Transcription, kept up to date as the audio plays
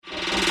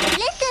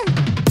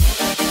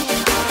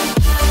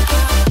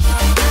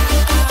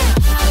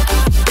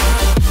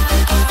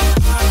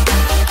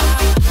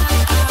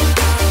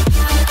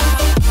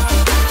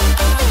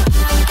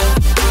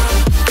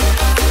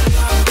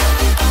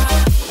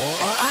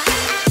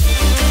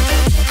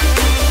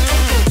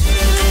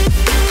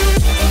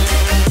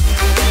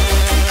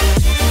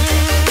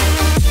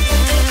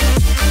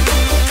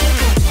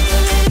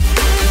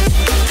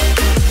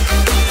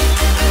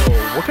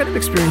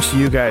experience do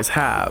you guys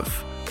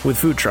have with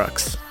food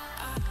trucks?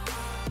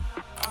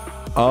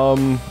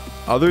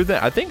 Other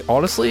than, I think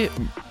honestly,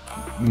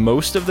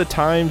 most of the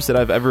times that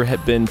I've ever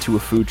been to a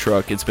food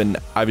truck, it's been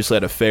obviously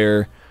at a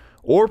fair,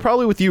 or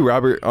probably with you,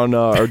 Robert, on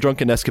our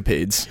drunken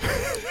escapades.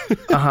 Good.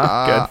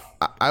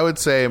 I would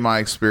say my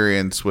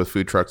experience with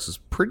food trucks is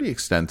pretty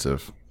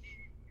extensive.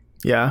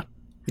 Yeah.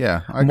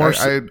 Yeah,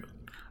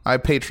 I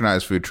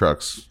patronize food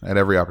trucks at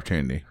every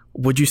opportunity.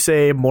 Would you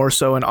say more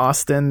so in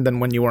Austin than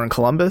when you were in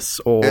Columbus,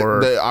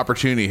 or The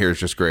opportunity here is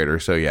just greater,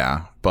 so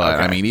yeah. But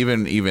Okay. I mean,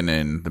 even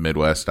in the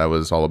Midwest, I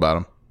was all about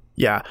them.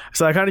 Yeah.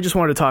 So I kind of just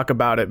wanted to talk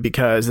about it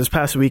because this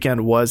past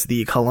weekend was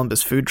the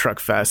Columbus Food Truck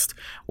Fest,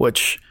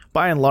 which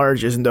by and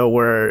large is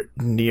nowhere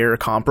near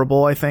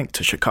comparable, I think,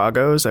 to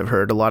Chicago's. I've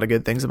heard a lot of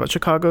good things about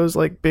Chicago's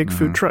like big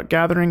food truck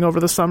gathering over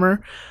the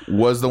summer.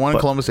 Was the one in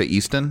Columbus at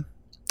Easton?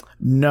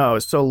 No.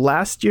 So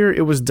last year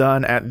it was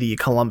done at the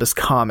Columbus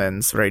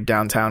Commons, right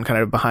downtown, kind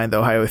of behind the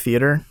Ohio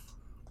Theater.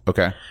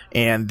 Okay.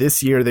 And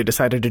this year they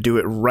decided to do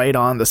it right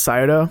on the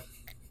Scioto,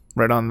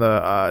 right on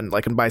the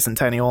like in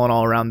Bicentennial and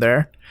all around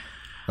there.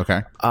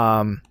 Okay.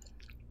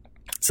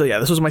 So yeah,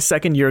 this was my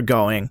second year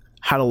going.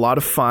 Had a lot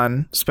of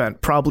fun.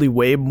 Spent probably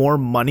way more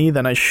money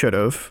than I should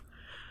have.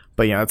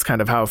 But yeah, that's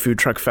kind of how food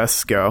truck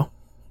fests go.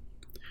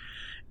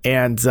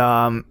 And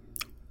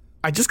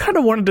I just kind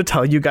of wanted to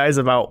tell you guys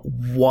about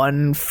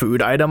one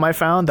food item I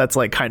found that's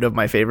like kind of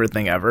my favorite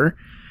thing ever.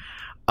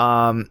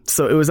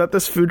 So it was at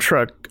this food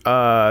truck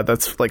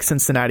that's like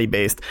Cincinnati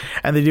based,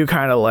 and they do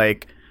kind of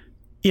like,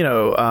 you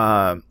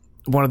know,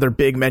 one of their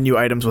big menu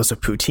items was a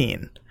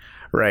poutine,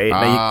 right?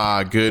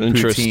 Now Good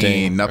Interesting.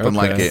 poutine. Nothing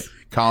like Okay. it.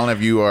 Colin,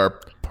 have you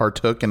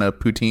partook in a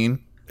poutine?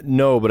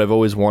 No, but I've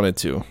always wanted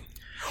to.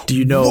 do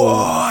you know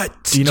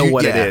What? Do you know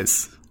what it Yeah.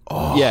 is?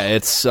 Yeah,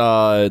 it's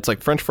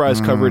like French fries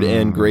covered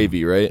in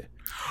gravy, right?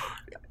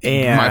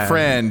 And My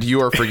friend,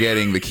 you are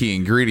forgetting the key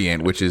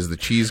ingredient, which is the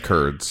cheese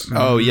curds.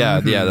 Oh yeah,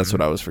 that's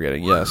what I was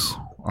forgetting. Yes.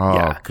 Oh,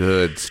 Yeah.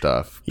 good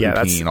stuff. Yeah,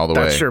 Poutine all the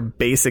way. that's your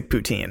basic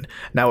poutine.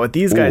 Now, what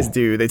these guys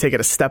do, they take it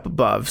a step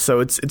above.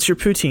 So it's your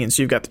poutine.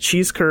 So you've got the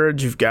cheese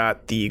curds, you've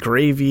got the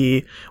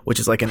gravy, which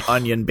is like an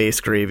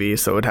onion-based gravy.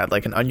 So it had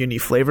like an oniony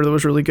flavor that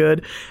was really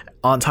good,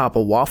 on top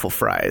of waffle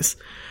fries.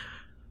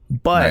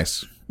 But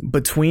Nice.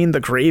 between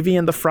the gravy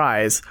and the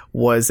fries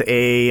was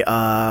a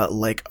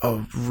like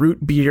a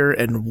root beer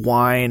and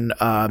wine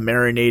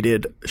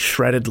marinated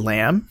shredded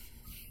lamb.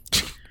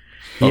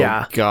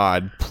 Yeah. Oh,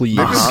 God, please.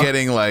 They're just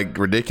getting like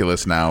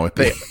ridiculous now with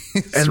the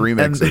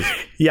remixes.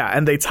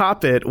 And they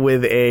top it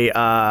with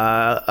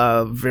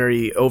a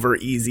very over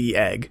easy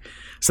egg.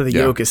 So the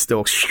yolk is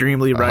still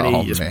extremely runny.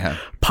 Oh, You just man.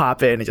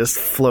 pop it and it just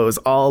flows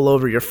all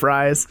over your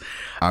fries.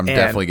 I'm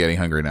definitely getting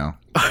hungry now.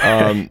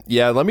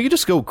 Yeah, let me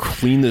just go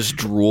clean this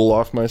drool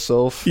off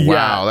myself.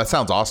 Wow, that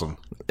sounds awome.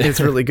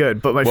 It's really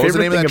good. But my What was the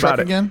favorite name of thing that truck about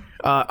it, again?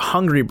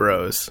 Hungry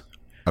Bros,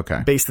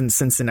 Okay. based in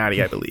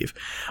Cincinnati, I believe.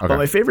 Okay. But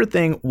my favorite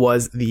thing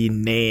was the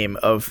name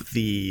of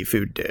the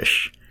food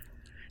dish.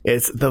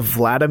 It's the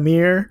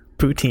Vladimir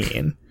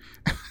Poutine.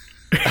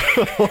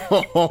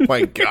 Oh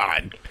my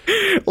God.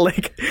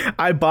 Like,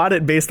 I bought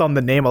it based on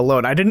the name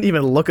alone. I didn't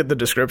even look at the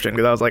description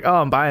because I was like, oh,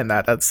 I'm buying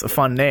that. That's a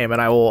fun name,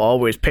 and I will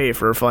always pay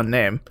for a fun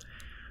name.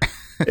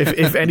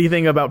 If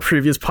anything about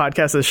previous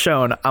podcasts has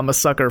shown, I'm a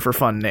sucker for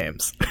fun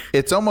names.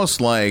 It's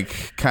almost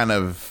like kind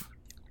of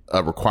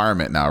a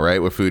requirement now, right?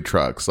 With food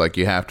trucks. Like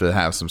you have to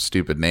have some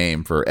stupid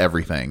name for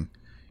everything.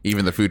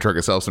 Even the food truck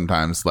itself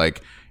sometimes,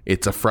 like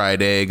it's a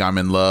fried egg, I'm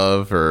in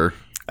love, or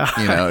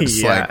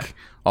just Yeah. like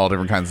all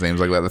different kinds of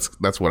names like that.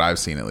 That's what I've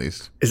seen at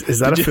least. Is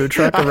that a food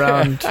truck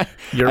around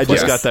your I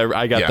place? just got that.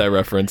 I got Yeah. that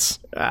reference.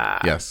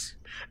 Yes.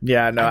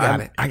 Yeah, no,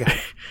 I got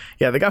it.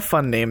 Yeah, they got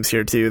fun names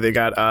here too. They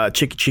got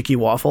Chicky Chicky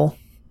Waffle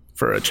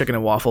for a chicken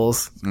and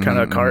waffles kind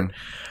of cart.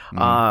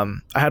 I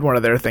had one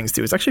of their things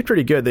too. It's actually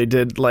pretty good. They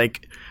did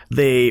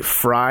they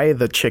fry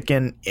the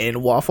chicken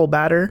in waffle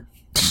batter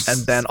and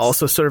then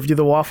also served you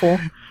the waffle.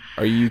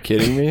 Are you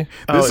kidding me?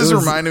 This it is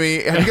was- reminding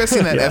me. Have you guys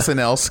seen that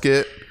SNL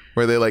skit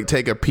where they like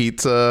take a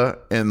pizza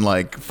and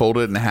like fold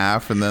it in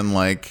half and then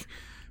like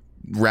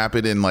wrap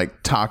it in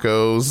like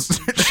tacos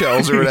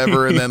shells or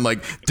whatever and then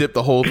like dip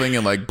the whole thing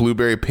in like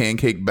blueberry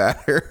pancake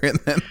batter and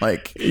then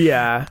like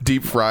Yeah.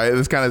 deep fry it?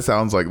 This kind of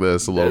sounds like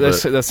this a little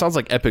bit. That sounds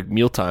like epic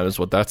mealtime is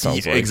what that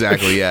sounds like.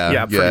 Exactly. Yeah.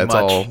 Yeah, pretty It's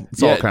much. all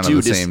Yeah, kind dude,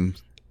 of the is- same.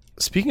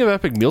 Speaking of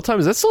epic mealtime,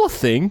 is that still a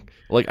thing?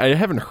 Like, I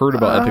haven't heard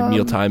about epic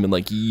mealtime in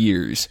like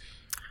years.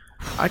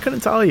 I couldn't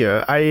tell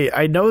you.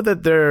 I know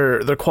that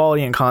their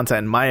quality and content,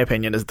 in my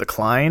opinion, has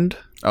declined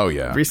Oh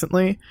yeah.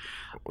 recently.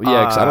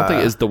 Yeah, because I don't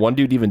think is the one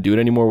dude even do it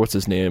anymore. What's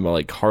his name?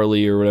 Like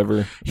Harley or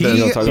whatever. He, You know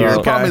what I'm talking the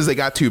about? problem is they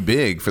got too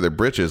big for their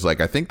britches.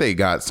 Like I think they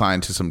got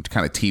signed to some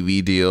kind of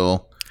TV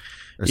deal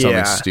or something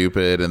Yeah.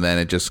 stupid, and then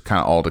it just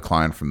kind of all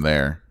declined from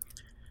there.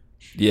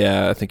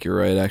 Yeah, I think you're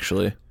right.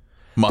 Actually,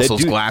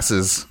 Muscles, dude-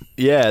 glasses.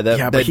 yeah, that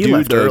Yeah, that but he dude,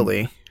 left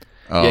early.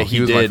 Oh, Yeah, he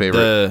was my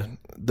favorite.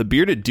 The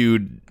bearded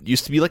dude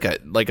used to be like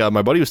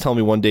my buddy was telling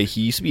me one day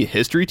he used to be a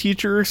history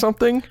teacher or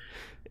something.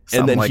 Something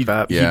And then like he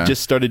that. Yeah.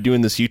 just started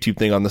doing this YouTube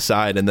thing on the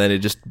side, and then it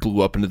just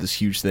blew up into this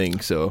huge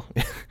thing. So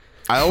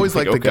I always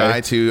liked the okay.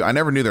 guy too. I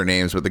never knew their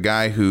names, but the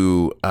guy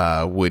who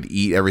would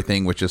eat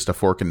everything with just a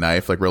fork and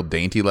knife, like real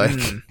dainty like.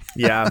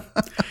 Yeah.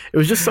 It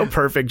was just so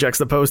perfect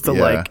juxtaposed to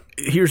Yeah. like,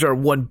 here's our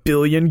 1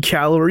 billion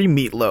calorie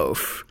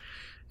meatloaf.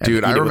 And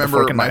Dude, eat I it with a remember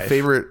fork and my knife.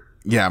 favorite.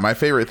 Yeah, my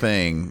favorite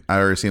thing I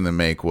ever seen them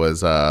make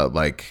was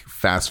like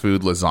fast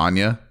food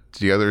lasagna.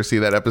 Did you guys ever see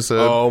that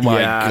episode? Oh my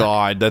Yeah.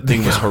 god, that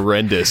thing was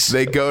horrendous.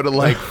 They go to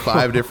like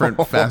 5 different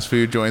fast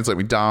food joints like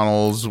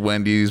McDonald's,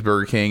 Wendy's,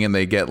 Burger King, and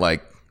they get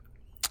like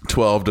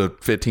 12 to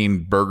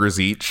 15 burgers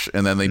each,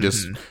 and then they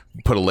just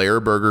put a layer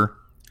of burger,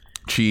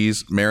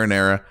 cheese,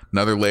 marinara,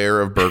 another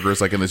layer of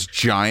burgers like in this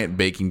giant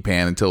baking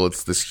pan until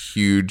it's this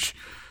huge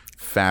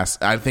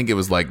fast. I think it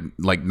was like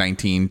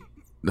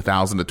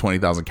 19,000 to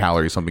 20,000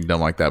 calories, something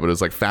dumb like that, but it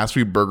was like fast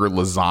food burger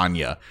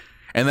lasagna.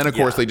 And then, of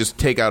course, they just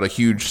take out a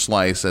huge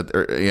slice at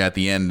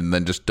the end and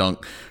then just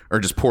dunk or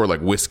just pour like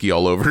whiskey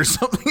all over it or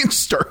something and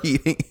start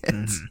eating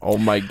it. Oh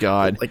my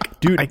god, Like,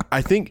 dude!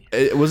 I think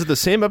was it the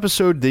same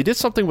episode? They did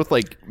something with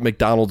like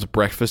McDonald's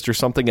breakfast or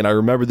something, and I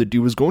remember the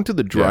dude was going to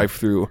the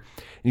drive-through, and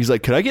he's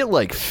like, "Could I get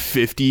like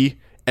 50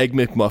 egg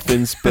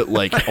McMuffins, but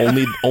like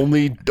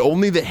only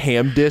the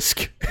ham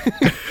disc,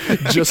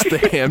 just the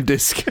ham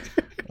disc?"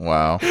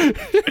 Wow.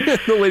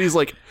 The lady's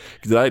like,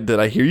 "Did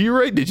I hear you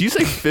right? Did you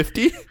say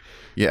 50?"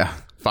 Yeah.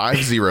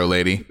 5-0,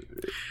 lady.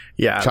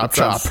 Yeah. Chop,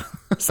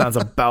 that sounds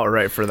about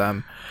right for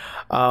them.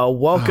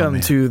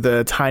 Welcome to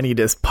the Tiny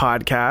Disc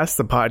Podcast,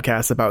 the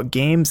podcast about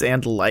games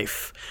and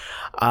life.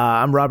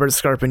 I'm Robert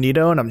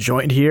Scarpanito, and I'm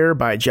joined here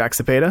by Jack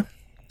Cepeda.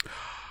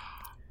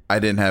 I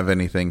didn't have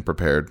anything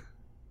prepared.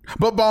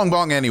 But bong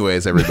bong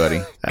anyways,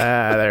 everybody.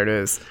 There it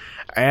is.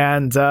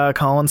 And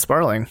Colin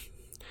Sparling.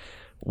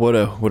 What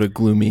a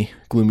gloomy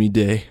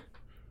day.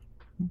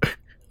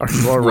 Are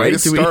you all Way right? to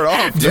start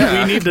off. Do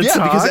we need to Yeah,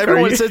 talk? because Are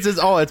everyone you- says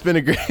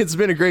it's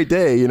been a great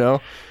day, you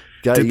know.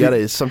 You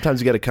gotta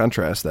sometimes you gotta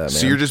contrast that, man.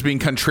 So you're just being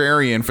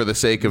contrarian for the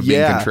sake of being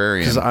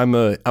contrarian. because I'm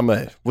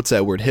a what's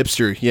that word,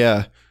 hipster?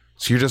 Yeah.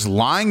 So you're just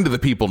lying to the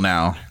people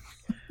now.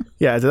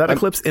 Yeah, did that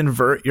eclipse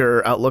invert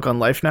your outlook on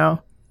life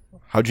now?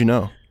 How'd you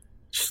know?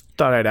 Just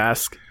thought I'd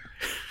ask.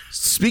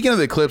 Speaking of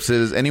the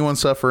eclipses, does anyone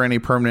suffer any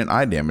permanent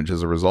eye damage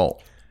as a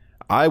result?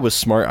 I was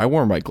smart. I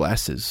wore my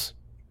glasses.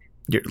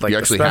 You're, like You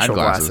the actually had special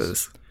glasses.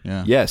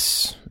 glasses.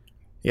 Yes.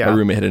 Yeah. My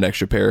roommate had an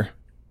extra pair.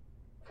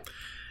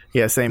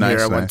 Yeah, same Nice, here.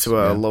 I went nice, to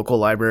a yeah. local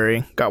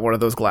library, got one of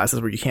those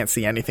glasses where you can't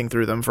see anything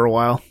through them for a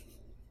while.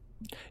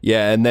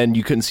 Yeah, and then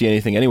you couldn't see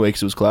anything anyway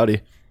because it was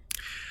cloudy.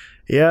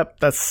 Yep,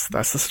 that's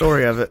the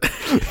story of it.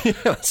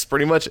 That's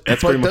pretty much it.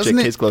 Doesn't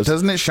Case closed.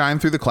 doesn't it shine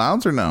through the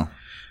clouds or no?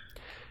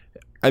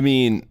 I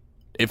mean,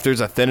 if there's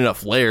a thin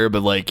enough layer,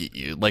 but like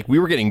we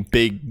were getting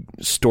big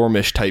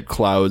stormish type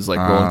clouds like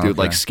going through,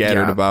 like okay.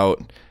 scattered Yeah.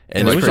 about,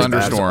 and Like it was just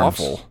thunderstorms.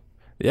 awful.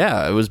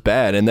 Yeah, it was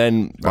bad. And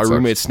then my sucks.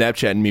 roommate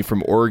Snapchatting me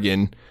from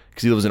Oregon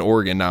because he lives in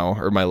Oregon now,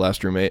 or my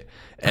last roommate,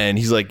 and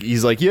he's like,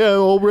 yeah,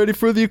 all ready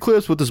for the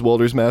eclipse with his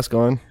welder's mask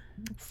on.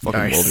 Fucking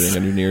Nice. welding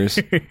on your ears.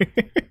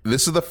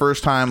 This is the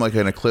first time like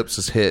an eclipse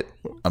has hit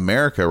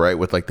America, right?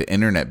 With like the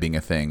internet being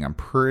a thing. I'm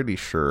pretty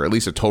sure, at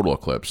least a total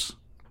eclipse.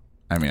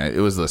 I mean, it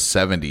was the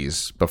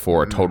 70s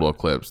before a total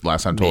eclipse.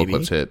 Last time total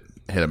Maybe. eclipse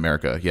hit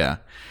America, yeah.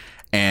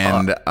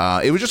 And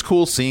it was just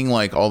cool seeing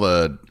like all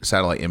the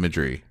satellite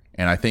imagery.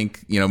 And I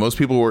think, most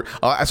people were,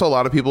 I saw a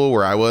lot of people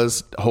where I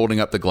was holding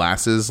up the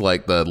glasses,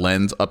 like the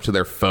lens up to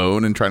their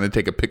phone and trying to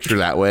take a picture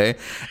that way.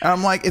 And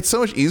I'm like, it's so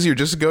much easier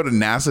just to go to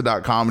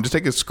nasa.com and just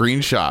take a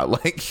screenshot.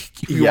 Like,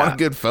 if you Yeah. want a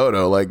good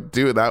photo, like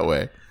do it that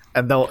way.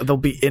 And they'll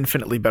be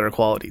infinitely better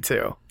quality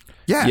too.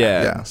 Yeah.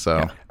 Yeah.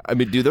 So I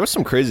mean, dude, there was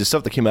some crazy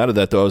stuff that came out of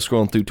that, though. I was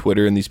scrolling through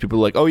Twitter, and these people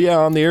were like, oh, yeah,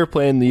 on the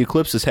airplane, the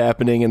eclipse is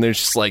happening. And there's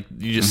just like,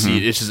 you just see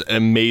it. It's just an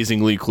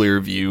amazingly clear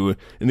view.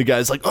 And the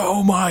guy's like,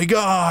 oh, my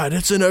God,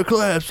 it's an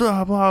eclipse.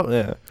 Blah, blah.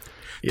 Yeah.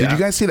 Did you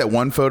guys see that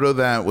one photo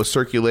that was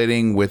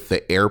circulating with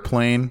the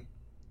airplane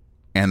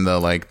and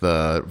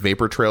the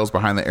vapor trails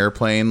behind the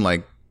airplane,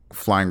 like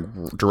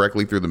flying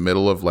directly through the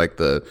middle of like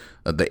the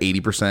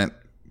 80%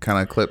 kind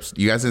of eclipse?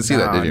 You guys didn't see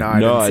that, did you? No, I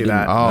No, didn't I see didn't.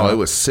 that. Oh, it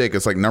was sick.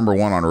 It's like number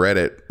one on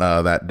Reddit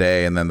that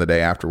day, and then the day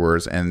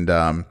afterwards, and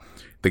the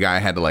guy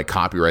had to like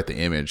copyright the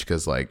image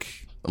because like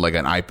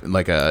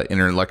a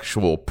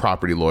intellectual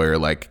property lawyer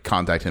like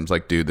contact him. It's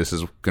like, dude, this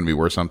is gonna be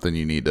worth something.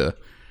 You need to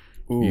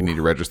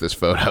register this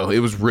photo. It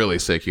was really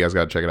sick. You guys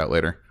got to check it out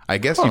later. I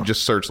guess you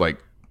just search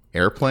like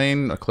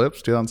airplane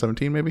eclipse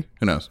 2017, maybe.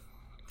 Who knows?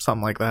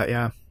 Something like that,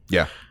 yeah.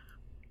 Yeah.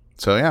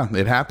 So yeah,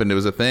 it happened. It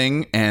was a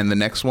thing, and the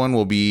next one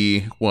will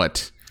be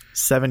what?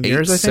 7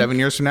 years, I think. 7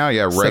 years from now,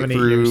 yeah, 7, 8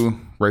 years.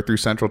 right through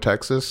Central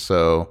Texas.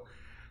 So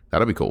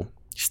that'll be cool.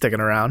 Sticking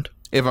around.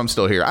 If I'm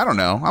still here, I don't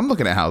know. I'm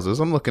looking at houses.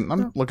 I'm looking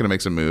to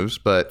make some moves,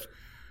 but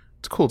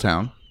it's a cool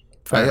town.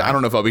 I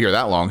don't know if I'll be here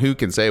that long. Who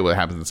can say what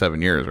happens in 7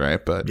 years,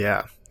 right? But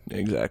Yeah.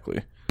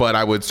 Exactly. but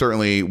I would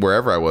certainly,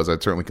 wherever I was,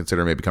 I'd certainly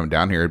consider maybe coming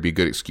down here. It'd be a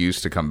good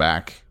excuse to come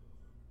back.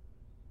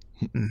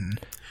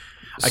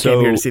 I came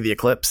here to see the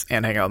eclipse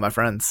and hang out with my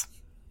friends.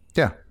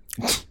 Yeah.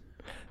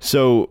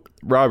 So,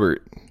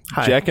 Robert,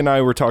 Hi. Jack and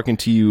I were talking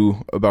to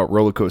you about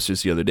roller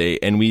coasters the other day,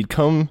 and we'd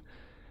come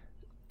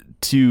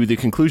to the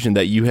conclusion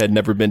that you had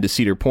never been to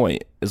Cedar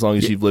Point as long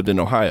as you've lived in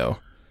Ohio.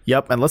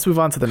 Yep, and let's move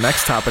on to the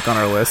next topic on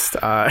our list.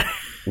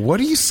 What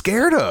are you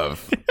scared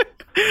of?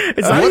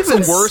 It's not What's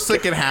even the worst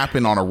that can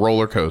happen on a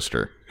roller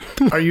coaster?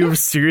 Are you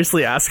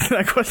seriously asking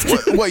that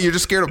question? What, you're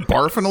just scared of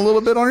barfing a little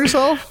bit on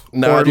yourself?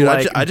 No, Or, dude,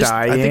 like, I think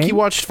dying? he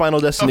watched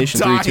Final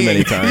Destination 3 too many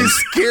You're times.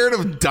 scared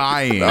of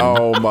dying.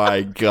 Oh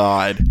my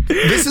god.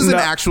 This is an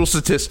actual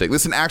statistic.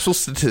 This is an actual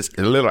statistic.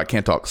 I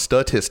can't talk.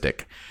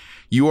 Statistic.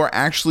 You are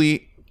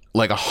actually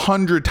like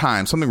 100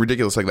 times, something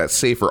ridiculous like that,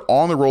 safer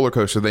on the roller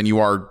coaster than you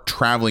are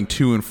traveling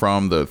to and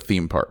from the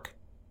theme park.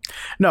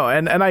 No,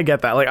 and I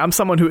get that. Like, I'm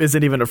someone who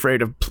isn't even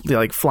afraid of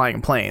like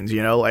flying planes,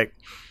 you know? Like,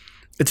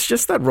 it's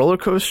just that roller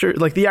coaster,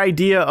 like the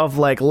idea of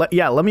like, let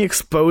me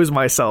expose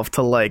myself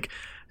to like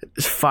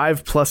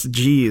 5+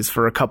 G's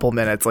for a couple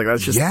minutes. Like,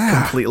 that's just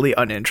completely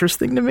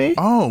uninteresting to me.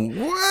 Oh,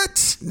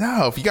 what?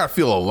 No, if you got to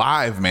feel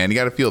alive, man. You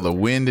got to feel the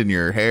wind in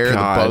your hair,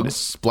 God. the bugs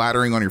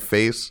splattering on your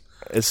face.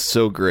 It's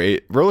so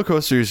great. Roller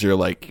coasters are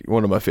like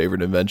one of my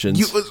favorite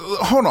inventions.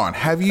 Hold on.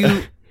 Have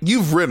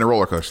you've ridden a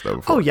roller coaster though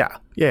before? Oh,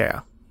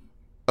 yeah.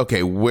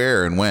 Okay,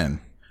 where and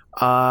when?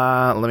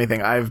 Let me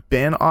think. I've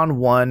been on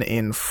one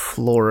in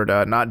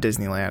Florida, not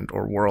Disneyland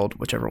or World,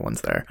 whichever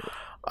one's there.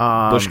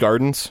 Busch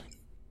Gardens?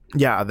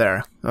 Yeah,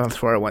 there.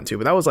 That's where I went to.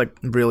 But that was like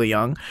really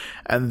young.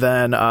 And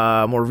then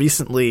more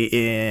recently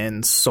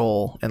in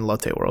Seoul in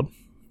Lotte World,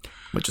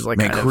 which is like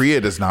Man,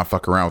 Korea does not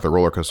fuck around with the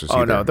roller coasters Oh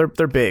either. no,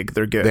 they're big.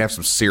 They're good. They have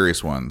some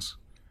serious ones.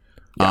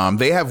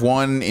 They have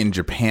one in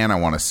Japan, I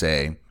want to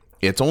say.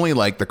 It's only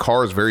like the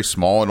car is very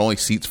small. It only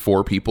seats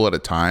 4 people at a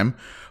time,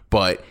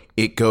 but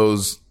it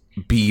goes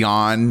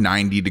beyond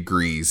 90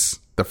 degrees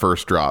the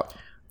first drop.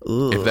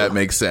 Ugh. If that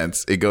makes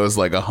sense. It goes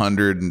like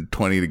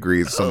 120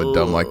 degrees, something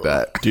dumb like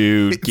that.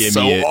 Dude, give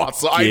me it.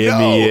 Awesome. Give I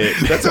know. me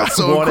it. That sounds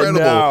so Want it incredible.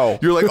 now.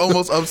 You're like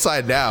almost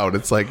upside down.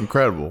 It's like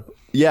incredible.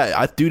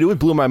 Yeah, dude, it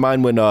blew my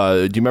mind when, do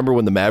you remember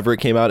when the Maverick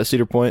came out at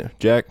Cedar Point,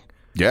 Jack?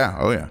 Yeah.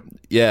 Oh, yeah.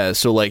 Yeah,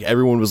 so like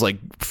everyone was like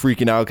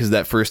freaking out because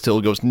that first hill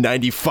goes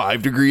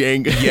 95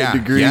 degrees,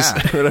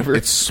 whatever.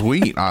 It's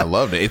sweet. I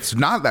loved it. It's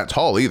not that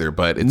tall either,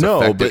 but it's No,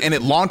 effective. but- And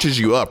it launches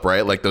you up,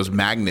 right? Like those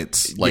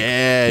magnets, like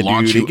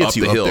launch dude, you it gets up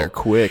you the up hill there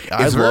quick.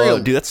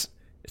 Dude, it's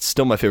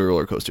still my favorite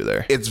roller coaster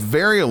there. It's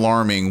very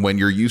alarming when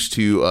you're used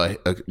to a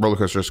roller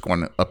coaster just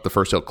going up the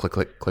first hill, click,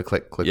 click, click,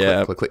 click, click, Yeah.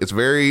 click, click, click. It's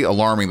very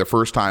alarming the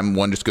first time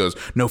one just goes,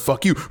 no,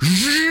 fuck you.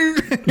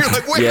 You're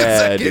like, wait a Yeah,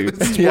 second. dude.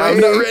 This is Yeah, I'm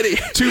way not ready.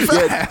 Too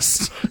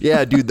fast.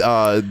 Yeah, dude,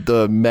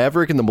 the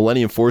Maverick and the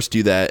Millennium Force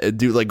do that.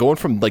 Dude, like going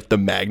from like the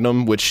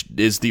Magnum, which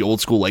is the old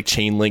school like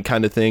chain link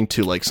kind of thing,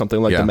 to like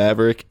something like Yeah. the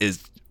Maverick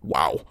is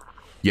wow.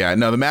 Yeah,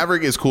 no, the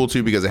Maverick is cool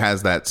too because it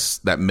has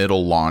that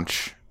middle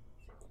launch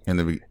in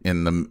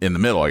the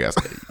middle, I guess.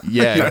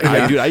 Yeah,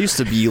 I used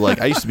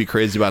to be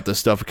crazy about this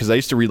stuff because I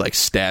used to read like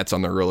stats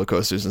on the roller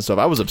coasters and stuff.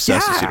 I was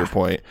obsessed with Cedar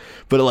Point,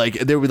 but like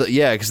they were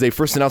because they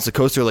first announced the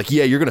coaster like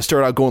you're gonna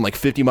start out going like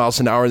 50 miles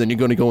an hour, and then you're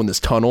gonna go in this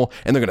tunnel,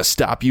 and they're gonna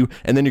stop you,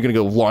 and then you're gonna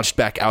go launched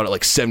back out at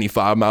like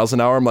 75 miles an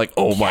hour. I'm like,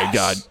 oh my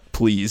god,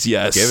 please,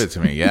 yes, Give it to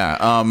me. Yeah.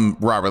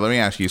 Robert, let me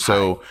ask you.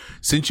 So,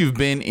 since you've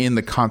been in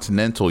the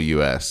continental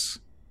U.S.,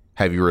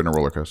 have you ridden a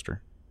roller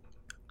coaster?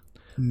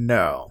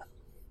 No.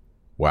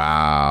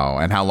 Wow.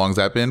 And how long's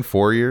that been?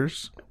 4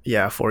 years?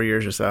 Yeah, 4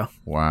 years or so.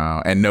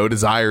 Wow. And no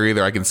desire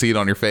either. I can see it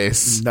on your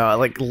face. No,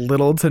 like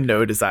little to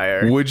no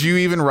desire. Would you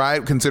even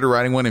consider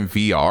riding one in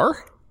VR?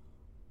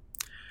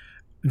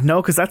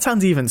 No, because that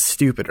sounds even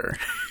stupider.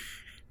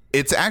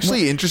 It's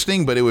actually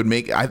interesting, but it would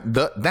make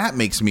that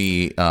makes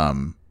me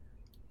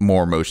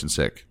more motion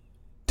sick.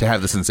 To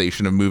have the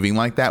sensation of moving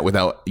like that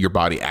without your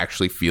body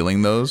actually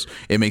feeling those,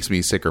 it makes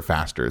me sicker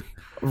faster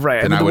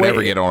Right. than and I the would way-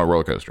 ever get on a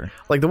roller coaster.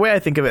 Like the way I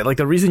think of it, like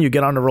the reason you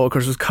get on a roller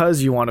coaster is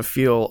because you want to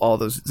feel all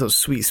those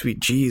sweet, sweet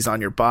G's on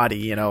your body,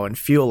 you know, and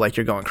feel like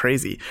you're going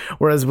crazy.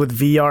 Whereas with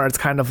VR, it's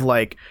kind of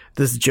like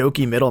this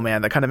jokey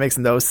middleman that kind of makes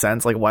no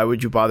sense. Like, why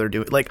would you bother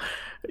doing it? Like,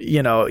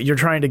 you know, you're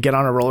trying to get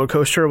on a roller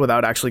coaster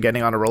without actually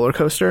getting on a roller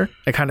coaster.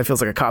 It kind of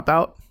feels like a cop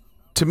out.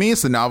 To me,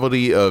 it's the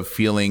novelty of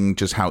feeling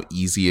just how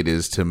easy it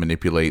is to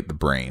manipulate the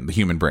brain, the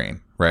human brain,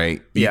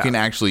 right? You Yeah. can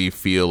actually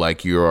feel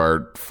like you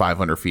are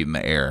 500 feet in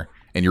the air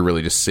and you're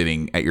really just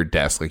sitting at your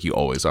desk like you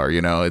always are. You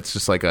know, it's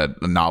just like a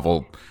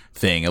novel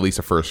thing, at least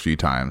the first few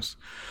times.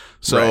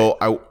 So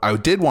I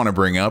did want to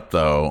bring up,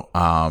 though,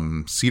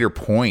 Cedar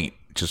Point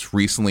just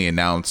recently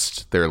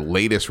announced their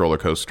latest roller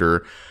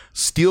coaster,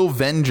 Steel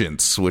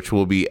Vengeance, which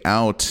will be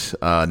out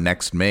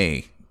next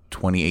May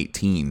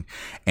 2018.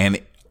 And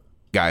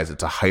guys,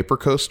 it's a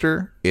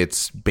hypercoaster.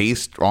 It's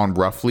based on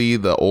roughly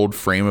the old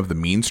frame of the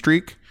Mean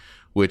Streak,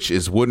 which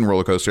is wooden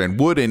roller coaster. And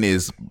wooden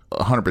is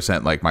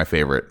 100% like my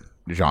favorite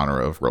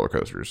genre of roller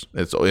coasters.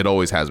 It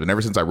always has been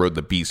ever since I rode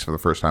the Beast for the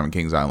first time in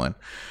Kings Island.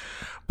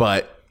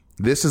 But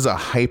this is a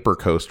hyper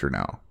coaster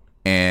now,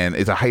 and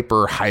it's a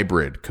hyper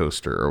hybrid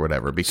coaster or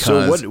whatever. Because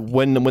So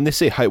when they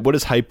say what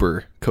does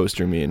hyper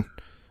coaster mean?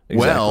 Exactly.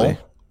 Well,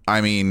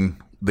 I mean,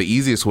 the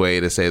easiest way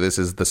to say this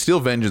is the Steel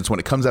Vengeance, when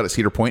it comes out at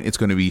Cedar Point, it's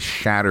going to be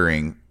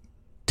shattering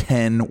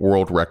 10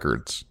 world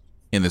records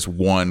in this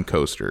one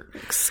coaster.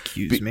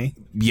 Excuse me.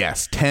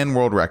 Yes, 10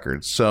 world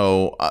records.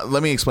 So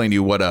let me explain to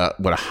you what a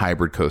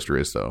hybrid coaster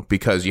is, though,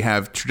 because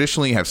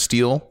traditionally you have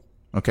steel,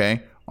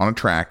 okay, on a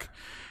track,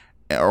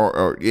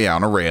 or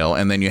on a rail,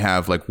 and then you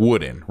have like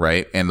wooden,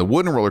 right? And the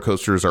wooden roller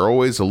coasters are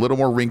always a little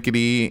more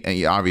rinkety,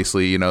 and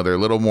obviously, they're a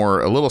little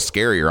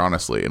scarier,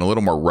 honestly, and a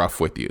little more rough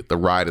with you. The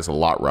ride is a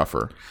lot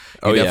rougher.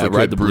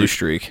 Ride the Blue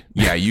Streak.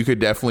 Yeah, you could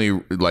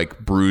definitely like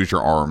bruise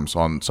your arms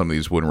on some of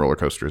these wooden roller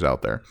coasters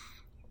out there.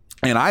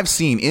 And I've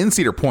seen in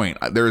Cedar Point,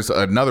 there's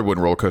another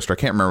wooden roller coaster. I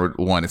can't remember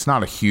one. It's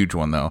not a huge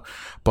one though,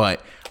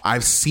 but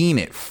I've seen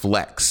it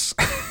flex.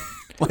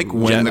 Like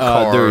when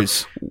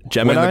there's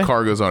Gemini? When the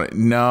car goes on it.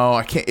 No,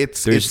 I can't.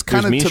 It's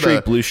kind of Mean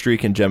Streak, Blue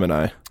Streak, and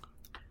Gemini.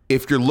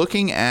 If you're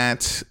looking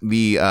at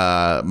the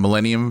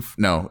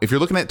if you're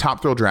looking at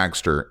Top Thrill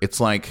Dragster, it's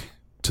like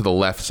to the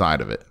left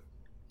side of it.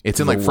 It's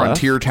in like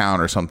Frontier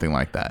Town or something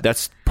like that.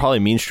 That's probably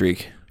Mean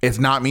Streak. It's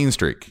not Mean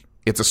Streak.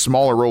 It's a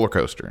smaller roller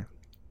coaster.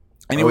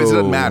 Anyways, It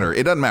doesn't matter.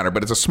 It doesn't matter,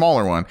 but it's a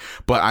smaller one.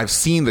 But I've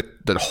seen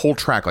the whole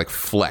track like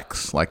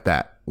flex like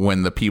that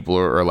when the people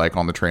are like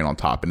on the train on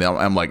top. And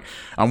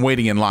I'm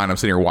waiting in line. I'm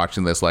sitting here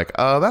watching this like,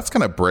 that's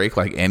going to break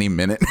like any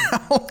minute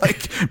now.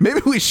 Like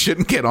maybe we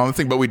shouldn't get on the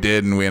thing, but we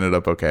did and we ended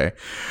up okay.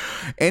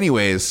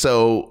 Anyways,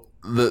 so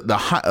the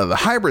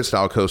hybrid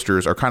style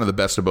coasters are kind of the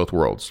best of both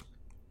worlds.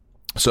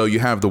 So you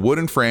have the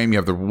wooden frame, you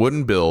have the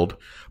wooden build,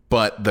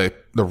 but the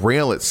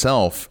rail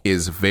itself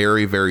is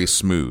very, very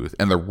smooth.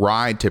 And the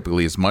ride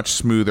typically is much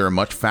smoother and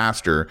much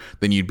faster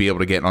than you'd be able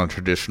to get on a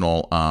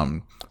traditional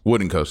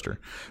wooden coaster,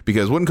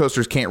 because wooden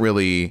coasters can't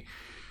really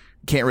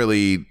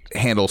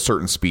handle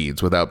certain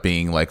speeds without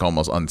being like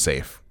almost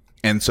unsafe.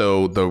 And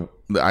so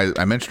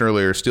I mentioned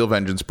earlier, Steel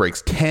Vengeance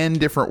breaks 10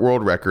 different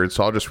world records.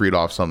 So I'll just read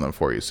off some of them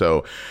for you.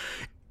 So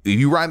if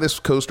you ride this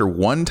coaster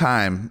one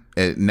time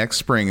next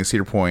spring in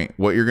Cedar Point,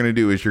 what you're going to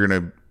do is you're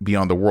going to be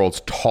on the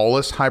world's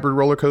tallest hybrid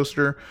roller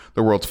coaster,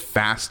 the world's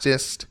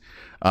fastest,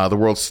 the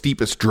world's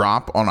steepest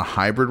drop on a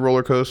hybrid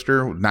roller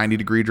coaster,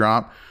 90-degree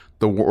drop,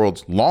 the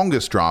world's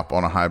longest drop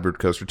on a hybrid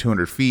coaster,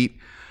 200 feet,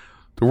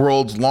 the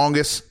world's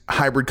longest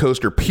hybrid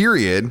coaster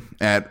period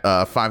at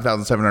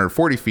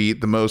 5,740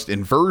 feet, the most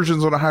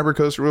inversions on a hybrid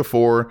coaster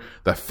before,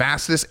 the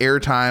fastest air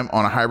time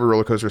on a hybrid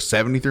roller coaster,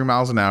 73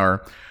 miles an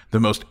hour, the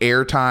most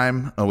air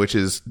time,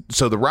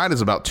 so the ride is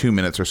about 2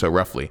 minutes or so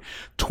roughly.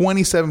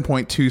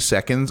 27.2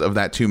 seconds of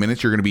that 2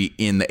 minutes, you're going to be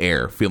in the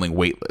air feeling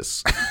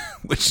weightless,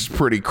 which is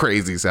pretty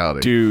crazy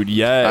sounding. Dude,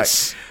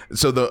 yes.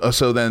 So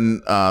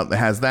then it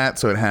has that.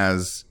 So it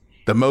has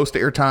the most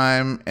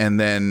airtime, and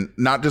then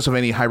not just of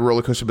any hybrid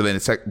roller coaster, but then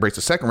it breaks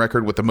a second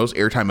record with the most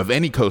airtime of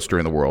any coaster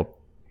in the world.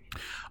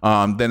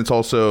 Then it's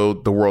also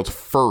the world's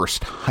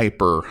first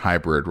hyper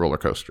hybrid roller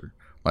coaster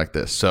like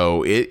this.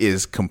 So it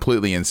is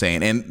completely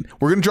insane. And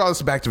we're going to draw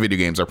this back to video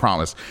games, I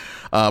promise.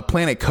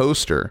 Planet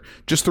Coaster,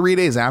 just 3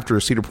 days after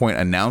Cedar Point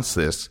announced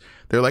this,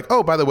 they're like,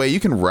 oh, by the way, you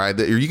can ride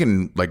that, or you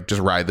can like just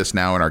ride this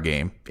now in our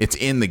game. It's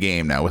in the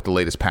game now with the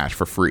latest patch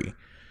for free,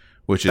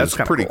 which is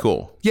pretty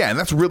cool. Yeah, and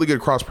that's really good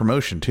cross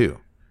promotion too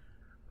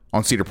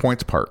on Cedar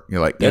Point's part.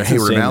 You're like, hey,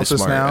 we're announce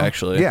this now.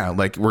 Actually, yeah,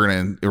 like we're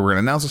gonna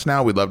announce this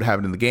now. We'd love to have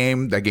it in the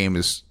game. That game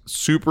is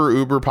super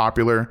uber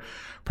popular,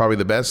 probably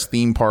the best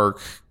theme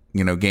park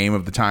game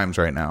of the times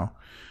right now.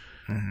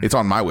 Mm-hmm. It's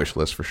on my wish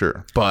list for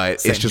sure.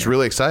 But it's just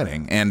really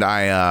exciting, and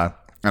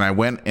I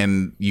went,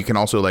 and you can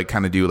also like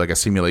kind of do like a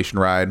simulation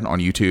ride on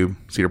YouTube.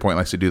 Cedar Point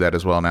likes to do that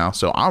as well now.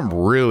 So I'm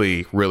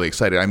really, really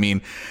excited. I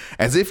mean,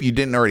 as if you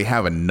didn't already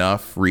have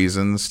enough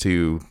reasons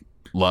to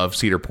love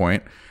Cedar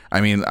Point. I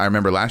mean, I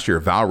remember last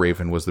year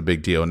Valraven was the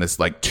big deal, and it's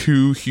like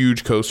 2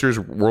 huge coasters,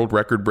 world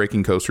record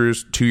breaking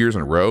coasters, 2 years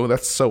in a row.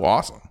 That's so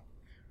awesome.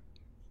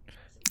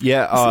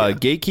 Yeah,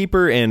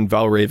 Gatekeeper and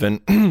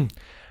Valraven.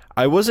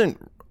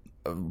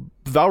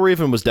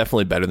 Valraven was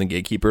definitely better than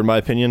Gatekeeper in my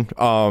opinion.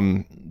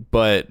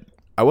 But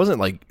I wasn't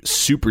like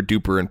super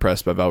duper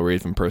impressed by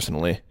Valraven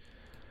personally.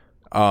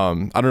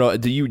 I don't know.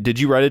 Did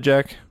you write it,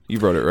 Jack? You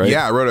wrote it, right?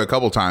 Yeah, I wrote it a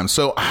couple times.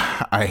 So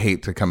I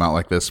hate to come out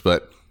like this,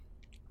 but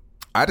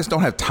I just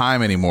don't have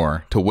time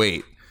anymore to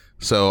wait.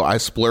 So I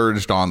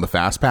splurged on the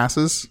fast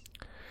passes.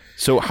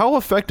 So how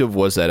effective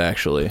was that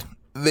actually?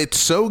 It's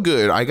so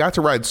good. I got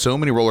to ride so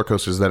many roller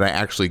coasters that I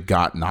actually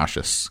got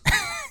nauseous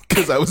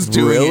because I was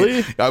doing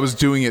it. I was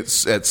doing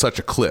it at such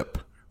a clip.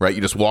 Right,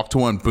 you just walk to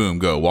one, boom,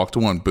 go. Walk to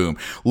one, boom.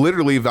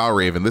 Literally,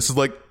 Valraven. This is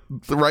like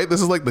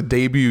the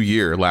debut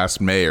year,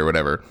 last May or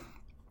whatever.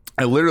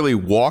 I literally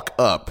walk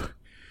up,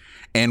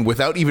 and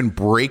without even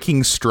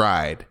breaking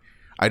stride,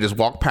 I just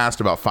walk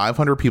past about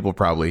 500 people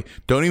probably.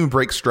 Don't even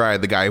break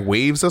stride. The guy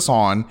waves us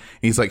on. And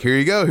he's like, "Here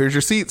you go. Here's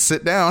your seat.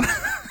 Sit down."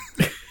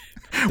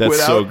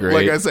 That's so great.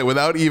 Like I said,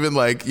 without even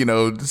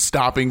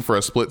stopping for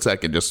a split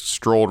second, just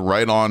strolled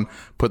right on,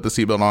 put the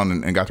seatbelt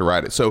on, and got to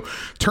ride it. So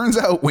turns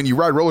out when you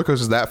ride roller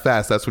coasters that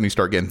fast, that's when you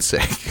start getting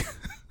sick.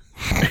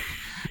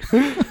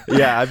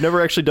 Yeah, I've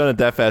never actually done it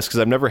that fast because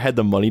I've never had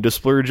the money to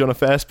splurge on a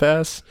fast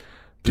pass.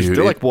 Dude,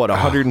 they're like what,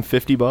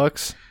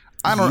 $150?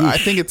 I don't know. I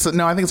think it's like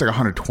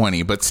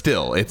 120, but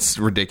still, it's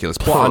ridiculous.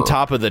 On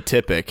top of the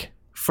Tipic.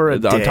 For a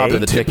on day. top of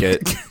the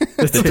ticket.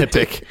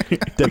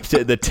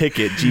 The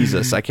ticket.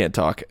 Jesus, I can't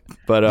talk.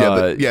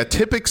 But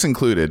Tipics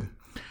included.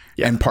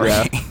 And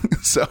parking.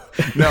 So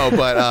no,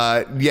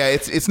 but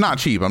it's not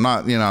cheap. I'm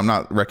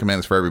not recommending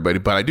this for everybody,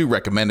 but I do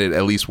recommend it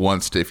at least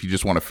once if you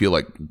just want to feel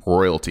like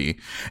royalty,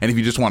 and if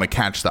you just want to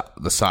catch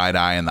the side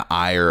eye and the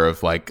ire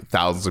of like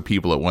thousands of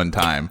people at one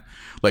time.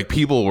 Like,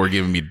 people were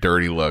giving me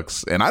dirty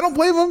looks, and I don't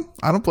blame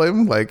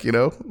them. Like,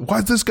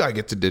 why does this guy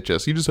get to ditch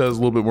us? He just has a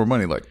little bit more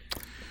money. Like,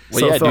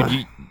 well,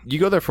 dude, you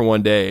go there for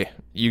one day.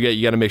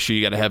 You got to make sure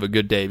you got to have a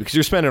good day, because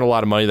you're spending a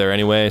lot of money there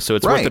anyway. So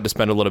it's worth it to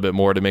spend a little bit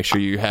more to make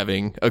sure you're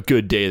having a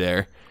good day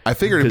there. I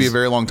figured it'd be a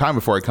very long time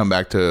before I come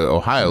back to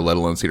Ohio, let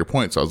alone Cedar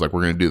Point. So I was like,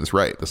 we're going to do this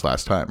right this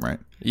last time, right?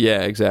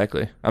 Yeah,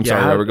 exactly. I'm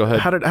sorry, Robert. Go ahead.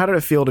 How did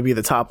it feel to be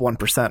the top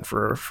 1%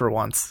 for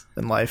once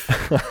in life?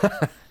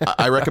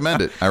 I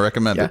recommend it.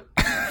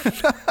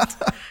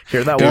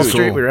 Hear that, Wall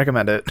Street? We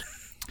recommend it.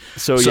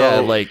 So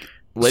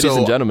ladies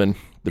and gentlemen,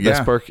 the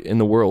best park in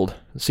the world,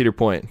 Cedar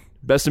Point,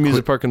 best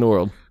amusement park in the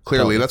world.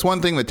 Clearly, that's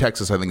one thing that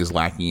Texas, I think, is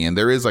lacking in.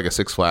 There is like a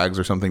Six Flags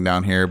or something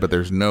down here, but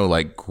there's no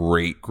like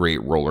great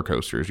roller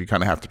coasters. You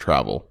kind of have to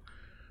travel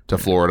to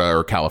Florida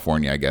or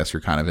California, I guess.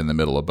 You're kind of in the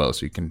middle of both,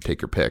 so you can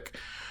take your pick.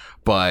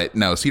 But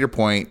no, Cedar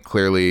Point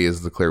clearly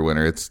is the clear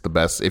winner. It's the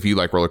best. If you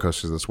like roller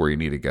coasters, that's where you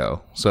need to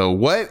go. So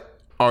what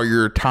are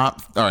your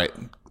top... All right.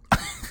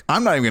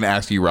 I'm not even going to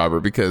ask you,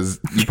 Robert, because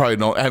you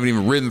probably haven't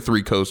even ridden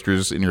 3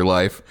 coasters in your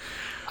life.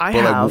 I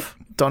have.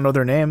 Don't know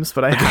their names,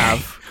 but I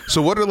have.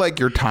 So what are like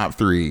your top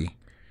 3...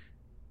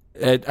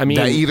 I mean,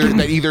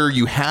 that either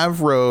you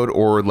have rode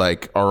or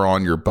like are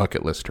on your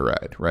bucket list to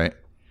ride, right?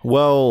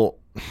 Well,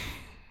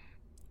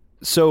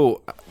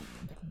 so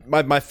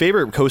my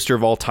favorite coaster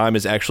of all time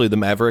is actually the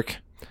Maverick,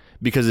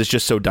 because it's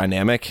just so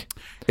dynamic.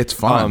 It's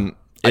fun.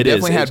 I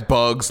definitely had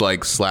bugs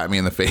like slap me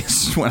in the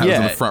face when I was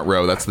in the front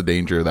row. That's the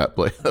danger of that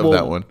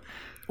that one.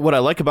 What I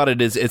like about it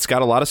is it's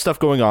got a lot of stuff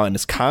going on.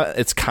 It's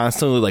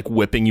constantly like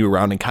whipping you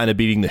around and kind of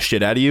beating the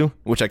shit out of you,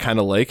 which I kind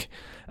of like.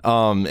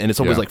 And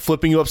it's always like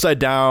flipping you upside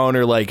down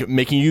or like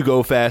making you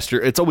go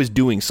faster. It's always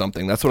doing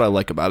something. That's what I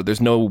like about it. There's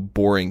no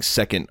boring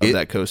second of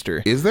that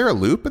coaster. Is there a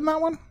loop in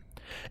that one?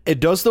 It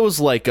does those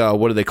like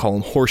what do they call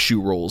them,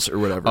 horseshoe rolls or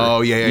whatever.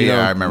 Oh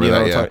yeah. I remember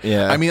that.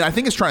 Yeah. I mean, I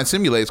think it's trying to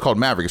simulate. It's called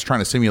Maverick. It's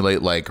trying to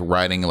simulate like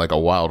riding like a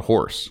wild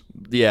horse.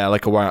 Yeah,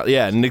 like a wild.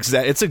 Yeah, and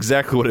it's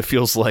exactly what it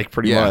feels like,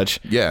 pretty much.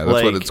 Yeah,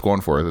 that's what it's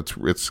going for.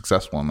 It's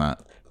successful in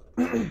that.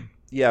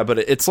 Yeah, but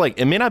it's like,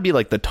 it may not be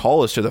like the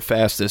tallest or the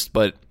fastest,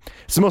 but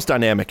it's the most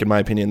dynamic in my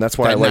opinion. That's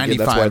why I like it.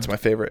 That's why it's my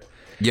favorite.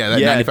 Yeah,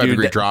 that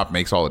 95-degree drop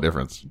makes all the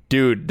difference.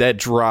 Dude, that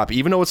drop,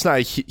 even though it's not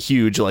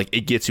huge, like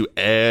it gets you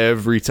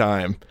every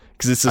time.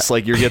 Because it's just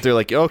like, you get there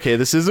like, okay,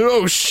 this isn't,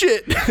 oh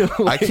shit.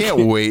 I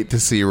can't wait to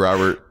see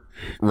Robert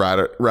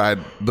ride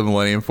the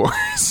Millennium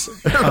Force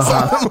or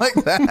something like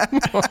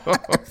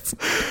that.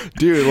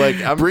 Dude,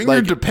 like, bring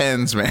your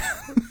Depends, man.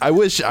 I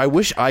wish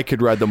I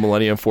could ride the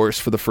Millennium Force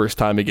for the first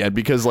time again,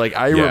 because like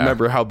I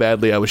remember how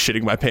badly I was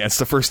shitting my pants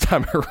the first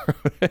time I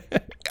rode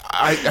it.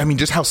 I mean,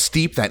 just how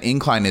steep that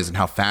incline is and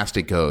how fast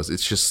it goes.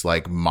 It's just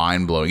like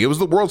mind blowing. It was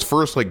the world's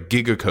first like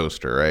giga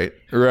coaster, right?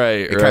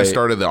 Right. It kind of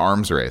started the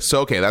arms race.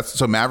 So okay,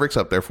 so Maverick's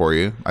up there for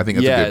you. I think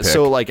that's a good pick.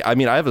 So like, I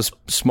mean, I have a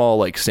small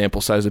like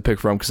sample size to pick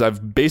from, because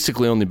I've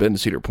basically only been to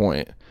Cedar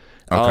Point.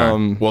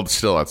 Okay. Well,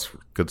 still, that's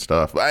good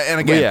stuff. And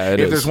again,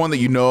 if there's one that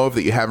you know of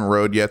that you haven't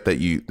rode yet that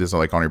is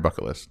like on your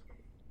bucket list,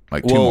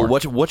 like 2 more.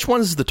 Which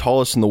one is the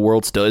tallest in the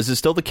world still? Is it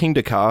still the King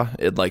Dakar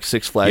at like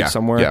Six Flags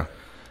somewhere? Yeah.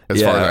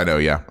 As far as I know,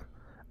 yeah.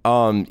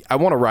 I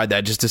want to ride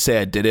that just to say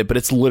I did it, but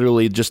it's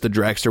literally just the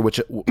dragster, which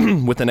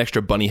with an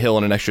extra bunny hill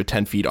and an extra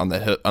 10 feet on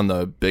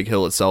the big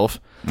hill itself,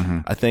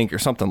 I think, or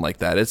something like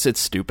that. It's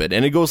stupid,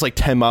 and it goes like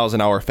 10 miles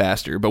an hour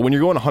faster. But when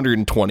you're going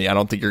 120, I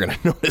don't think you're going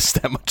to notice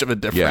that much of a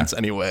difference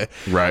anyway.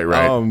 Right.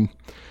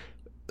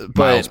 But,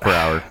 miles per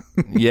hour.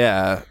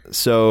 Yeah.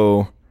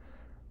 So,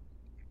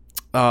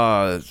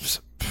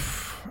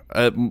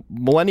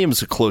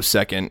 Millennium's a close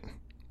second.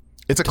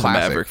 It's a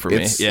classic Maverick for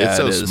me. It's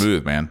so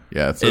smooth, man.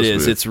 Yeah, it's so it smooth.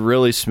 is. It's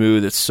really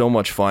smooth. It's so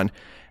much fun.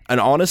 And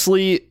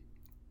honestly,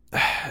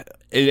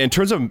 in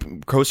terms of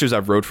coasters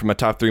I've rode for my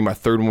top 3, my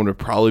third one would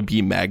probably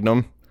be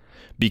Magnum,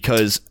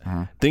 because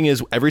thing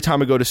is, every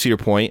time I go to Cedar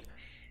Point,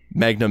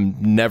 Magnum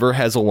never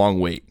has a long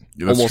wait.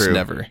 That's almost true.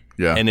 Never.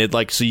 Yeah. And it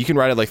like, so you can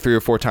ride it like 3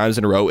 or 4 times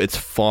in a row. It's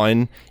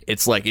fun.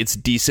 It's like, it's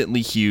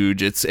decently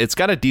huge. It's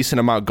got a decent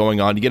amount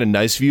going on. You get a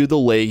nice view of the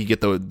lake. You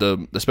get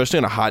the especially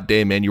on a hot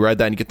day, man, you ride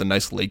that and you get the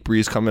nice lake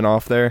breeze coming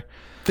off there.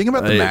 Thing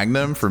about the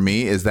Magnum for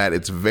me is that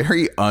it's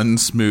very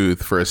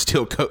unsmooth for a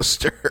steel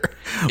coaster.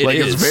 Like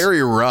it's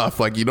very rough.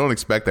 Like you don't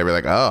expect that. You're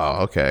like, oh,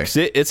 okay.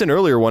 It's an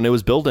earlier one. It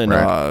was built in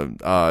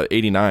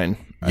 89.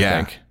 I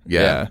think.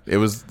 Yeah. It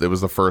was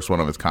the first one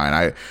of its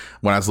kind.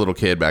 When I was a little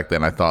kid back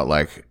then, I thought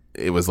like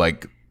it was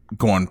like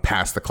going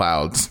past the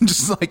clouds.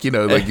 Just like, you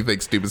know, like you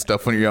think stupid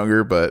stuff when you're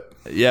younger, but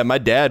Yeah, my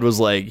dad was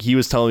like, he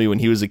was telling me when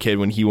he was a kid,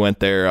 when he went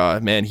there,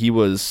 man, he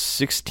was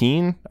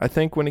 16, I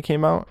think, when it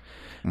came out.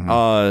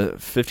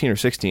 15 or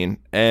 16.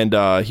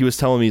 And he was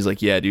telling me, he's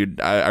like, yeah, dude,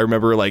 I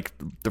remember like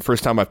the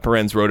first time my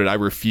friends rode it, I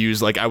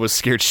refused. Like I was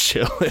scared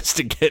shitless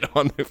to get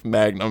on the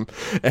Magnum.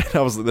 And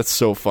I was like, that's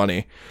so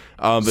funny.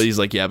 But he's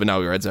like, yeah, but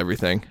now he rides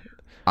everything.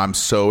 I'm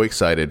so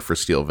excited for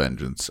Steel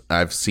Vengeance.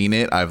 I've seen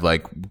it. I've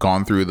like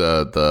gone through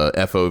the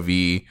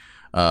FOV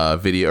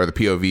video or the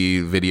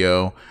POV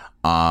video.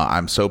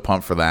 I'm so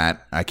pumped for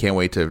that. I can't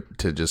wait to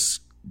just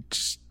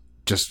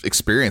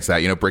experience that,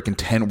 you know, breaking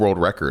 10 world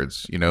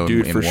records, you know,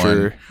 Dude, in for one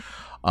sure.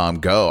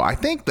 go. I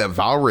think that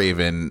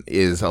Valraven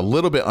is a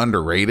little bit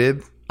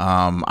underrated.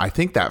 I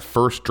think that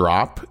first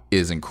drop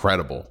is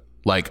incredible.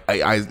 Like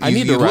I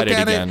need to ride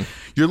it again.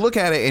 You look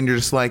at it and you're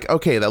just like,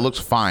 okay, that looks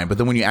fine. But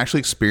then when you actually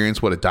experience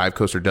what a dive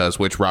coaster does,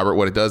 which, Robert,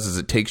 what it does is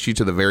it takes you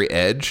to the very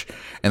edge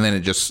and then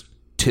it just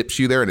tips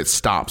you there and it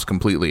stops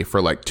completely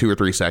for like 2 or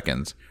 3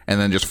 seconds and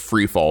then just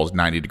free falls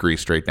 90 degrees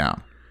straight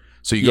down.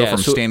 So you go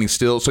from standing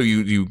still. So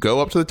you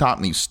go up to the top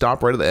and you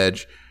stop right at the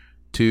edge.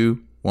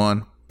 2,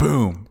 1,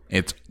 boom.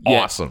 It's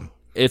awesome.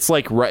 It's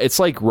like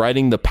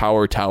riding the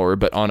Power Tower,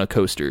 but on a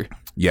coaster.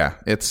 Yeah,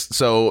 it's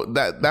so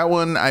that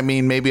one. I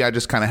mean, maybe I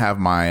just kind of have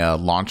my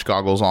launch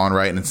goggles on,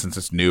 right? And since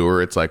it's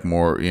newer, it's like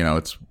more, you know,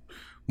 it's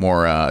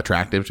more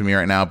attractive to me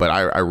right now. But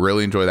I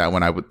really enjoy that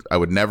one. I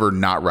would never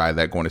not ride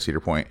that going to Cedar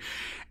Point.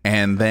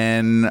 And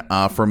then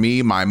for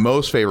me, my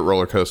most favorite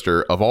roller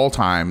coaster of all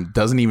time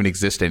doesn't even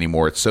exist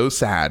anymore. It's so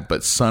sad,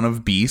 but Son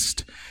of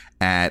Beast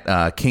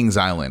at Kings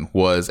Island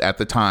was at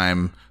the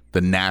time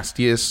the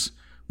nastiest,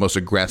 most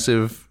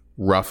aggressive,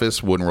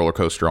 roughest wooden roller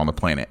coaster on the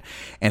planet.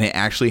 And it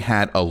actually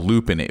had a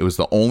loop in it. It was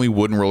the only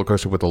wooden roller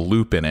coaster with a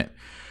loop in it.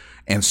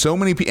 And so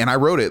many people, and I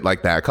rode it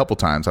like that a couple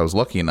times. I was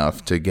lucky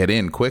enough to get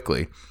in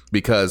quickly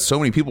because so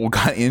many people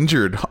got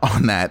injured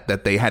on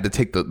that they had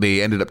to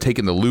they ended up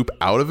taking the loop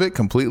out of it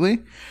completely.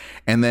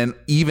 And then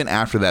even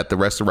after that, the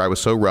rest of the ride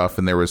was so rough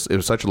and it was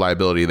such a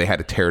liability, they had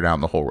to tear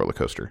down the whole roller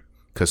coaster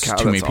because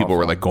too many people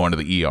were like going to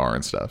the ER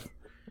and stuff.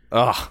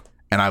 Ugh.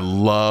 And I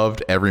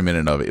loved every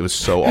minute of it. It was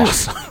so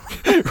awesome.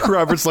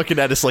 Robert's looking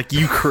at us like,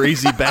 you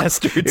crazy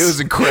bastards. It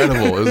was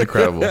incredible. It was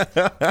incredible.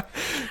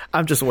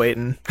 I'm just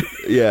waiting.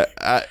 Yeah.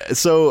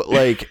 So,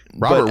 like,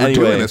 Robert, we're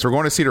doing this. We're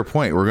going to Cedar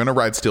Point. We're going to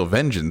ride Steel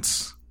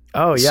Vengeance.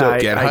 Oh, yeah. So I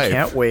get hype.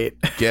 can't wait.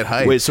 Get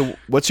hype. Wait, so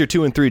what's your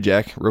 2 and 3,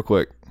 Jack? Real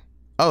quick.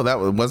 Oh, that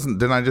wasn't.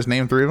 Didn't I just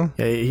name 3 of them?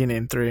 Yeah, he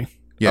named 3.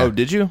 Yeah. Oh,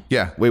 did you?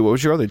 Yeah. Wait, what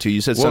was your other 2?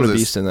 You said Son of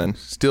Beast and then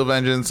Steel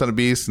Vengeance, Son of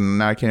Beast, and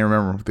now I can't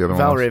remember what the other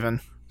one was. Valraven.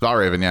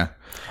 Valraven, yeah.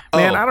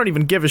 Man, I don't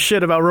even give a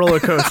shit about roller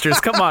coasters.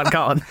 Come on,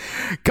 Colin.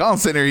 Colin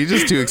Center, he's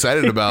just too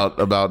excited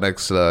about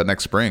next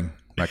spring when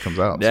that comes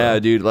out. Yeah, so.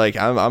 dude, like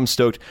I'm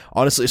stoked.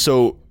 Honestly,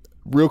 so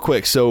real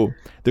quick, so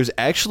there's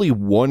actually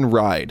one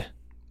ride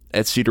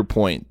at Cedar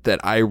Point that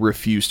I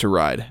refuse to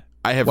ride.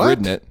 I have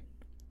ridden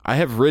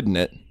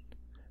it,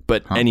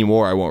 but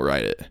anymore I won't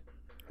ride it.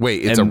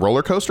 Wait, it's a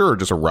roller coaster or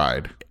just a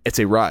ride? It's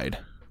a ride.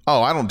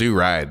 Oh, I don't do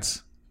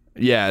rides.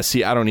 Yeah,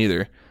 see, I don't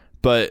either.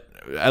 But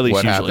at least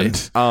What usually.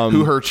 happened?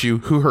 Who hurt you?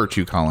 Who hurt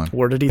you, Colin?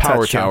 Where did he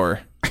Power touch you? Tower.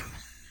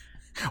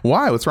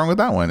 Why? What's wrong with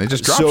that one? It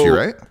just drops you,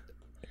 right?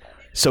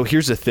 So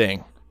here's the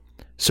thing.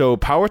 So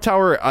Power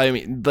Tower, I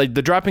mean, like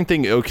the dropping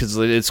thing, because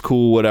it's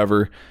cool,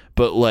 whatever.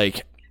 But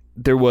like,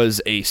 there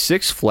was a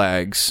Six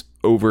Flags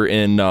over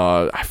in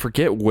I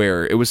forget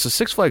where. It was a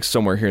Six Flags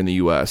somewhere here in the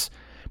U.S.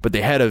 But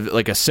they had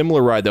a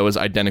similar ride that was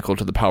identical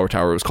to the Power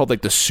Tower. It was called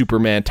like the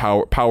Superman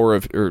Tower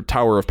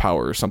of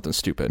Power or something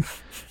stupid,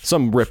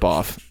 some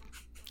ripoff.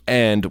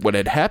 And what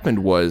had happened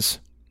was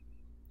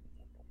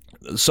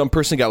some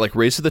person got like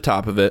raised to the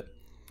top of it.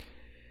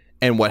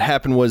 And what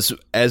happened was,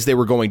 as they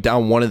were going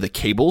down, one of the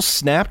cables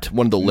snapped,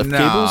 one of the lift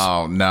cables.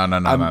 No.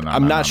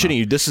 I'm not shitting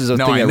you. This is a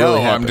thing I that know.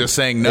 really happened. I'm just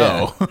saying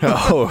no. Yeah.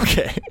 Oh,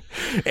 okay.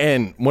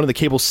 And one of the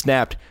cables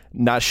snapped,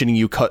 not shitting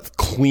you, cut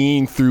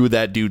clean through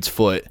that dude's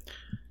foot.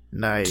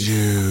 Nice.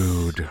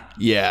 Dude.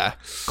 Yeah.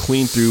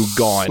 Clean through,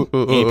 gone.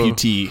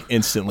 Amputee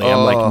instantly.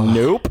 I'm like,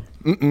 nope.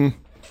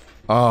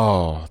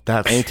 Oh,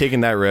 I ain't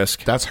taking that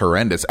risk. that's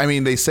horrendous. I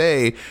mean, they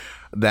say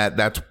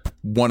that's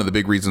one of the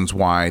big reasons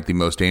why the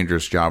most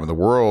dangerous job in the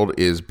world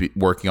is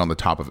working on the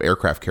top of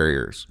aircraft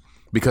carriers,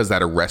 because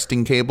that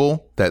arresting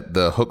cable that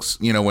the hooks,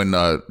 you know, when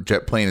a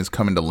jet plane is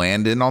coming to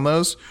land in on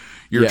those,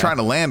 you're trying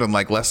to land on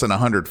like less than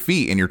 100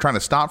 feet and you're trying to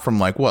stop from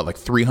like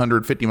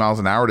 350 miles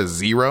an hour to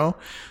 0.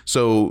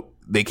 So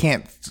they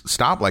can't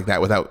stop like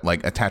that without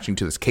like attaching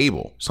to this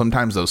cable.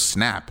 Sometimes those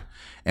snap.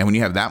 And when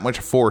you have that much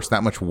force,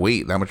 that much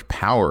weight, that much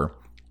power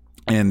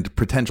and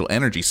potential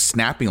energy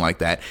snapping like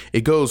that,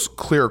 it goes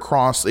clear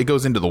across, it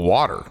goes into the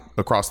water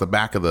across the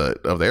back of the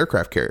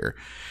aircraft carrier.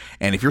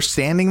 And if you're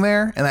standing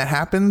there and that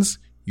happens,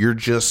 you're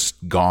just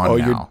gone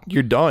now.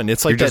 You're done.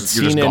 It's like that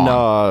scene in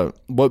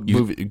what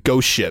movie?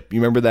 Ghost Ship. You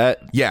remember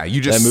that? Yeah,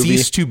 you just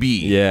cease to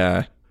be.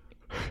 Yeah.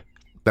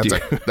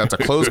 That's a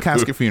closed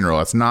casket funeral.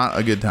 That's not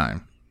a good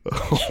time.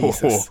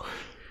 Jesus.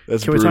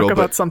 That's Can we brutal, talk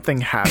but- about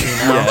something happy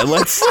now? Yeah,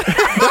 let's.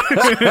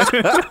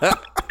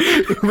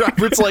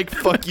 Robert's like,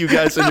 fuck you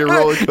guys and your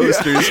roller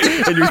coasters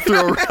and your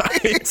thrill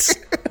rides.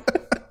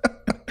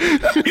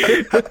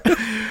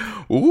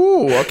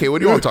 Ooh, okay. What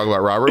do you want to talk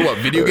about, Robert? What,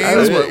 video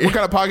games? What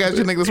kind of podcast do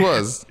you think this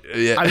was?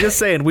 Yeah. I'm just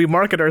saying, we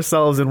market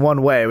ourselves in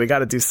one way. We got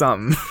to do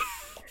something.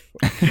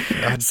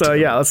 So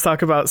yeah, let's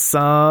talk about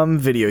some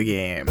video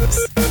games.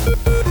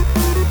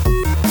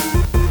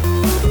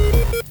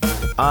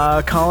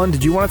 Colin,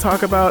 did you want to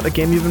talk about a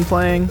game you've been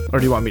playing, or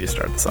do you want me to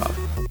start this off?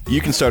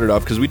 You can start it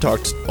off because we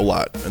talked a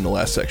lot in the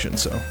last section.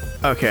 So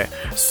Okay,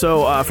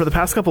 so for the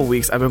past couple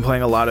weeks, I've been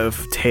playing a lot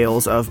of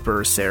Tales of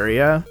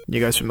Berseria. You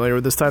guys familiar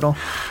with this title?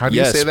 How do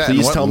you Yes, say that? please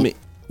And what, tell me.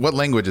 What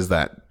language is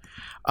that?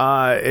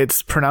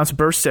 It's pronounced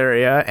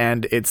Berseria,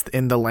 and it's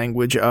in the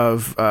language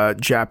of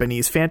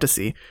Japanese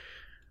fantasy.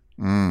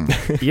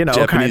 You know,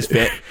 Japanese,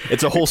 kind of,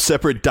 it's a whole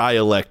separate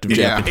dialect of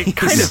Yeah. Japanese. it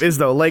kind of is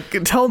though. Like,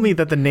 tell me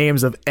that the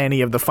names of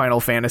any of the Final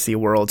Fantasy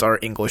worlds are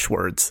English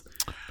words.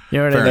 You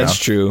know what I Fair mean? That's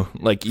true.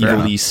 Like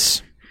enough.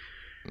 Evilise.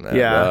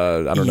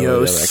 Yeah. I don't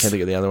know. Eos. I can't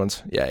think of the other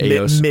ones. Yeah,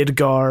 Eos.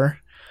 Midgar.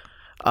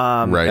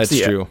 Right. That's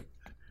yeah. true.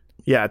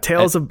 Yeah,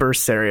 Tales of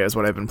Berseria is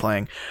what I've been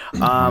playing.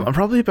 I'm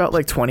probably about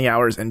like 20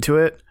 hours into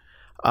it.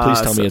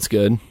 Please tell me it's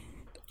good.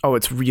 Oh,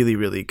 it's really,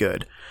 really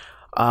good.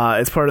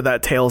 It's part of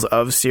that Tales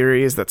of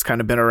series that's kind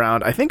of been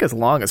around, I think, as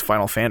long as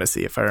Final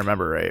Fantasy, if I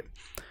remember right.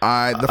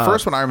 The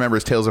first one I remember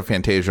is Tales of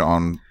Fantasia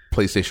on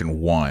PlayStation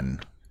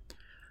 1.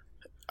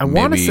 I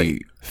want to say,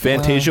 Maybe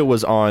Fantasia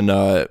was on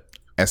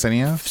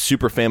SNES?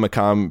 Super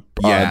Famicom,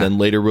 Yeah. then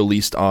later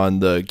released on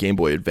the Game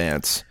Boy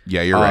Advance.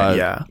 Yeah, you're right.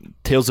 yeah.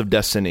 Tales of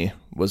Destiny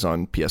was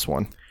on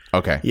PS1.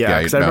 Okay. Yeah,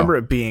 because I no. remember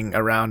it being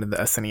around in the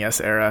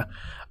SNES era.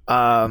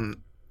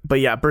 But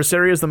yeah,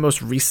 Berseria is the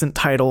most recent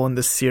title in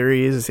this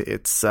series.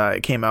 It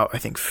came out, I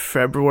think,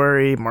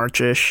 February,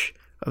 March-ish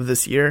of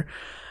this year.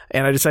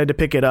 And I decided to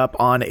pick it up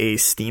on a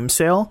Steam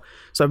sale.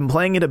 So I've been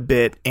playing it a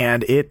bit,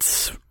 and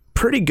it's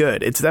pretty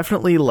good. It's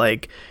definitely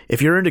like,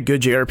 if you're into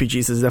good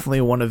JRPGs, it's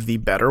definitely one of the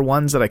better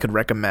ones that I could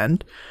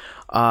recommend.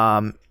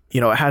 You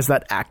know, it has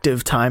that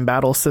active time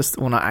battle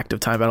system. Well, not active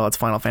time battle, it's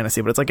Final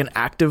Fantasy, but it's like an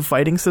active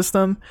fighting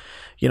system.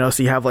 You know,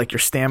 so you have like your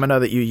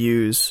stamina that you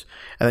use,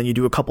 and then you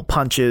do a couple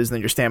punches, and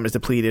then your stamina is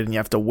depleted, and you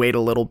have to wait a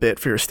little bit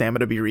for your stamina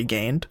to be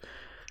regained.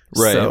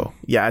 Right. So,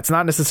 yeah, it's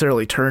not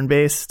necessarily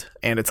turn-based,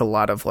 and it's a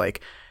lot of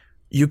like,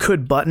 you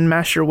could button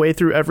mash your way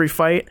through every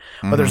fight,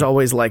 but there's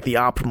always like the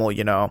optimal,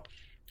 you know,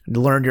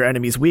 learn your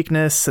enemy's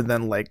weakness, and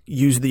then like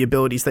use the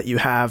abilities that you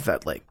have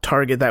that like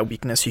target that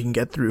weakness. You can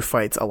get through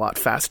fights a lot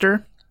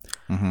faster.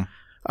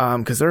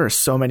 Because there are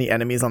so many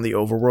enemies on the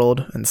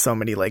overworld and so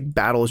many like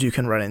battles you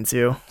can run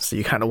into, so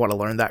you kind of want to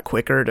learn that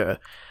quicker to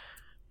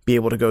be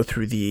able to go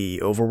through the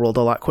overworld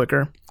a lot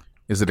quicker.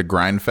 Is it a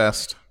grind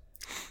fest?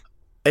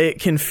 It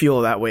can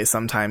feel that way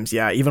sometimes,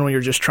 yeah, even when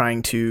you're just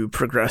trying to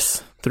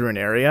progress through an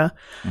area.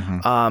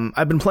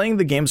 I've been playing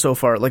the game so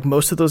far, like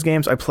most of those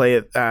games I play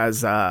it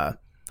as I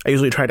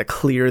usually try to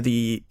clear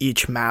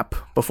each map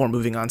before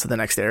moving on to the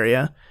next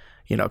area,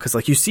 you know, because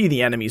like you see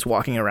the enemies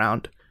walking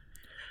around.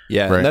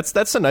 Yeah, Right. and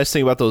that's the nice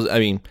thing about those. I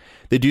mean,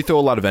 they do throw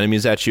a lot of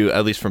enemies at you,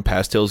 at least from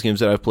past Tales games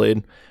that I've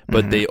played,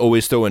 but they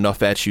always throw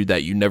enough at you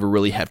that you never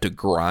really have to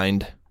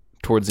grind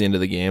towards the end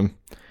of the game.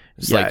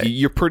 It's Yeah. like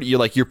you're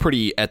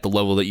pretty at the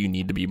level that you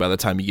need to be by the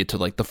time you get to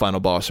like the final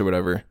boss or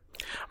whatever.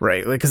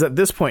 Right, like because at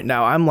this point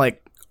now I'm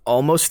like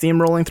almost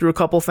steamrolling through a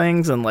couple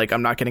things, and like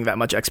I'm not getting that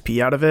much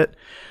XP out of it,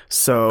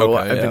 so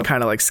Okay, I've yeah. been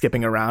kind of like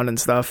skipping around and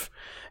stuff,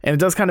 and it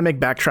does kind of make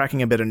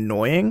backtracking a bit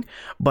annoying.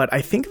 But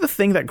I think the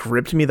thing that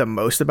gripped me the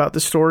most about the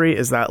story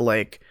is that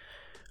like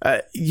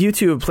you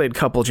two have played a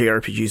couple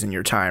JRPGs in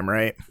your time,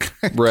 right?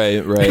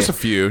 Right. Just a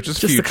few. Just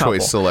a Just few a couple.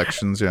 choice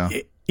selections, yeah.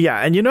 Yeah,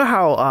 and you know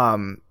how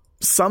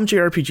some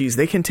JRPGs,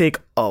 they can take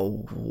a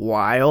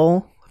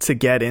while to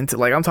get into,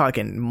 like I'm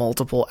talking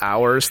multiple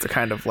hours to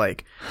kind of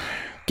like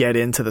get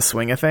into the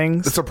swing of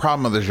things. That's a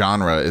problem of the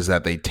genre, is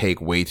that they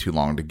take way too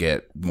long to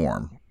get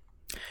warm.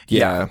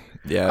 Yeah.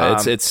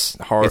 It's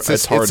hard.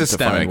 It's hard to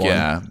systemic, find one.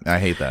 yeah. I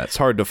hate that. It's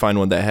hard to find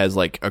one that has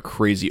like a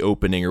crazy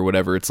opening or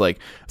whatever. It's like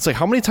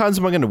how many times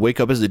am I going to wake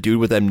up as a dude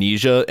with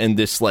amnesia and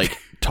this like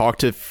talk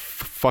to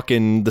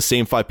fucking the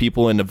same 5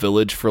 people in a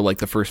village for like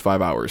the first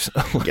 5 hours?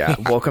 Yeah,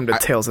 welcome to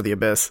Tales of the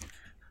Abyss.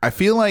 I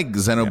feel like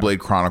Xenoblade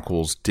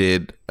Chronicles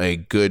did a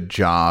good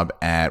job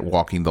at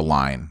walking the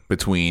line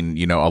between,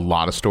 you know, a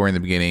lot of story in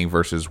the beginning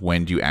versus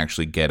when do you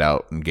actually get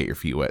out and get your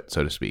feet wet,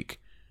 so to speak.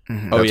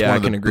 Oh That's yeah, one I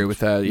of the- can agree with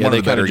that. Yeah, one of they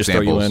the kind better of just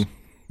throw you in.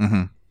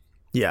 examples.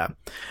 Yeah.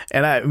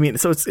 And I mean,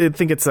 so I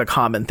think it's a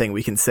common thing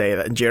we can say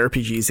that in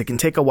JRPGs, it can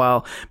take a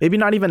while, maybe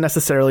not even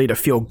necessarily to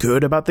feel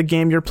good about the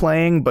game you're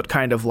playing, but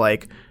kind of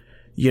like,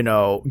 you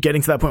know,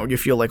 getting to that point where you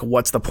feel like,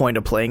 what's the point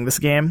of playing this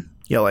game?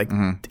 You know, like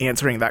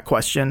answering that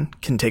question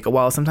can take a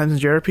while sometimes in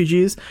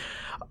JRPGs.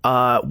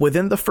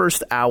 Within the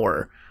first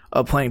hour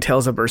of playing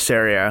Tales of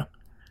Berseria,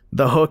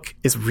 the hook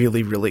is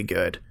really, really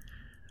good.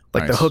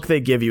 Like the Nice. hook they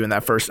give you in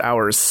that first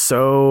hour is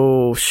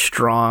so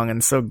strong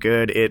and so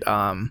good.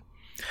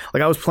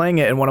 Like I was playing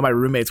it and one of my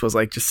roommates was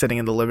like just sitting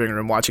in the living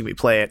room watching me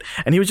play it,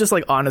 and he was just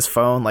like on his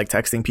phone, like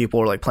texting people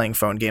or like playing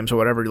phone games or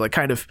whatever, like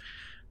kind of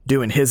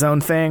doing his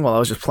own thing while I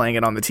was just playing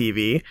it on the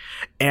TV.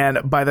 And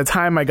by the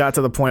time I got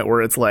to the point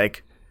where it's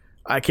like,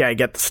 okay, I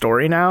get the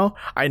story now,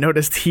 I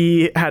noticed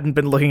he hadn't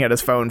been looking at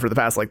his phone for the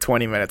past like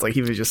 20 minutes. Like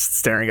he was just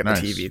staring at the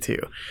TV too.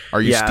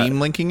 Are you Steam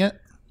linking it?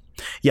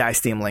 Yeah, I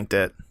Steam linked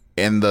it.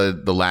 And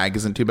the lag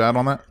isn't too bad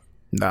on that?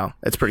 No,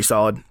 it's pretty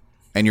solid.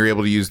 And you're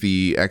able to use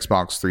the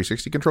Xbox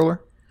 360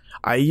 controller?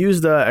 I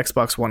use the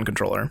Xbox One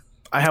controller.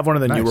 I have one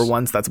of the newer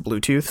ones that's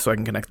Bluetooth, so I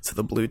can connect it to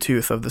the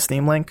Bluetooth of the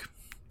Steam Link.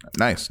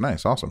 Nice,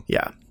 awesome.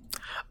 Yeah.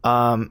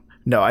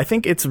 No, I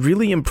think it's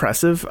really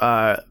impressive.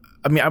 I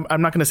mean,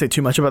 I'm not going to say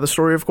too much about the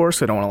story, of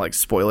course. I don't want to like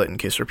spoil it in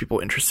case there are people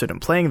interested in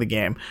playing the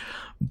game.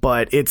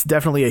 But it's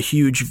definitely a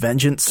huge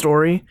vengeance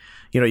story.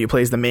 You know, you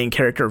play as the main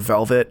character,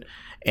 Velvet,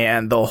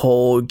 and the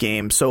whole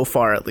game, so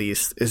far at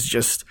least, is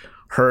just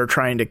her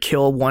trying to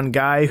kill one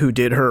guy who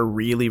did her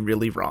really,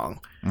 really wrong.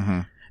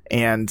 Mm-hmm.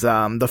 And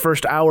the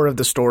first hour of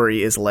the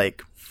story is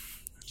like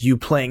you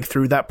playing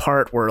through that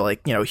part where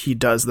like, you know, he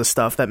does the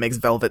stuff that makes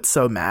Velvet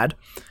so mad.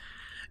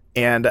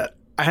 And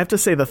I have to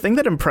say, the thing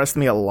that impressed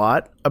me a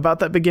lot about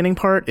that beginning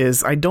part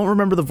is I don't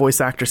remember the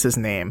voice actress's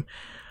name,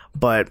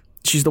 but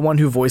she's the one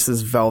who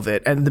voices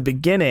Velvet. And in the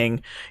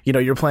beginning, you know,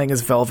 you're playing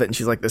as Velvet and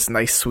she's like this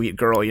nice, sweet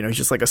girl, you know,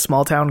 just like a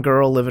small town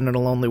girl living in a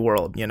lonely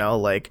world, you know,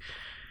 like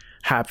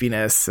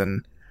happiness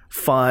and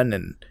fun.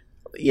 And,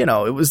 you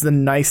know, it was the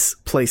nice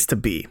place to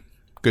be.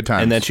 Good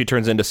times. And then she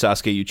turns into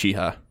Sasuke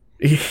Uchiha.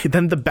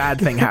 Then the bad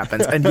thing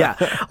happens. And yeah,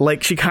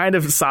 like she kind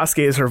of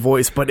Sasuke is her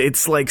voice, but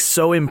it's like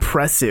so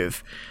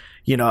impressive.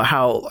 You know,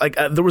 how like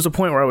there was a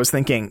point where I was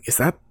thinking, is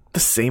that the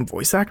same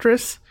voice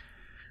actress?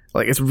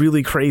 Like, it's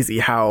really crazy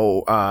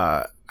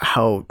how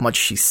much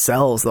she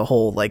sells the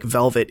whole like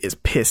Velvet is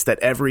pissed at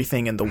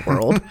everything in the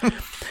world.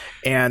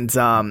 And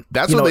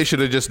that's what they should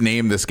have just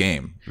named this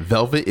game.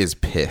 Velvet is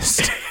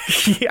pissed.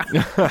 Yeah.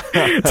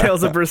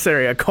 Tales of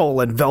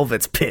Berseria,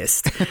 Velvet's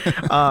pissed.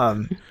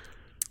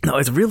 No,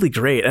 it's really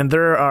great. And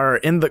there are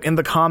in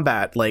the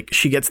combat, like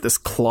she gets this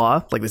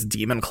claw, like this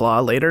demon claw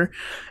later,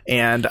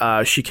 and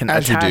she can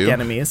attack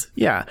enemies.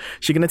 Yeah,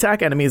 she can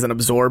attack enemies and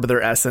absorb their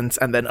essence,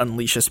 and then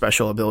unleash a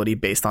special ability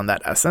based on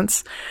that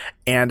essence.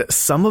 And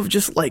some of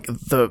just like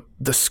the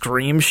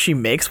screams she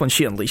makes when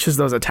she unleashes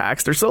those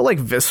attacks, they're so like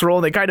visceral.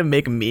 And they kind of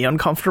make me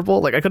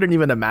uncomfortable. Like I couldn't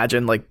even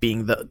imagine like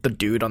being the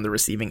dude on the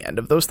receiving end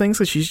of those things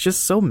because she's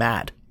just so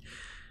mad,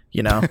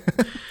 you know.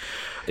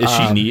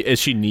 Is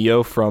she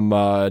Neo from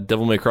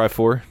Devil May Cry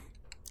 4?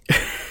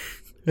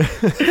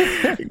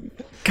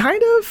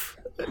 Kind of,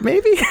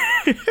 maybe.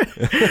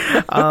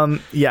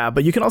 Yeah,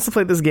 but you can also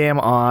play this game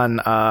on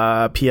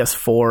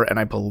PS4 and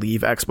I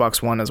believe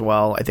Xbox One as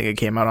well. I think it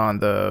came out on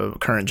the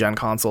current gen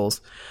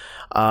consoles.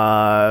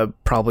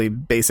 Probably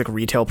basic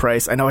retail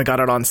price. I know I got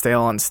it on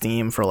sale on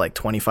Steam for like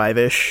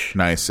 25-ish.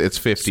 Nice. It's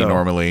 50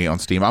 normally on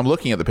Steam. I'm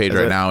looking at the page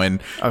right now,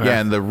 and yeah,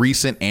 and the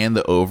recent and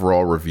the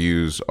overall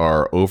reviews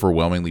are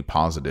overwhelmingly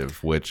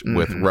positive, which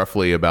with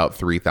roughly about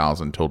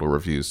 3,000 total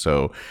reviews.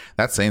 So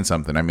that's saying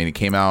something. I mean, it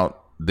came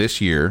out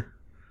this year.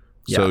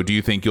 So do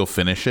you think you'll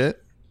finish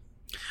it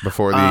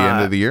before the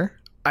end of the year?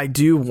 I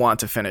do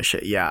want to finish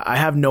it. Yeah. I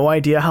have no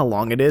idea how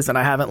long it is, and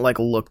I haven't like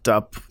looked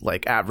up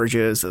like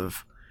averages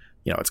of,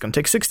 you know, it's going to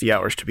take 60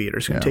 hours to beat or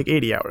it's going to take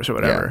 80 hours or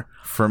whatever.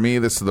 Yeah. For me,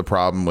 this is the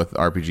problem with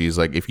RPGs.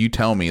 Like, if you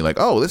tell me, like,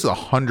 oh, this is a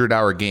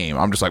 100-hour game,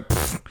 I'm just like,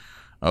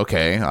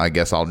 okay, I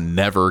guess I'll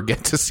never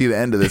get to see the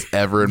end of this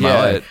ever in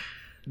my life.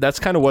 That's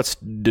kind of what's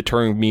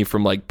deterring me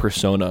from, like,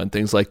 Persona and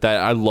things like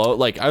that. I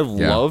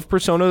love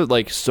Persona,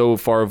 like, so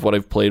far of what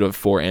I've played with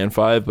 4 and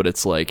 5, but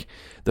it's, like,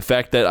 the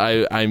fact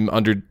that I'm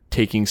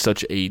undertaking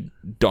such a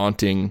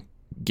daunting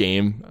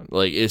game,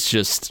 like, it's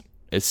just...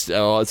 It's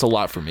a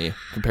lot for me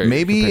compared.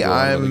 Maybe to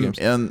I'm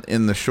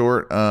in the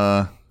short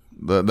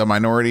the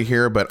minority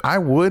here, but I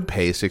would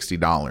pay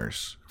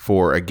 $60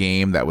 for a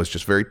game that was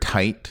just very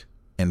tight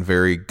and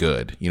very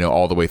good, you know,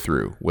 all the way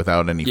through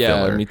without any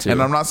filler. Me too.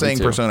 And I'm not saying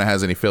Persona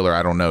has any filler.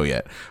 I don't know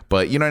yet,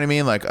 but you know what I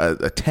mean. Like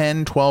a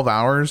 10, 12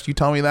 hours. You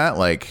tell me that,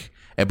 like,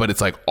 but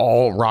it's like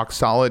all rock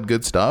solid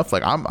good stuff.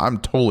 Like I'm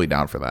totally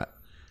down for that.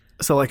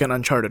 So like an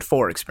Uncharted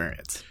 4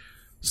 experience.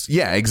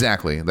 Yeah,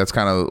 exactly. That's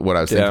kind of what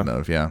I was thinking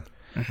of. Yeah.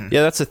 Mm-hmm.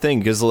 Yeah, that's the thing,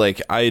 because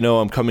like I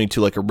know I'm coming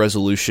to like a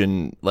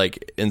resolution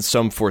like in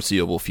some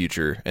foreseeable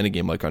future in a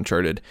game like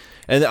Uncharted,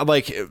 and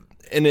like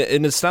and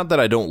it's not that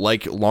I don't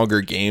like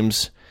longer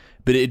games,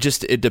 but it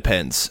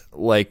depends.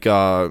 Like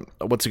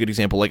what's a good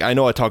example? Like I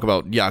know I talk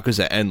about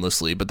Yakuza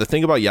endlessly, but the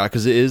thing about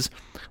Yakuza is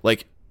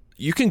like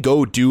you can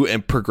go do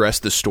and progress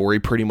the story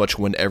pretty much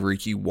whenever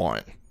you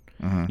want.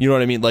 Mm-hmm. You know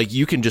what I mean? Like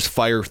you can just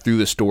fire through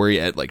the story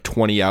at like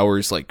 20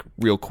 hours, like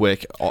real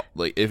quick,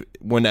 like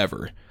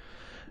whenever.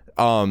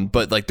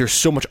 But like there's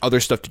so much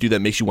other stuff to do that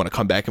makes you want to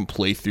come back and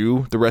play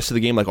through the rest of the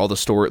game, like all the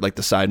story, like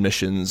the side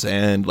missions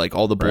and like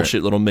all the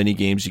bullshit little mini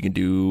games you can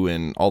do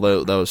and all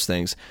those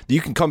things that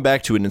you can come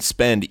back to it and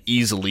spend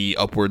easily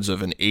upwards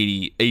of an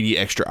 80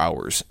 extra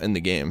hours in the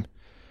game.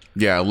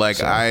 Yeah, like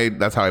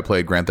that's how I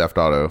played Grand Theft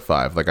Auto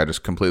 5. Like I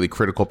just completely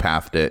critical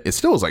pathed it. It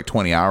still was like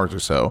 20 hours or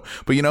so.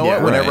 But you know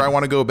what? Whenever I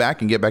want to go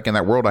back and get back in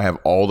that world, I have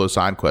all those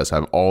side quests. I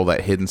have all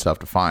that hidden stuff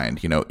to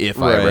find, you know,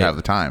 if I ever have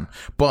the time.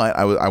 But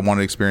I want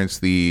to experience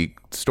the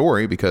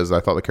story because I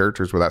thought the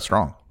characters were that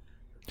strong.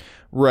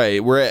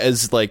 Right.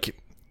 Whereas like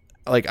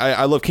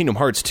I love Kingdom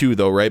Hearts too,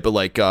 though, right? But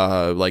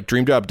like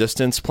Dream Drop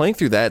Distance, playing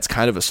through that, it's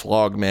kind of a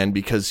slog, man,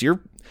 because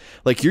you're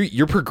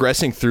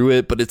progressing through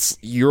it, but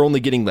you're only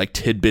getting like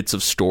tidbits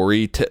of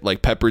story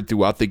like peppered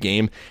throughout the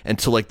game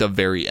until like the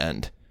very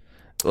end.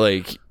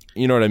 Like,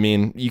 you know what I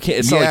mean? You can't.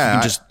 It's not like you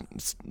can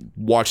just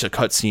watch a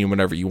cutscene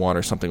whenever you want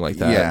or something like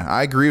that. Yeah,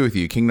 I agree with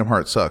you. Kingdom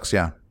Hearts sucks.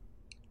 Yeah.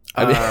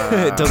 I mean,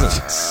 it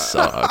doesn't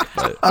suck,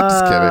 but I'm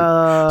just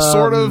kidding.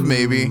 Sort of,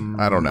 maybe.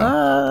 I don't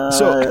know.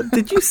 So,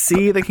 did you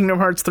see the Kingdom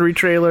Hearts 3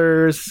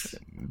 trailers?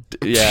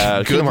 Yeah,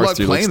 Good Kingdom luck Hearts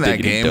 2 looks playing that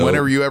diggity game. dope. When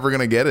are you ever going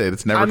to get it?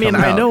 It's never I mean,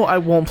 coming out. I know I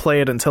won't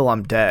play it until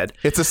I'm dead.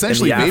 It's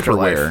essentially in the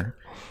afterlife. vaporware.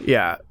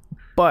 Yeah,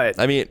 but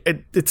I mean,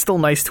 it's still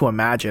nice to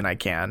imagine I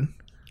can.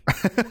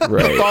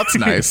 The thought's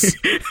nice.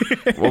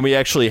 when we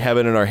actually have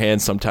it in our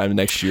hands sometime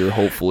next year,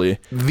 hopefully.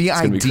 The it's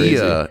gonna be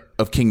idea crazy.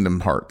 of Kingdom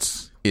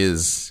Hearts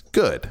is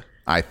good.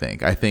 I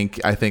think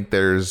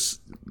there's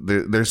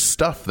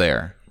stuff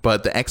there,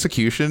 but the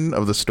execution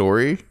of the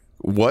story,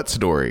 what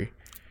story,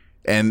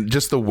 and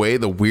just the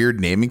weird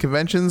naming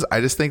conventions,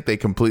 I just think they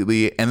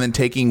completely. And then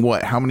taking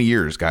how many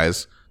years,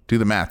 guys? Do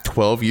the math.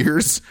 12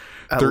 years,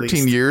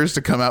 13 years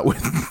to come out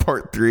with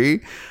part 3.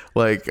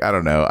 Like, I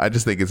don't know. I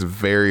just think it's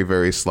very,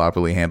 very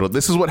sloppily handled.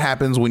 This is what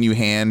happens when you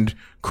hand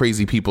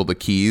crazy people the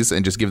keys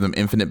and just give them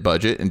infinite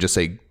budget and just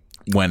say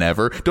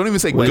whenever. Don't even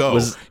say go.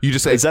 You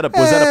just say, was that a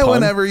pun?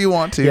 Whenever you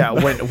want to. Yeah,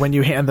 when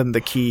you hand them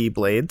the key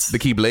blades. The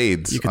key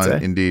blades. You could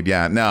say. Indeed.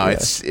 Yeah. No,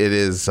 it's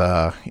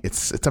a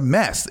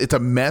mess. It's a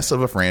mess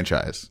of a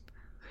franchise.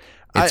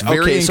 It's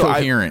very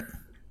incoherent.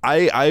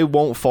 I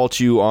won't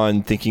fault you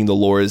on thinking the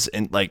lore is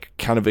like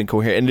kind of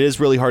incoherent, and it is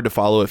really hard to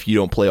follow if you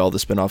don't play all the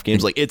spin-off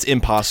games. Like it's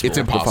impossible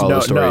to follow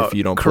the story if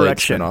you don't play the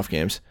spin-off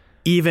games.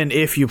 Even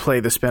if you play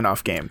the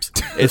spin-off games,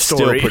 it's still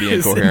pretty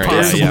incoherent.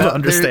 Impossible to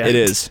understand. It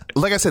is.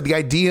 Like I said, the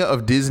idea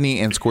of Disney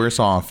and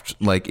Squaresoft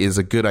like is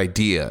a good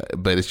idea,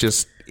 but it's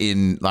just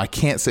I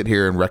can't sit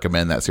here and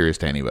recommend that series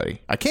to anybody.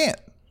 I can't.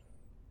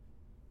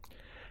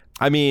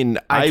 I mean,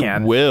 I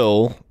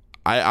will.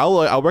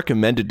 I'll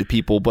recommend it to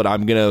people, but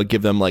I'm gonna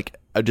give them like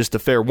just a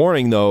fair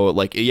warning though.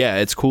 Like, yeah,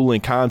 it's cool in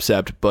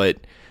concept, but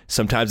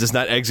sometimes it's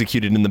not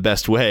executed in the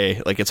best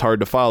way. Like, it's hard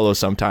to follow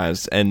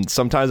sometimes, and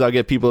sometimes I'll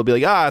get people to be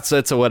like,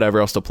 it's a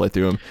whatever. I'll still play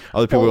through them.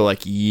 Other people are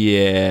like,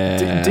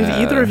 yeah. Did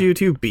either of you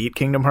two beat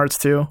Kingdom Hearts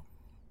 2?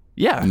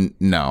 Yeah.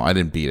 No, I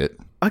didn't beat it.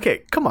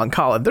 Okay, come on,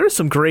 Colin. There's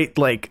some great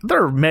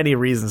there are many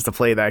reasons to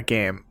play that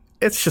game.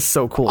 It's just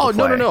so cool. Oh, to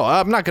play. no.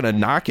 I'm not gonna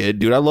knock it,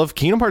 dude. I love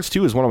Kingdom Hearts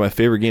 2 is one of my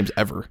favorite games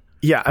ever.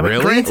 Yeah, I mean,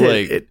 really?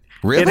 granted,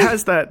 Really? It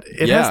has that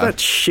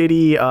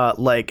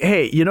shitty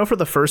hey, for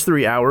the first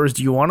 3 hours,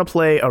 do you want to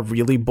play a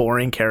really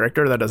boring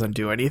character that doesn't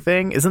do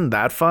anything? Isn't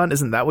that fun?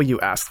 Isn't that what you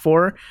asked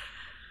for?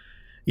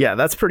 Yeah,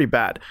 that's pretty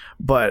bad.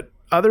 But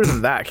other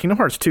than that, Kingdom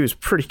Hearts 2 is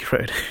pretty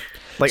good.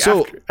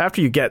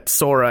 After you get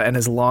Sora and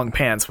his long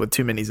pants with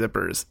too many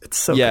zippers, it's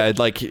so good.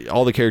 Like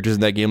all the characters in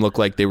that game look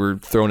like they were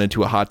thrown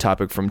into a Hot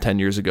Topic from 10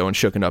 years ago and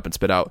shooken up and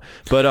spit out.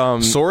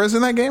 But Sora's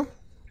in that game?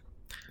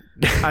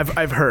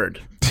 I've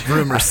heard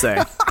rumors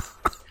say.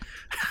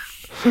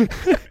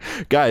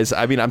 Guys,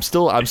 I mean, I'm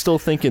still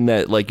thinking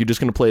that like you're just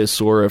gonna play as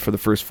Sora for the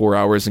first 4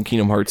 hours in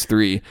Kingdom Hearts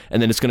 3,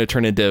 and then it's gonna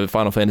turn into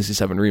Final Fantasy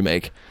VII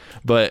Remake.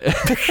 But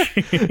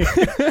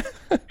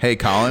hey,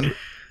 Colin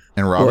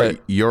and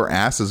Robert, your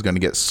ass is gonna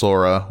get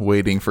Sora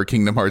waiting for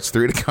Kingdom Hearts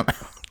 3 to come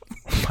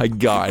out. My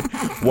God,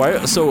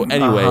 why? So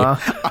anyway,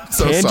 I'm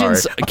so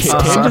tangents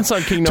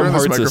on Kingdom Turn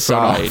this Hearts microphone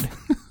aside.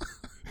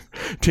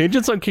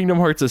 Tangents on Kingdom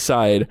Hearts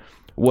aside,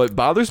 what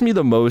bothers me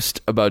the most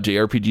about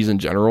JRPGs in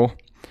general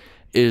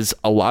is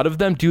a lot of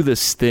them do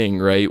this thing,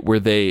 right, where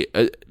they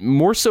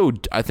more so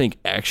I think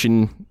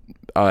action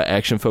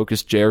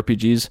focused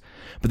JRPGs,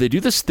 but they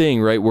do this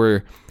thing, right,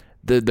 where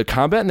the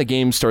combat in the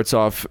game starts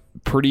off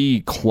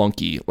pretty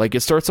clunky. Like it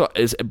starts off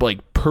as like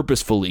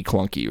purposefully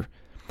clunky,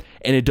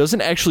 and it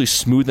doesn't actually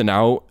smoothen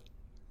out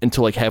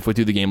until like halfway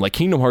through the game. Like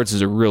Kingdom Hearts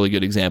is a really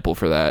good example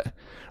for that.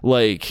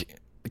 Like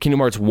Kingdom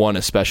Hearts 1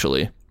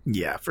 especially.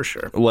 Yeah, for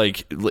sure.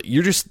 Like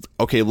you're just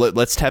okay.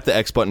 Let's tap the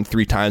X button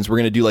 3 times. We're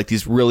gonna do like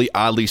these really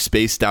oddly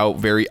spaced out,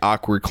 very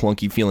awkward,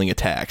 clunky feeling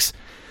attacks,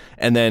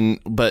 and then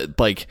but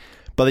like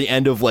by the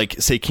end of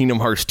like say Kingdom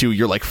Hearts 2,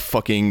 you're like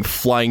fucking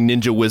flying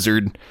ninja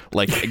wizard,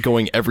 like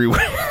going everywhere.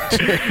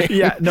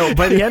 Yeah, no.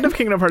 By the end of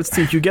Kingdom Hearts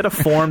 2, you get a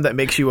form that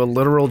makes you a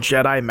literal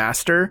Jedi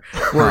master,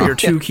 where your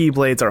 2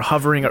 keyblades are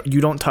hovering.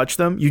 You don't touch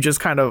them. You just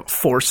kind of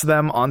force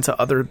them onto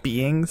other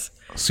beings.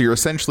 So you're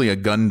essentially a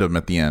Gundam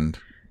at the end.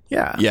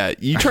 Yeah. Yeah,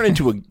 you turn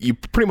into you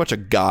pretty much a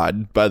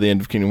god by the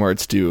end of Kingdom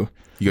Hearts 2.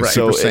 You go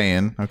Super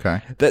Saiyan.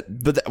 Okay.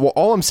 Well,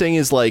 all I'm saying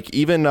is like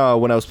even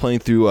when I was playing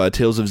through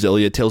Tales of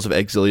Xillia, Tales of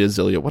Exillia,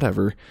 Xillia,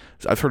 whatever.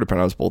 I've heard it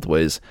pronounced both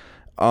ways.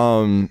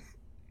 Like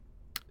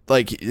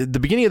like the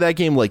beginning of that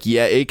game, like,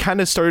 yeah, it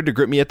kind of started to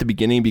grip me at the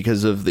beginning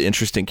because of the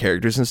interesting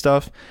characters and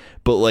stuff.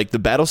 But like the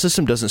battle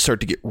system doesn't start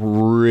to get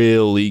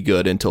really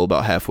good until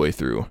about halfway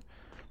through.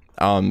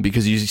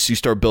 Because you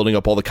start building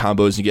up all the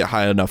combos and you get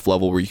high enough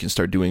level where you can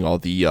start doing all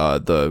the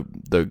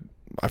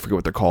I forget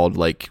what they're called,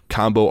 like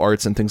combo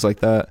arts and things like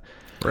that.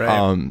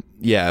 Right.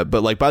 Yeah,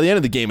 but like by the end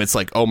of the game, it's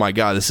like, oh my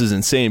god, this is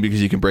insane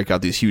because you can break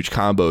out these huge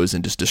combos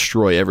and just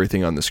destroy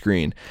everything on the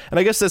screen. And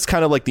I guess that's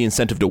kind of like the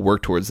incentive to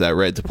work towards that,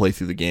 right? To play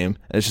through the game.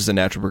 And it's just a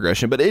natural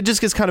progression, but it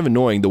just gets kind of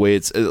annoying the way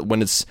it's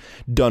when it's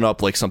done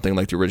up like something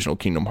like the original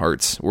Kingdom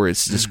Hearts, where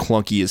it's just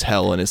clunky as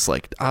hell, and it's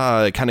like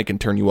it kind of can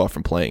turn you off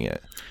from playing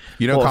it.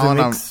 You know, Well, if it Colin,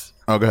 makes-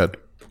 oh, go ahead.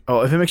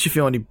 Oh, if it makes you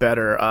feel any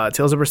better,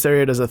 Tales of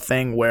Berseria does a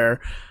thing where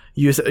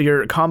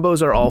your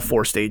combos are all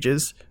 4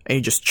 stages, and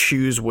you just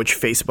choose which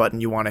face button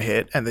you want to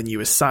hit, and then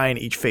you assign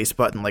each face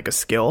button like a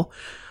skill.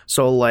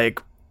 So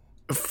like,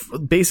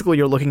 basically,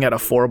 you're looking at a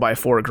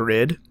 4x4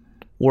 grid,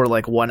 where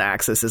like one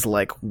axis is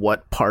like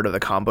what part of the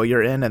combo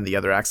you're in, and the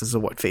other axis is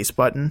what face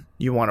button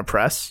you want to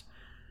press.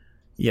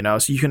 You know,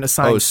 so you can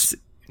assign. So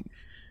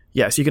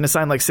you can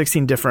assign like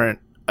 16 different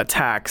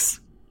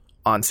attacks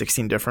on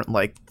 16 different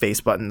like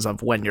face buttons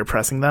of when you're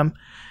pressing them.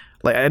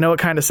 Like, I know it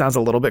kind of sounds a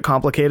little bit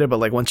complicated, but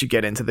like once you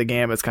get into the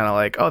game, it's kind of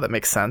like, oh, that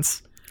makes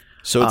sense.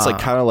 So it's like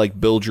kind of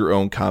like build your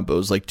own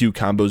combos, like do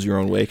combos your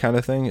own way kind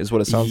of thing is what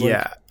it sounds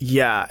like.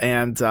 Yeah.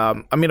 And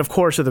I mean, of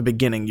course, at the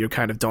beginning, you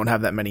kind of don't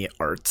have that many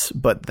arts,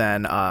 but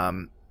then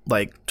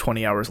like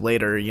 20 hours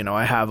later, you know,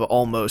 I have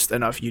almost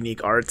enough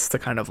unique arts to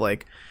kind of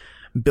like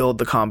build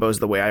the combos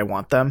the way I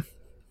want them.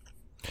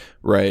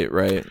 Right.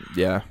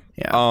 Yeah.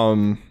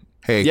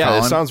 Hey, yeah,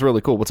 Colin, it sounds really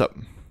cool. What's up?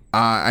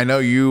 I know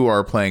you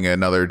are playing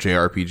another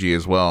JRPG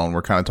as well, and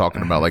we're kind of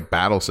talking about like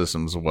battle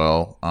systems as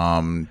well.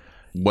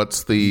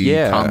 What's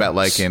the combat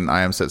like in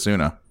I Am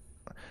Setsuna?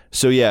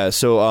 So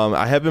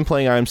I have been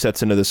playing I Am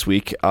Setsuna this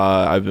week.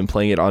 I've been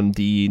playing it on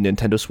the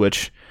Nintendo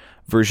Switch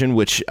version,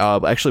 which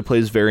actually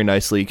plays very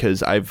nicely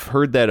because I've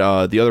heard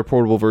that the other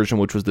portable version,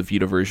 which was the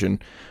Vita version,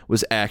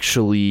 was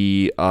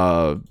actually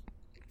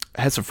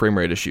had some frame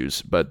rate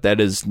issues, but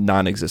that is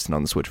non-existent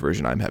on the Switch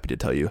version, I'm happy to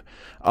tell you.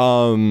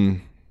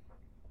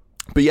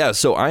 But yeah,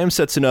 so I Am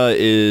Setsuna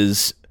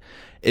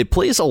it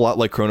plays a lot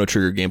like Chrono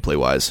Trigger gameplay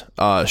wise,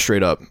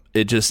 straight up.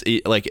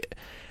 Like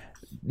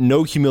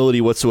no humility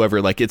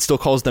whatsoever. Like it still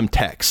calls them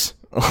techs.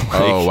 Like,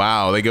 oh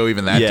wow, they go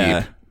even that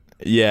deep.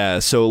 Yeah,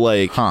 so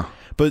like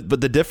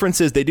But the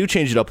difference is they do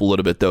change it up a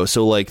little bit though.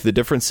 So like the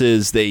difference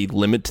is they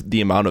limit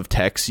the amount of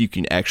techs you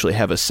can actually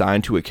have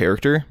assigned to a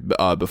character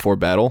before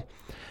battle.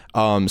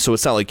 So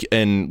it's not like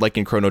in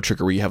Chrono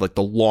Trigger where you have like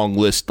the long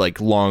list,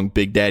 like long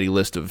Big Daddy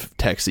list of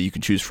texts that you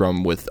can choose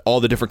from with all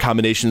the different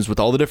combinations with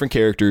all the different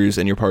characters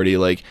in your party.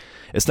 Like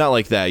it's not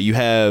like that. You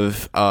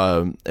have,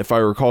 if I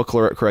recall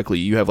correctly,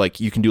 you have like,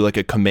 you can do like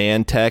a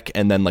command tech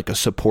and then like a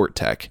support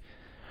tech.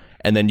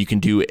 And then you can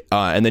do,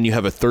 and then you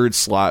have a third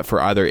slot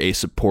for either a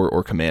support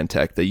or command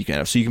tech that you can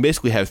have. So you can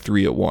basically have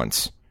 3 at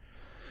once.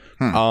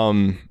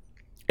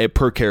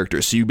 Per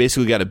character. So you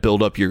basically got to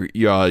build up you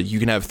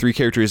can have 3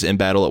 characters in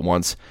battle at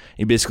once.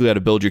 You basically got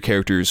to build your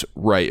characters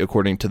right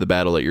according to the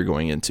battle that you're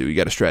going into. You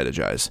got to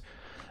strategize.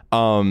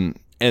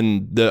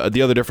 And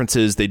the other difference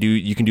is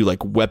you can do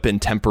like weapon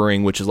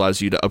tempering, which allows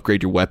you to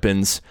upgrade your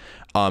weapons.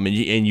 And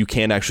you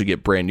can actually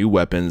get brand new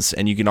weapons,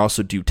 and you can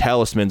also do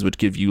talismans, which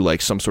give you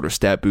like some sort of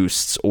stat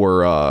boosts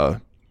or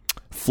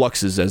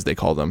fluxes as they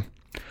call them.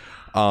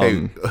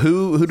 Hey,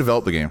 who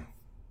developed the game?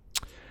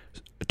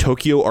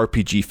 Tokyo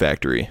RPG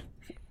Factory.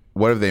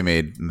 What have they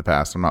made in the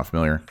past? I'm not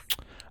familiar.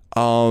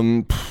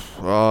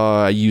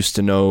 I used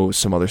to know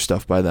some other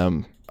stuff by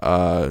them.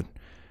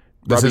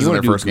 This isn't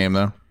their first game,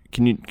 though.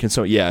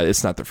 Yeah,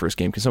 it's not their first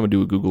game. Can someone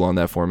do a Google on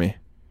that for me?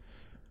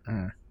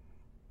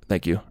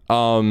 Thank you.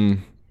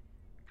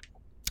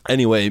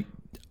 Anyway,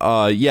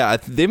 yeah,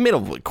 they've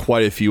made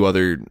quite a few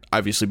other,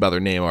 obviously by their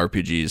name,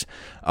 RPGs.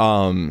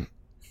 But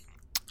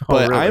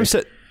really? I am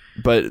set.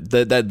 But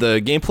the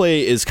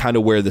gameplay is kind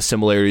of where the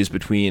similarities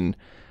between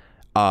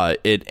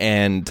it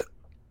and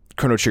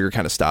Chrono Trigger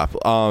kind of stop.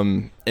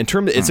 In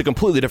terms, it's a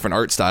completely different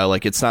art style.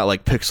 Like it's not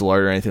like pixel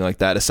art or anything like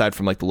that. Aside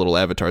from like the little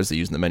avatars they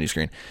use in the menu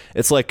screen,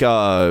 it's like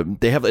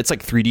it's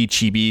like 3D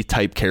chibi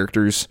type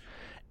characters,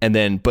 and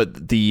then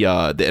but the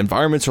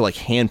environments are like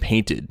hand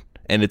painted,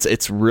 and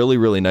it's really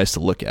really nice to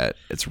look at.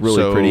 It's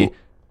really pretty.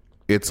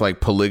 It's like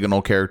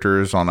polygonal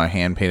characters on a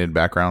hand painted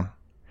background.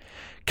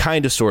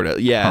 Kind of, sort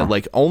of, yeah.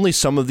 Like only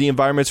some of the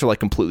environments are like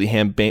completely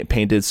hand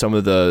painted. Some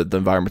of the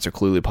environments are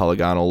clearly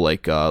polygonal,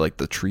 like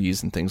the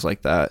trees and things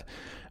like that.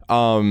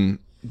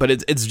 But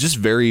it's just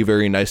very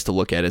very nice to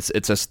look at.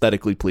 It's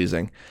aesthetically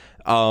pleasing,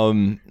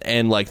 and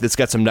like it's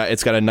got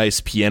a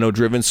nice piano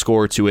driven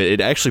score to it. It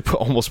actually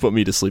almost put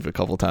me to sleep a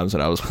couple times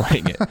when I was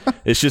playing it.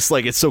 It's just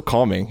like it's so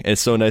calming. It's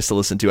so nice to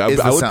listen to. I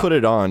would put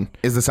it on.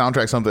 Is the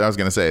soundtrack something I was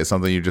gonna say? Is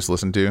something you just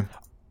listen to?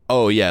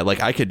 Oh yeah,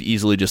 like I could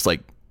easily just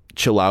like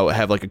chill out,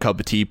 have like a cup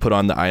of tea, put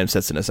on the I Am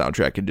Setsuna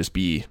soundtrack, and just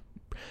be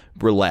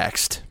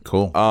relaxed.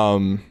 Cool.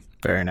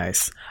 Very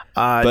nice.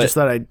 Just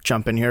thought I'd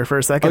jump in here for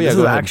a second. Oh, yeah, this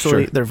go is ahead.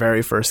 actually Sure. their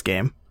very first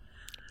game.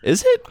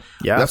 Is it?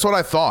 Yeah. That's what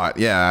I thought.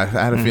 Yeah, I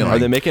had a feeling. Are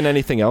they making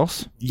anything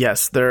else?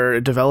 Yes,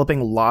 they're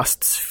developing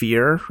Lost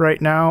Sphere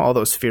right now,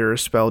 although Sphere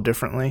is spelled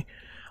differently.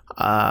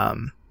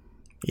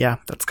 Yeah,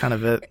 that's kind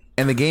of it.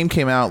 And the game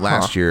came out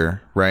last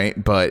year,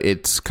 right? But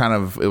it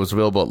was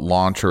available at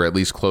launch, or at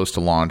least close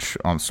to launch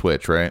on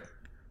Switch, right?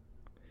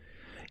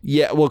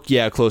 Yeah, well,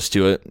 yeah, close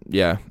to it.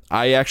 Yeah,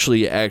 I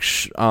actually I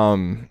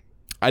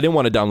didn't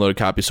want to download a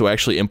copy, so I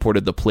actually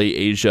imported the Play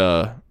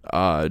Asia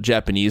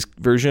Japanese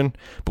version.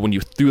 But when you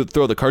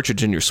throw the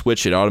cartridge in your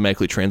Switch, it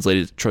automatically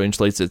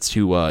translates it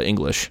to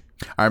English.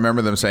 I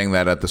remember them saying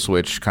that at the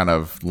Switch kind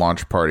of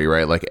launch party,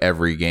 right? Like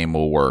every game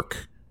will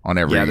work on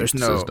every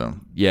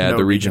system. Yeah, no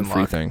the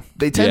region-free lock. thing.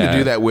 They tend to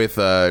do that with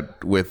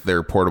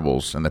their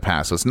portables in the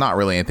past. So it's not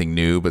really anything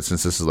new, but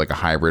since this is like a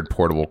hybrid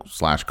portable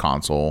 /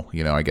 console,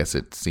 I guess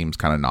it seems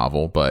kind of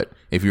novel. But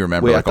if you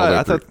remember, Wait, like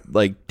I thought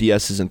like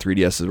DSs and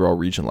 3DSs were all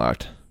region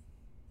locked.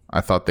 I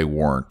thought they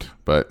weren't,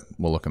 but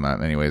we'll look at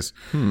that anyways.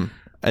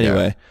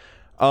 Anyway,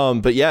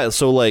 but yeah,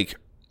 so like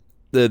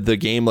the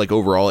game, like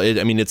overall,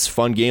 it's a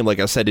fun game. Like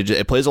I said,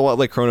 it plays a lot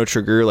like Chrono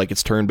Trigger, like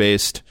it's turn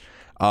based.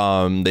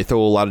 They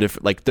throw a lot of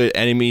different, like the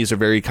enemies are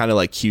very kind of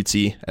like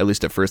cutesy, at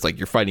least at first, like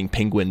you're fighting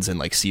penguins and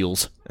like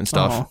seals and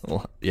stuff.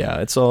 Well, yeah,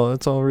 it's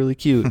all really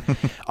cute.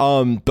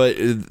 But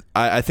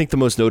I think the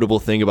most notable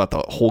thing about the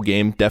whole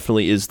game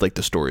definitely is like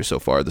the story so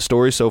far. The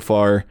story so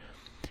far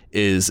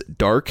is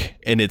dark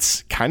and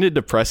it's kind of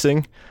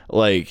depressing.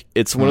 Like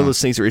it's one of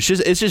those things where it's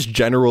just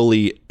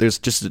generally there's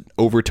just an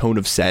overtone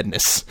of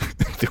sadness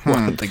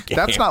throughout the game.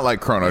 That's not like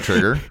Chrono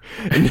Trigger.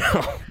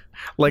 No.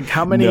 Like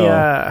how many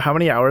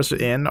hours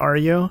in are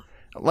you?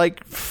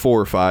 Like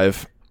 4 or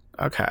 5.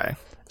 Okay.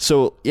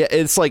 So yeah,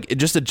 it's like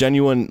just a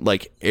genuine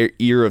like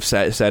ear of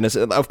sadness.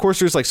 Of course,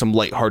 there's like some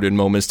lighthearted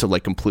moments to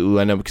like completely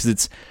end up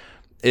because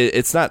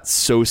it's not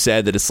so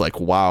sad that it's like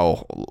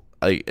wow.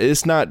 Like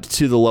it's not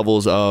to the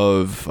levels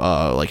of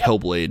like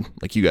Hellblade,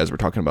 like you guys were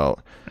talking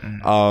about.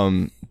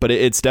 But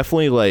it's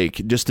definitely like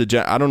just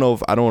I don't know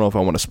if I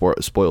want to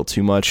spoil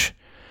too much.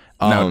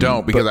 No,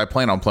 don't, because I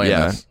plan on playing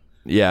this.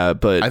 Yeah,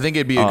 but I think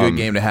it'd be a good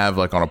game to have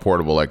like on a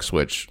portable like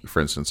Switch,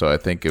 for instance. So I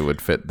think it would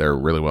fit there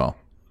really well.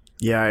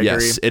 Yeah, I agree.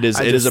 Yes, it is.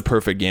 It is a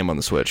perfect game on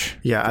the Switch.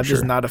 Yeah, I'm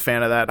just not a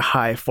fan of that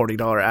high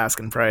 $40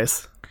 asking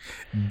price.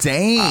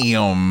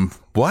 Damn.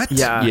 What?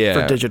 Yeah,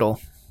 for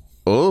digital.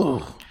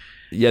 Oh.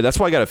 Yeah, that's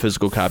why I got a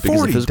physical copy,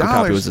 because the physical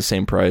copy was the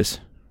same price.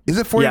 Is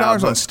it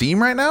 $40 on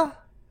Steam right now?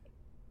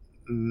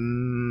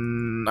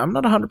 I'm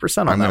not 100%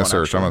 on that. I'm going to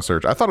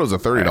search. I thought it was a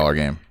 $30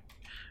 game.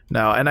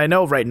 No, and I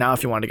know right now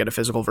if you want to get a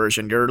physical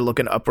version, you're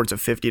looking upwards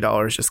of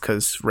 $50 just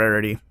because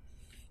rarity.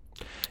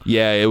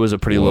 Yeah, it was a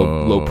pretty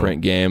low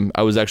print game.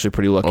 I was actually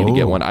pretty lucky to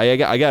get one. I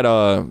got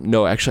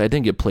no, actually I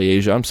didn't get Play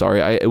Asia. I'm sorry.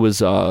 It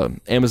was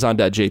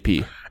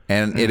Amazon.jp.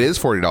 And it is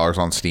 $40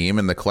 on Steam,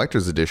 and the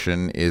collector's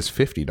edition is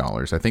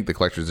 $50. I think the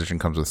collector's edition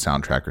comes with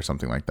soundtrack or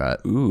something like that.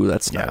 Ooh,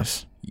 that's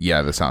nice.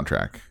 Yeah, the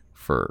soundtrack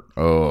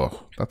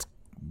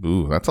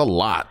that's a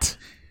lot.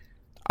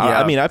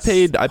 Yeah. I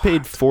paid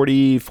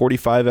 $40,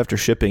 $45 after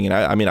shipping, and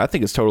I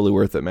think it's totally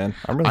worth it, man.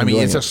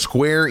 It's a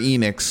Square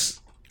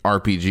Enix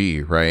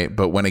RPG, right?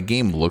 But when a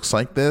game looks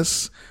like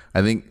this,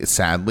 I think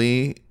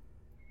sadly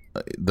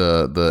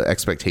the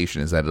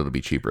expectation is that it'll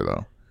be cheaper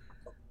though.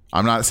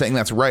 I'm not saying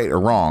that's right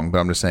or wrong, but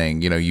I'm just saying,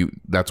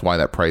 that's why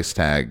that price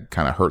tag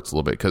kind of hurts a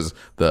little bit, because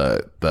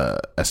the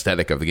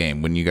aesthetic of the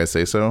game. Wouldn't you guys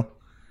say so?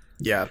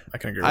 Yeah, I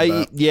can agree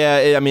with that. Yeah,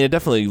 it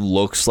definitely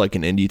looks like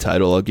an indie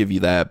title. I'll give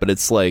you that, but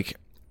it's like,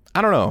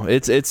 I don't know.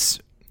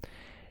 It's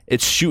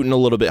shooting a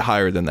little bit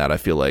higher than that, I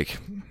feel like.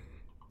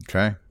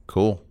 Okay,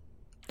 cool.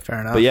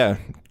 Fair enough. But yeah,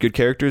 good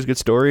characters, good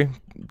story,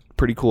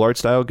 pretty cool art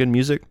style, good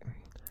music.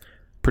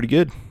 Pretty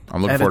good.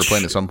 I'm looking forward to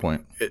playing it at some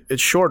point.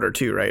 It's shorter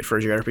too, right, for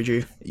a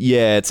JRPG?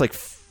 Yeah, it's like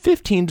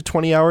 15 to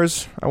 20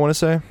 hours, I want to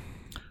say.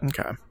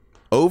 Okay.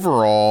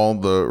 Overall,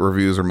 the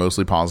reviews are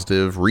mostly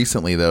positive.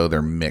 Recently, though,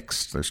 they're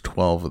mixed. There's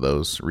 12 of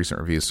those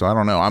recent reviews, so I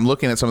don't know. I'm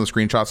looking at some of the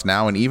screenshots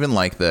now, and even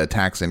like the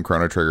attacks in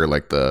Chrono Trigger,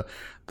 like the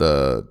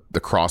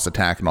cross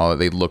attack and all that,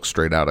 they look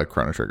straight out of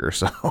Chrono Trigger.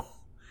 So,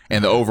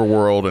 and the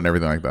overworld and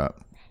everything like that.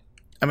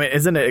 I mean,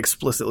 isn't it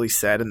explicitly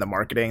said in the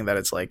marketing that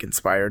it's like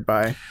inspired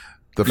by?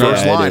 The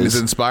first line is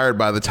inspired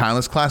by the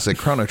timeless classic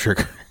Chrono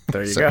Trigger.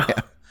 There you go.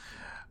 Yeah.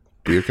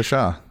 Dear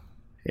Kasha.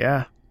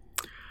 Yeah.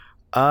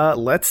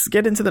 Let's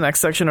get into the next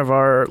section of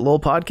our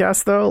little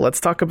podcast, though. Let's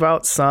talk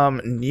about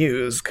some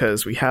news,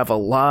 because we have a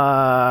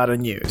lot of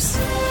news.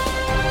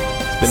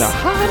 It's been a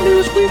hot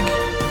news week.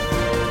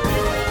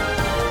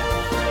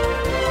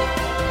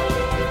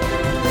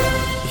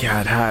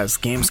 Yeah, it has.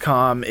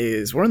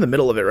 Gamescom we're in the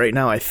middle of it right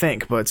now, I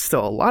think, but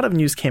still a lot of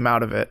news came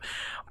out of it.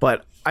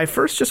 But I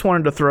first just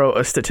wanted to throw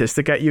a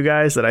statistic at you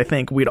guys that I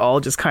think we'd all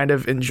just kind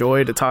of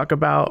enjoy to talk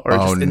about, or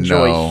just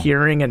enjoy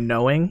hearing and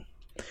knowing.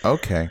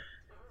 Okay.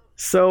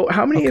 So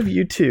how many of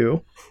you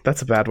two,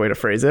 that's a bad way to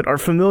phrase it, are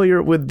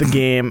familiar with the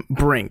game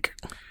Brink?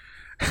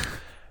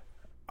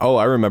 Oh,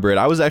 I remember it.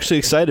 I was actually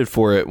excited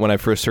for it when I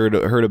first heard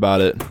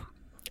about it.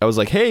 I was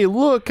like, hey,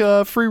 look,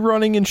 free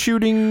running and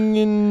shooting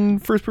in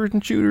first-person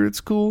shooter.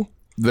 It's cool.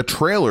 the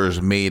trailers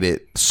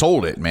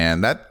sold it,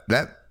 man.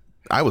 That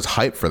I was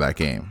hyped for that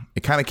game.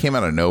 It kind of came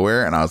out of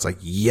nowhere, and I was like,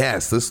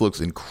 yes, this looks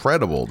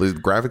incredible. The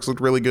graphics look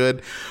really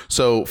good.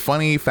 So,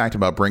 funny fact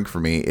about Brink for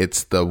me,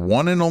 it's the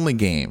one and only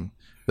game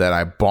that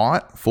I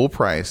bought full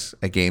price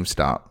at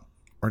GameStop.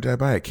 Or did I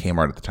buy it at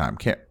Kmart at the time?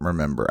 Can't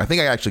remember. I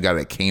think I actually got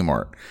it at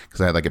Kmart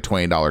because I had like a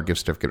 $20 gift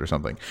certificate or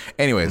something.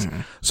 Anyways,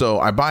 so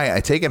I buy it, I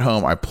take it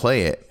home, I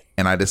play it,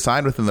 and I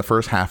decide within the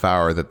first half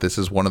hour that this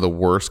is one of the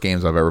worst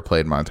games I've ever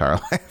played in my entire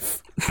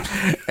life.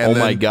 And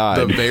my God.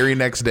 The very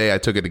next day, I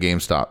took it to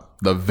GameStop.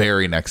 The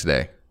very next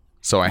day.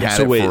 So I had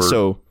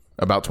for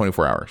about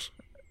 24 hours.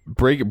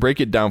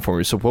 Break it down for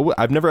me. So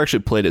I've never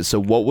actually played it. So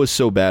what was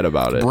so bad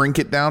about it? Brink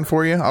it down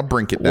for you? I'll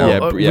brink it down.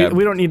 Well,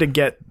 we don't need to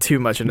get too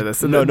much into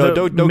this. No,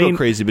 don't go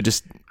crazy, but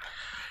just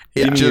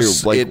it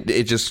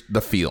just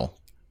the feel.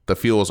 The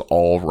feel was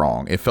all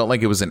wrong. It felt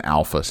like it was an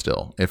alpha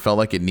still. It felt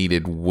like it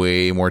needed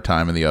way more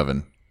time in the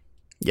oven.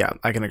 Yeah,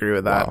 I can agree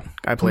with that. Wow.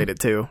 I played it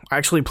too. I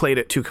actually played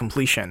it to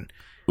completion.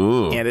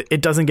 Ooh. And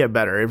it doesn't get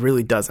better. It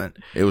really doesn't.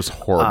 It was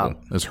horrible.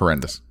 It was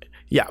horrendous.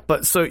 Yeah,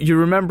 but so you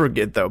remember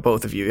it, though,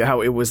 both of you,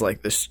 how it was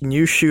like this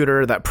new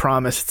shooter that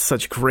promised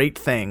such great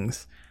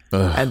things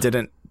and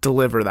didn't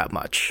deliver that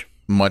much.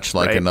 Much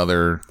like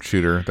another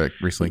shooter that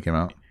recently came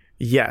out.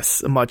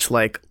 Yes, much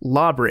like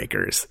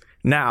Lawbreakers.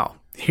 Now,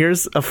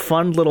 here's a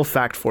fun little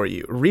fact for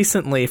you.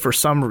 Recently, for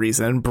some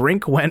reason,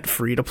 Brink went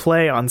free to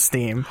play on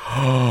Steam.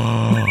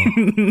 I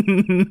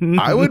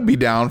would be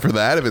down for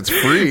that if it's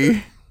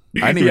free.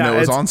 I didn't even know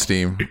it was on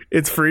Steam.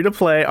 It's free to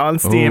play on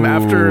Steam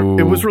after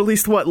it was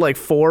released, like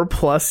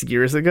 4+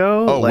 years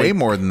ago? Oh, way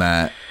more than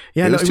that.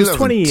 Yeah, it was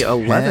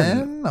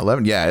 2011.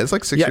 11? Yeah, it's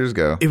like 6 years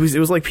ago. It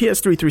was like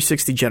PS3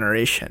 360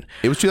 generation.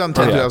 It was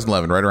 2010,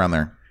 2011, right around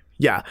there.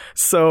 Yeah,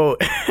 so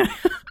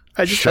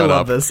I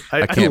love this.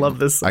 I love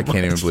this so I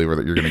can't even believe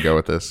that you're going to go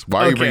with this.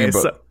 Why are you bringing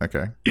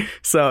Okay.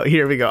 So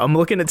here we go. I'm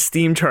looking at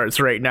Steam charts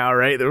right now,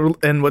 right?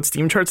 And what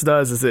Steam charts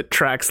does is it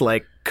tracks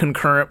like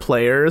concurrent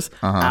players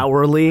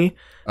hourly,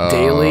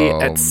 daily,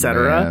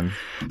 etc.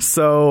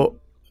 So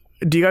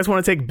do you guys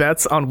want to take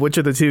bets on which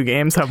of the two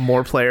games have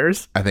more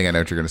players? I think I know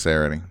what you're going to say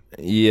already.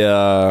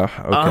 Yeah.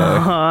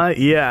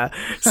 Okay. Yeah.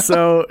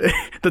 So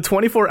the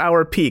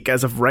 24-hour peak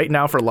as of right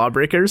now for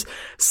Lawbreakers,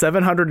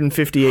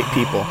 758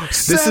 people.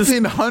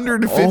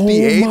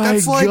 758? Oh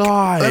my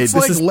God. That's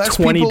this like is less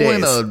 20 people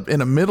days.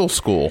 in a middle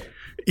school.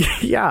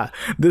 Yeah,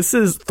 this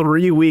is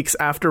 3 weeks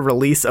after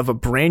release of a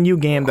brand new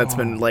game that's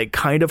been like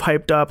kind of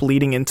hyped up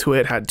leading into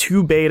it, had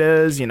 2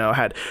 betas,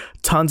 had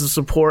tons of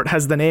support,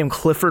 has the name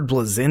Clifford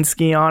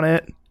Blazinski on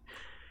it.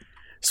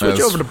 Switch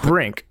over to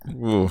Brink.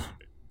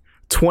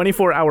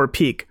 24-hour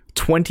peak,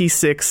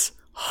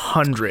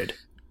 2,600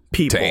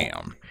 people.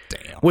 Damn.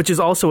 Which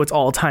is also its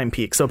all-time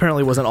peak, so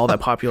apparently wasn't all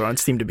that popular on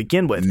Steam to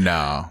begin with.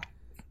 No.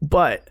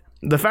 But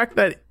the fact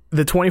that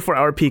the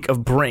 24-hour peak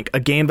of Brink, a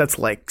game that's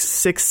like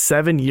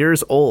 6-7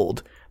 years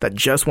old that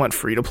just went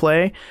free to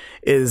play,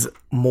 is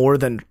more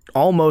than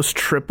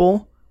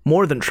triple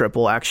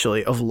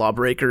actually of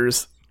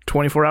Lawbreakers'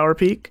 24-hour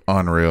peak.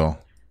 Unreal.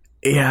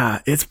 Yeah,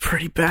 it's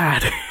pretty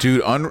bad.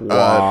 Dude,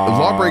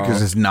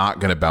 Lawbreakers is not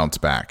going to bounce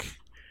back.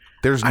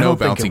 There's no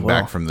bouncing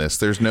back from this.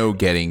 There's no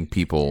getting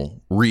people,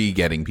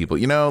 re-getting people.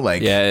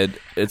 Yeah,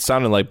 it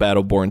sounded like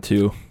Battleborn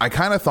 2. I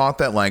kind of thought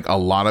that like a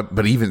lot of,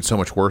 but even so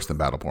much worse than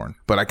Battleborn.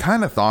 But I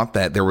kind of thought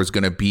that there was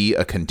going to be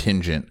a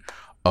contingent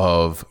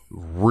of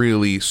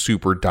really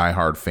super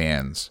diehard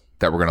fans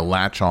that were going to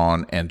latch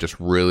on and just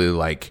really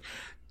like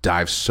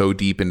dive so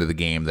deep into the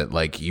game that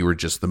like you were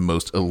just the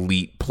most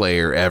elite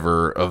player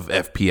ever of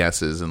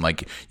FPSs, and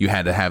like you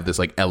had to have this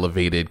like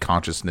elevated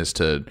consciousness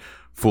to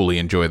fully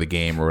enjoy the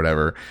game or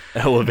whatever.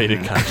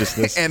 Elevated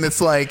consciousness. And it's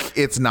like,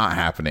 it's not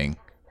happening.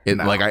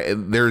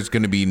 There's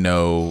going to be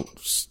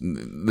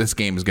this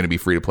game is going to be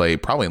free to play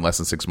probably in less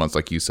than 6 months,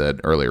 like you said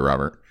earlier,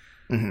 Robert.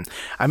 Mm-hmm.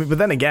 I mean, but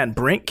then again,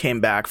 Brink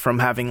came back from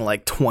having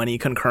like 20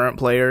 concurrent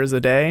players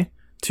a day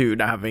to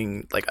now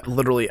having like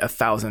literally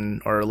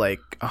 1,000 or like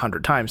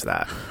 100 times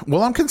that.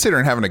 Well, I'm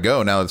considering having to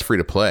go now that it's free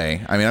to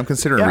play. I mean, I'm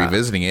considering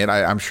revisiting it.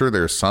 I'm sure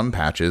there's some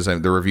patches.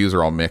 The reviews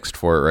are all mixed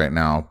for it right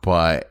now.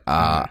 But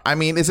I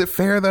mean, is it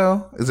fair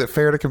though? Is it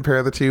fair to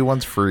compare the two?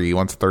 One's free,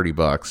 one's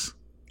 $30.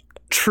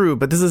 True,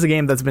 but this is a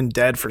game that's been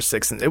dead for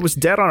 6. It was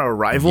dead on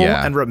arrival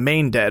and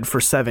remained dead for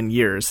 7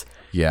 years.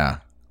 Yeah.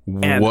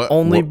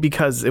 And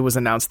because it was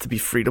announced to be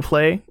free to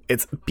play,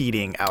 it's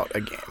beating out a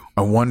game.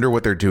 I wonder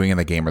what they're doing in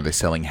the game. Are they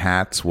selling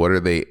hats? What are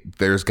they?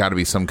 There's got to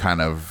be some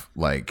kind of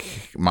like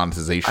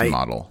monetization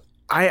model.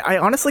 I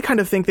honestly kind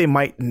of think they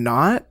might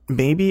not.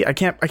 Maybe I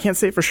can't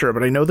say for sure,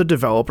 but I know the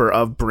developer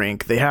of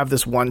Brink. They have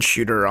this one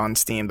shooter on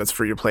Steam that's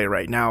free to play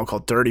right now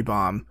called Dirty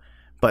Bomb,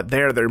 but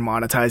they're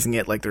monetizing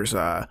it like there's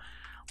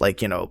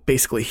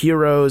basically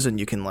heroes, and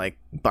you can like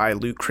buy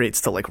loot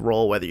crates to like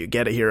roll whether you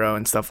get a hero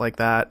and stuff like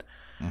that.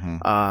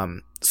 Mm-hmm.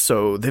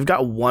 So they've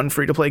got one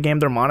free-to-play game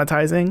they're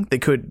monetizing. They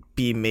could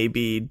be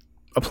maybe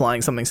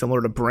applying something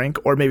similar to Brink,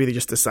 or maybe they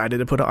just decided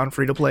to put it on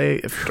free-to-play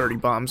if Dirty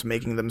Bomb's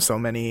making them so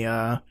many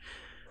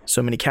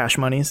cash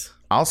monies.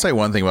 I'll say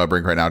one thing about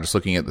Brink right now, just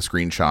looking at the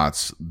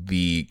screenshots,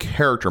 the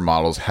character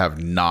models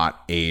have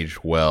not aged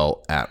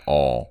well at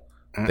all.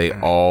 They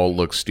all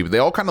look stupid. They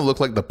all kind of look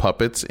like the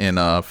puppets in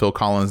Phil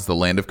Collins' The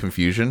Land of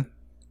Confusion.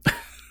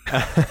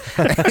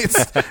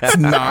 It's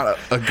not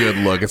a good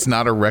look. It's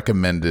not a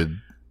recommended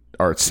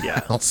art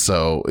style.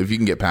 So if you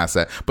can get past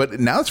that. But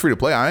now it's free to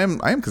play. I am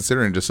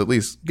considering just at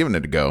least giving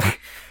it a go.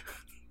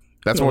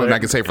 That's what I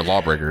can say for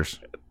Lawbreakers.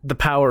 The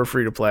power of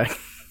free to play.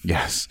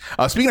 Yes.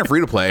 Speaking of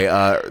free to play,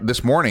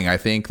 this morning, I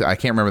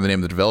can't remember the name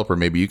of the developer.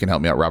 Maybe you can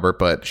help me out, Robert,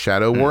 but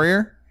Shadow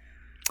Warrior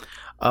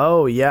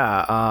Oh,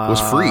 yeah. was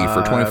free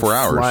for 24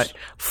 hours.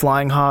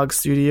 Flying Hog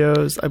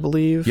Studios, I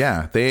believe.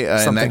 Yeah. They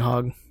Something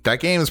Hog. That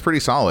game is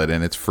pretty solid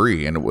and it's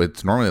free and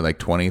it's normally like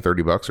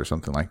 $20-$30 or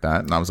something like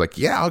that. And I was like,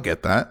 yeah, I'll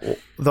get that.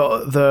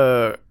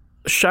 The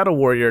Shadow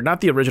Warrior,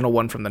 not the original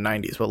one from the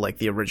 90s, but like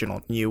the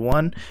original new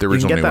one. The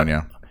original new one,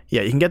 yeah.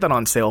 Yeah, you can get that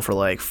on sale for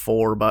like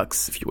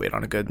 $4 if you wait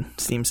on a good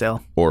Steam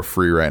sale. Or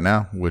free right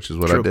now, which is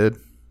what True. I did.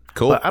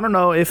 Cool. But I don't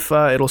know if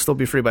it'll still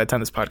be free by the time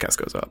this podcast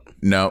goes up.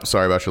 No,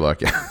 sorry about your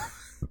luck. Yeah.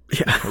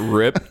 Yeah.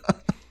 Rip.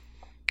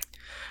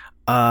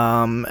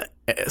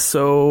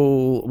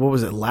 So what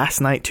was it?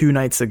 Last night, 2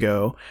 nights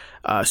ago,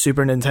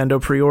 Super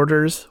Nintendo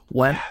pre-orders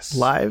went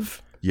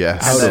live.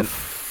 Yes. Out then- of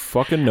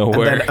fucking And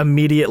nowhere. then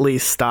immediately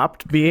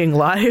stopped being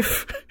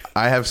live.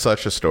 I have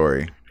such a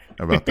story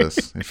about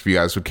this, if you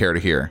guys would care to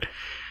hear.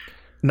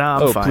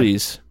 Nah, I'm fine.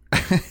 Please.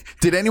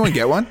 Did anyone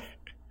get one?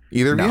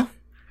 Either of you?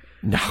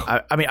 No.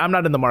 I mean, I'm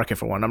not in the market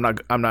for one. I'm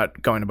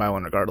not going to buy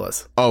one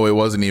regardless. Oh, it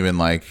wasn't even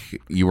like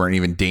you weren't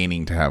even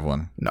deigning to have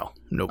one. No,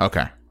 nope.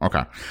 Okay.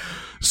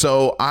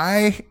 So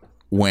I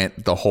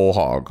went the whole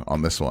hog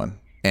on this one.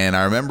 And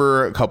I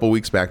remember a couple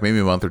weeks back, maybe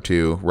a month or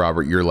two,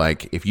 Robert, you're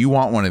like, if you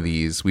want one of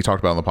these, we talked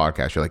about it on the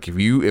podcast, you're like,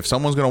 if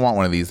someone's going to want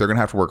one of these, they're going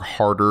to have to work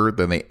harder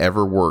than they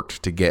ever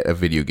worked to get a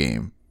video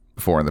game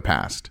before in the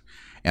past.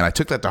 And I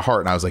took that to heart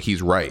and I was like,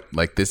 he's right.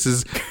 Like, this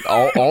is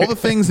all the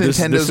things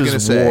Nintendo's going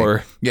to say.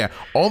 War. Yeah.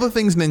 All the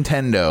things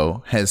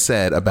Nintendo has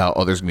said about,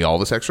 there's going to be all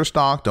this extra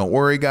stock. Don't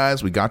worry,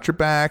 guys. We got your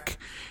back.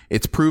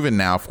 It's proven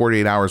now,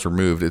 48 hours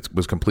removed, it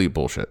was complete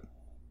bullshit.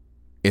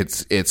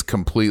 It's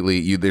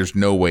completely, there's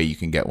no way you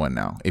can get one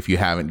now if you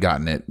haven't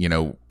gotten it,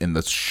 in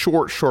the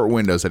short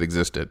windows that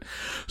existed.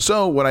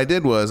 So what I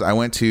did was I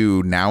went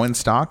to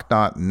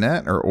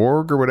nowinstock.net or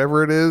org or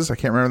whatever it is. I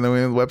can't remember the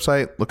name of the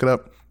website. Look it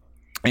up.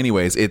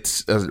 Anyways,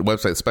 it's a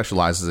website that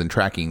specializes in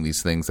tracking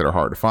these things that are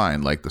hard to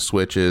find, like the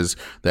Switches,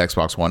 the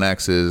Xbox One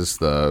X's,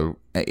 the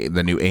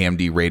new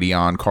AMD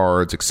Radeon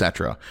cards,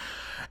 etc.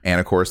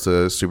 And of course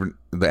the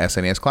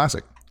SNES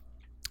Classic.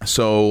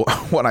 So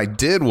what I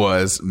did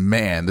was,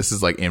 man, this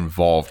is like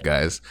involved,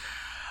 guys.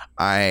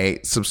 I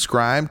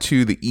subscribed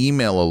to the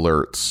email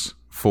alerts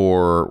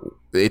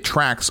it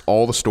tracks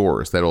all the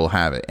stores that will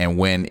have it. And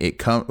when it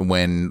kind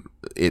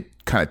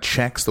of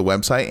checks the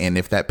website, and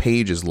if that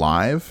page is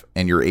live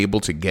and you're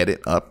able to get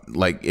it up,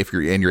 like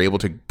you're able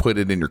to put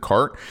it in your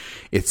cart,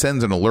 it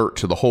sends an alert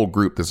to the whole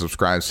group that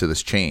subscribes to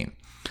this chain.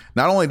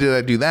 Not only did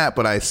I do that,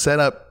 but I set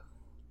up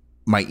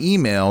my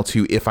email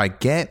to, if I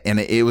get, and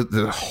it was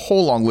a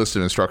whole long list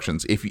of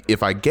instructions.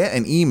 If I get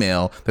an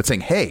email that's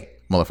saying, hey,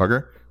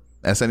 motherfucker,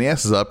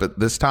 SNES is up at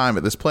this time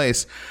at this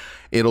place,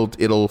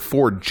 it'll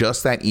forward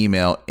just that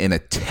email in a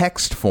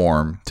text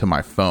form to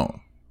my phone.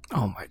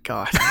 Oh my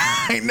God.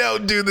 I know,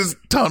 dude, this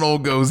tunnel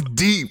goes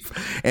deep,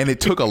 and it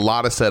took a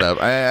lot of setup.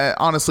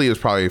 Honestly, it was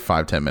probably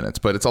 5-10 minutes,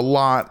 but it's a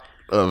lot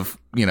of,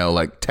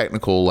 like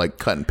technical, like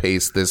cut and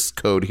paste this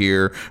code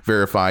here,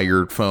 verify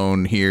your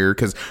phone here.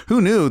 Cause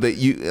who knew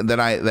that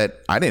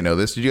I didn't know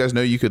this. Did you guys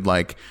know you could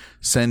like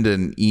send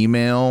an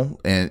email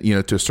and,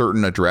 to a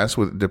certain address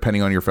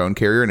depending on your phone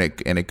carrier,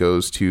 and it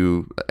goes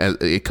to,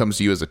 it comes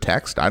to you as a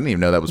text? I didn't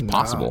even know that was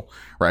possible. Wow.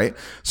 Right.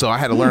 So I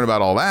had to learn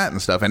about all that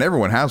and stuff, and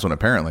everyone has one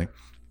apparently.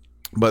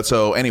 But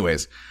so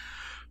anyways,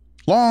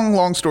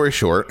 long story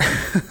short,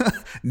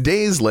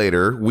 days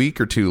later, week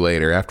or two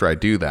later after I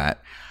do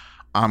that,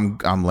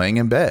 I'm laying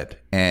in bed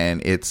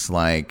and it's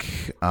like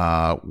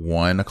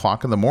 1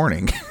 o'clock in the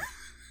morning.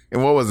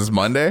 And what was this,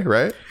 Monday,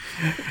 right?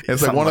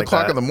 It's like 1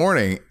 o'clock in the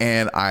morning,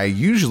 and I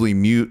usually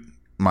mute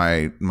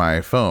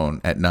my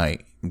phone at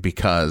night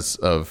because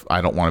of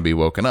I don't want to be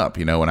woken up,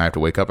 when I have to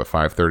wake up at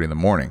 5:30 in the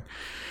morning.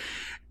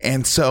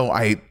 And so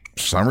I,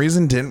 for some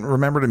reason, didn't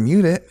remember to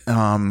mute it.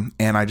 And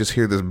I just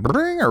hear this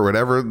bring or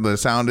whatever the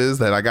sound is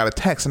that I got a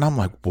text, and I'm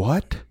like,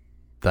 what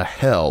the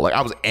hell? Like,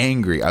 I was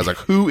angry. I was like,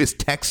 who is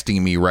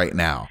texting me right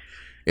now?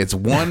 It's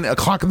 1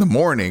 o'clock in the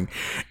morning.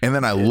 And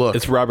then I look.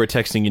 It's Robert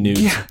texting you news.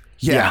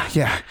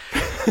 Yeah.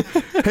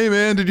 Hey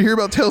man, did you hear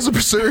about Tales of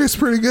Berseria? It's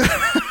pretty good.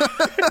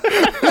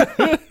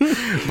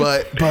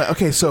 but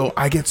okay, so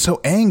I get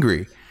so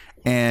angry,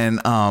 and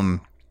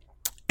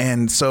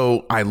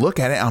so I look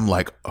at it, I'm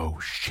like, oh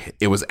shit.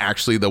 It was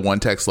actually the one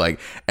text like,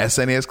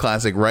 SNES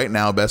Classic right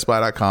now,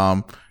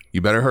 bestbuy.com.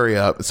 You better hurry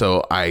up.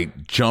 So I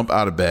jump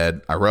out of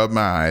bed, I rub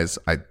my eyes,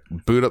 I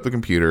boot up the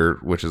computer,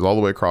 which is all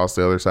the way across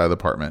the other side of the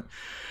apartment.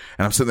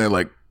 And I'm sitting there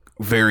like,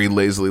 very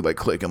lazily like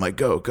clicking like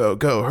go,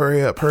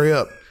 hurry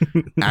up.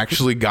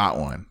 Actually got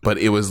one. But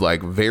it was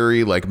like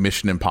very like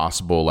Mission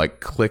Impossible, like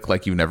click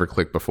like you've never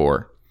clicked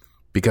before.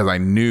 Because I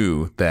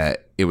knew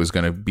that it was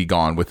going to be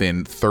gone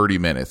within 30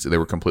 minutes. They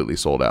were completely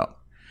sold out.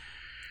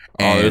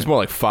 And, it was more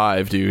like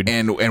 5, dude.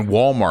 And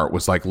Walmart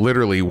was like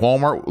literally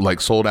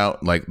sold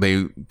out. Like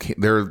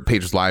their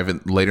page was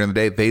live later in the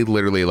day. They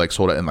literally like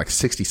sold out in like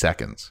 60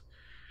 seconds.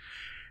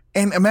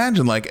 And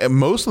imagine like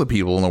most of the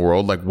people in the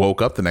world like woke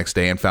up the next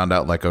day and found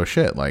out like, oh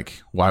shit, like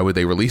why would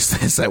they release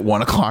this at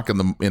 1 o'clock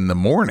in the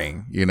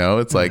morning? You know,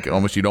 it's like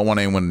almost you don't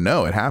want anyone to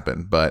know it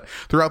happened. But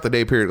throughout the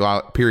day,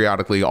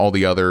 periodically, all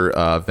the other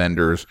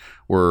vendors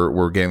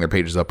were getting their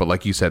pages up. But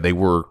like you said, they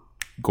were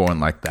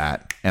going like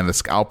that. And the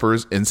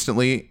scalpers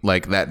instantly,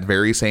 like that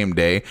very same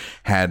day,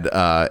 had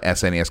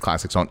SNES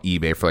Classics on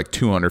eBay for like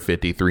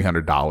 $250,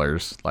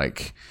 $300.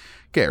 Like,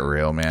 get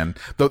real, man.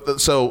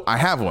 So I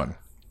have one.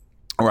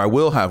 Or I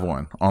will have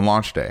one on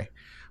launch day,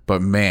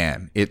 but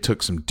man, it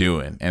took some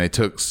doing, and it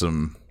took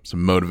some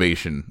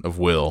motivation of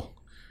will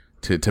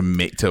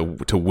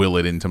to will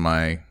it into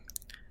my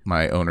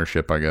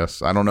ownership. I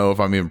guess I don't know if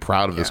I'm even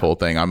proud of this whole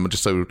thing. I'm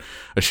just so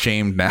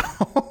ashamed now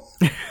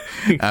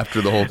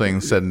after the whole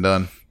thing's said and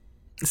done.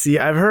 See,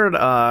 I've heard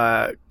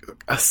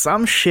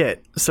some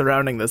shit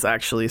surrounding this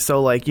actually.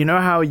 So like, you know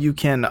how you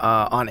can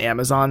on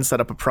Amazon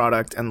set up a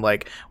product and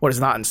like what is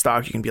not in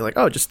stock, you can be like,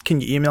 oh, just can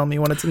you email me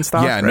when it's in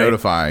stock? Yeah, right?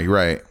 Notify,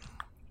 right?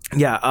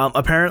 Yeah.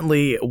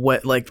 Apparently,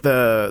 what like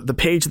the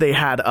page they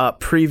had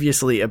up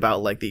previously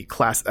about like the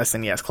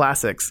SNES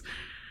Classics,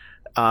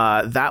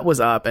 that was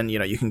up, and you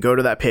know you can go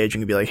to that page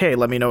and you can be like, hey,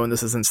 let me know when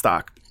this is in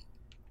stock.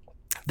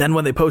 Then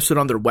when they posted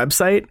on their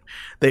website,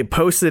 they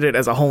posted it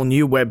as a whole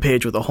new web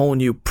page with a whole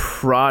new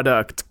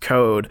product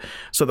code.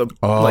 So the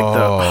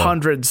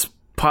hundreds,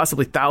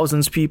 possibly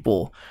thousands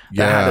people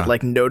that had to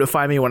like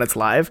notify me when it's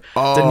live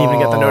didn't even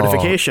get the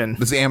notification.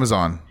 This is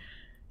Amazon.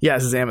 Yeah,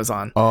 this is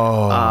Amazon.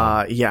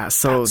 Yeah.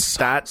 So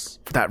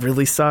that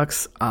really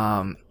sucks.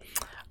 I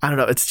don't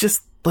know. It's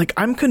just like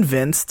I'm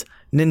convinced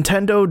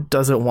Nintendo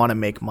doesn't want to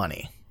make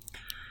money.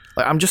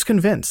 Like I'm just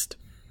convinced.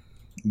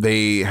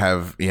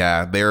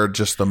 They're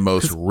just the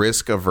most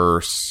risk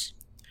averse,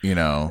 you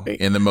know,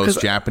 in the most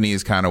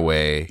Japanese kind of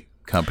way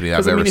company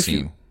I've ever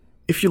seen.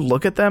 If you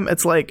look at them,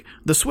 it's like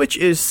the Switch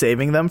is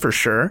saving them for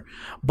sure,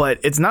 but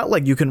it's not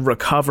like you can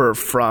recover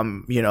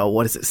from, you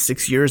know,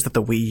 6 years that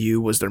the Wii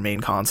U was their main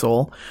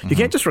console. Mm-hmm. You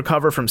can't just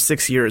recover from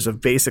 6 years of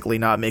basically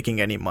not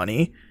making any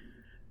money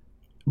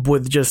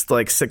with just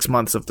like 6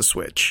 months of the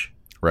Switch.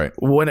 Right.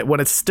 When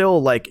it's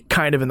still like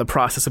kind of in the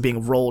process of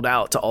being rolled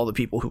out to all the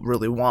people who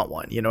really want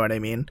one, you know what I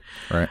mean?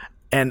 Right.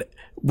 And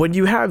when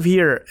you have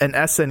here an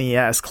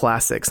SNES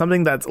Classic,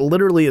 something that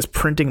literally is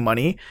printing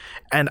money,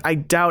 and I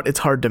doubt it's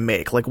hard to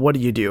make. Like, what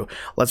do?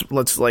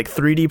 Let's like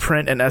 3D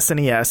print an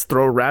SNES,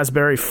 throw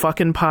Raspberry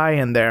fucking Pi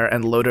in there,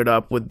 and load it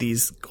up with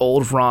these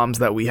old ROMs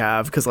that we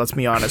have. Because let's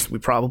be honest, we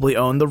probably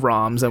own the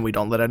ROMs, and we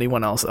don't let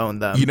anyone else own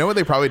them. You know what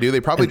they probably do?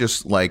 They probably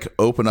just like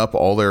open up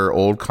all their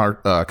old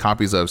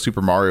copies of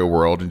Super Mario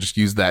World and just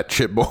use that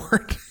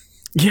chipboard.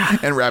 Yeah,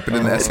 and wrap it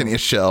in the SNES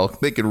shell.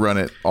 They could run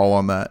it all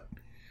on that.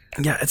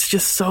 Yeah, it's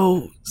just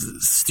so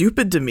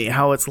stupid to me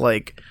how it's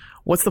like,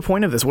 what's the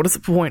point of this? What is the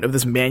point of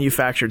this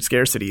manufactured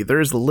scarcity?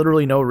 There's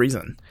literally no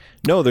reason.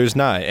 No, there's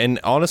not.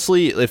 And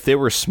honestly, if they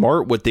were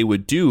smart, what they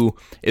would do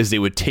is they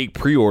would take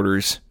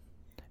pre-orders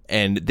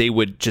and they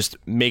would just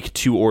make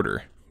to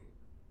order.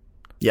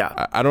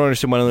 Yeah. I don't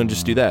understand why they don't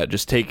just do that.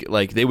 Just take,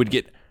 like, they would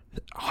get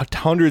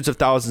hundreds of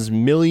thousands,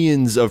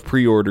 millions of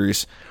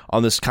pre-orders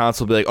on this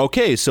console. Be like,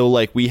 okay, so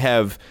like we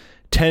have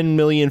 10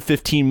 million,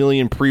 15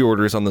 million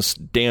pre-orders on this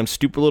damn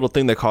stupid little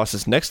thing that costs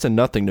us next to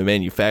nothing to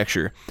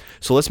manufacture.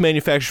 So let's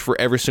manufacture for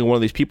every single one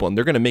of these people, and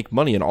they're going to make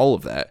money in all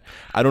of that.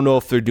 I don't know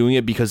if they're doing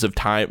it because of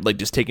time, like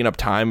just taking up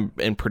time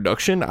in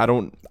production. I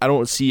don't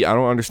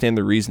understand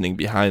the reasoning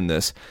behind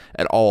this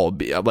at all.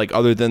 Like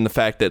other than the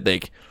fact that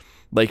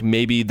like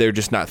maybe they're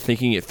just not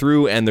thinking it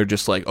through, and they're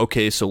just like,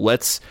 okay, so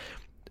let's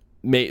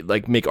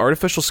make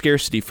artificial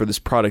scarcity for this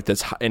product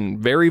that's in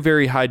very,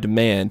 very high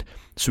demand,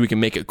 so we can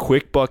make a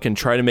quick buck and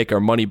try to make our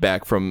money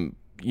back from,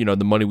 you know,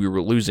 the money we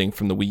were losing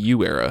from the Wii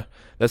U era.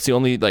 That's the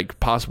only like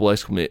possible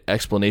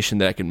explanation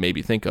that I can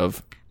maybe think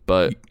of,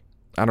 but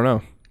I don't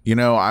know. You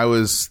know, I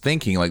was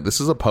thinking like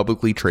this is a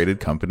publicly traded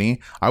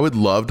company. I would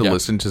love to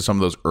listen to some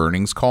of those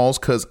earnings calls,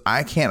 because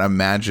I can't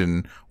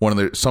imagine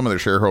some of their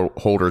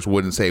shareholders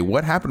wouldn't say,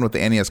 what happened with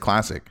the NES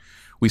Classic?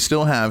 We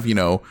still have, you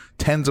know,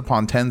 tens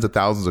upon tens of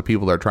thousands of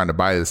people that are trying to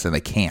buy this and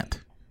they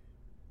can't.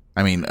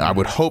 I mean, I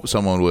would hope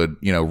someone would,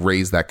 you know,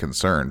 raise that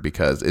concern,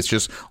 because it's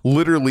just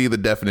literally the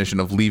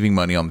definition of leaving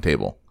money on the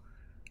table.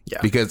 Yeah.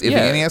 Because if the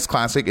NES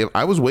Classic, if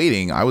I was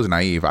waiting, I was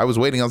naive. I was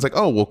waiting. I was like,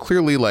 oh, well,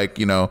 clearly, like,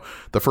 you know,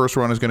 the first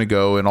run is going to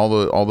go and all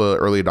the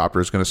early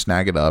adopters are going to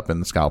snag it up,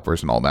 and the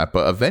scalpers and all that.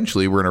 But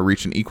eventually we're going to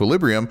reach an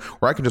equilibrium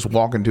where I can just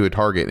walk into a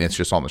Target and it's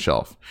just on the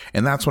shelf.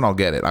 And that's when I'll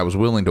get it. I was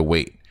willing to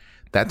wait.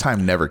 That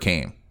time never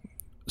came.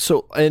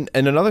 So, and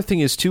another thing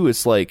is too,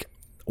 it's like,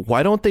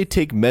 why don't they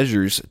take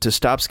measures to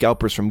stop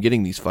scalpers from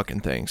getting these fucking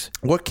things?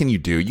 What can you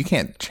do? You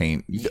can't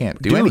change. You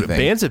can't do Dude,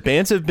 anything.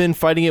 Bands have been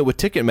fighting it with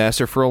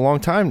Ticketmaster for a long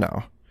time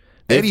now.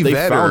 Eddie They've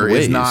Vedder found is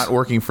ways. not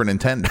working for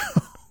Nintendo.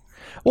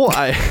 Well,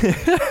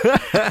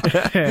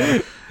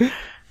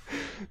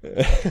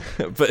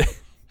 but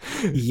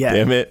Yeah.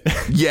 damn it.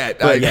 Yet,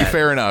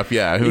 fair enough.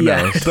 Yeah, who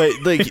Yeah. knows? But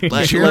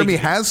like Jeremy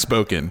has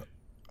spoken.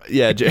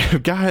 yeah,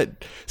 God,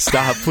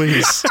 stop,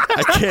 please.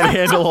 I can't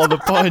handle all the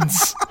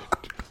puns.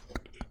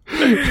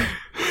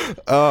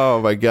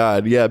 Oh my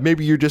God. Yeah,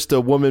 maybe you're just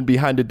a woman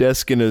behind a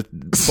desk in a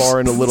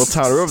bar in a little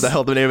town, or whatever the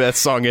hell the name of that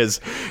song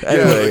is.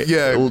 Anyway,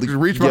 yeah.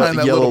 Reach behind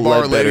that little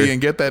bar lady and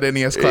get that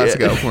NES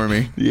Classic out for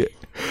me. Yeah.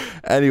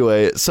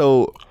 Anyway,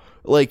 so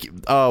like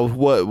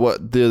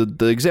what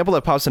the example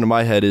that pops into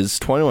my head is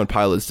 21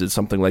 Pilots did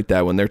something like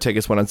that when their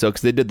tickets went on sale,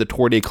 because they did the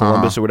Tour de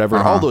Columbus or whatever.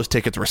 All those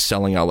tickets were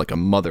selling out like a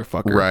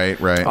motherfucker. Right.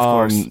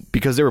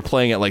 Because they were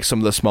playing at like some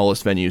of the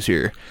smallest venues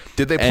here.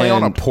 Did they play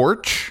on a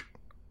porch?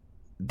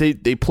 They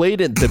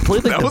played like That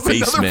the was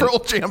basement. another Pearl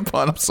Jam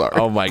pun. I'm sorry.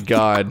 Oh my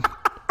God.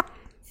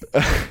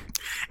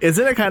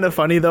 Isn't it kind of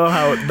funny though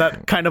how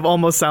that kind of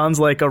almost sounds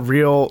like a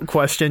real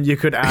question you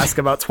could ask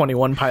about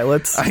 21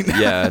 Pilots?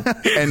 Yeah.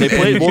 And they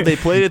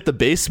played at the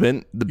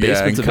basement. The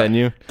basement's a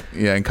venue.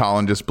 Yeah, and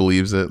Colin just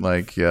believes it.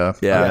 Like, Yeah,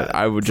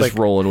 I would just like,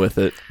 rolling with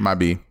it. might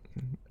be.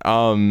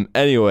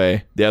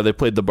 Anyway, yeah, they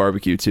played the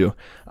barbecue too.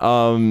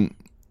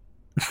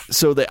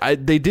 So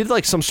they did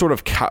like some sort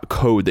of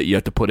code that you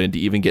have to put in to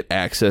even get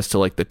access to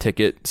like the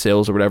ticket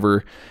sales or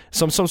whatever.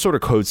 Some sort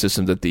of code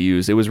system that they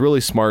use. It was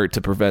really smart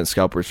to prevent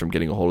scalpers from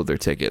getting a hold of their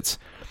tickets.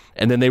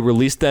 And then they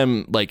released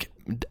them like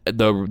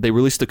they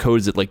released the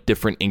codes at like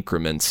different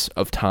increments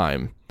of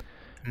time.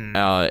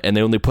 And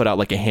they only put out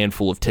like a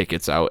handful of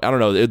tickets out. I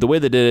don't know. The way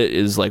they did it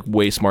is like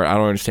way smart. I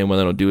don't understand why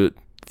they don't do it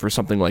for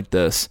something like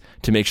this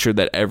to make sure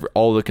that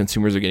all the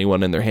consumers are getting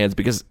one in their hands,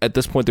 because at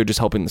this point they're just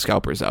helping the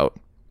scalpers out.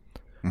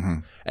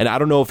 And I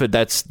don't know if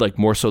that's like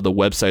more so the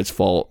website's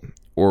fault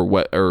or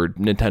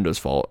Nintendo's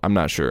fault. I'm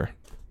not sure,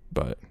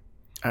 but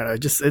I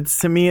don't know.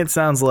 To me, it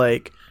sounds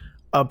like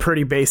a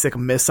pretty basic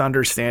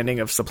misunderstanding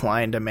of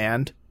supply and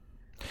demand.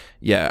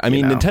 yeah, I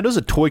mean, Nintendo's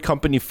a toy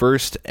company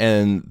first,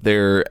 and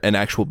they're an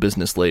actual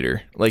business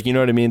later. Like, you know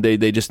what I mean?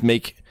 They just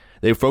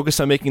they focus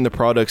on making the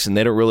products, and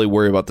they don't really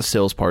worry about the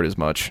sales part as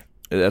much.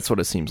 That's what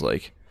it seems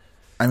like.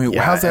 I mean,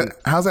 how's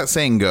that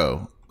saying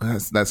go?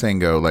 That saying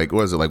go? Like,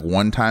 what is it? Like,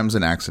 1 time's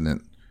an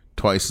accident,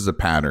 twice is a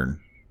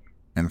pattern,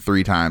 and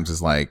 3 times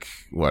is like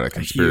what, a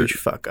conspiracy?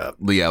 Huge fuck up.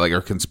 Yeah, like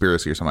a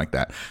conspiracy or something like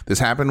that. This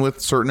happened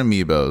with certain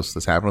amiibos.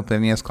 This happened with the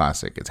NES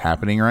Classic. It's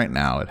happening right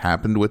now. It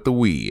happened with the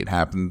Wii. It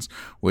happens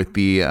with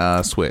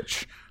the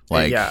Switch.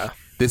 Like,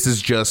 this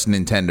is just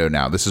Nintendo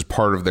now. This is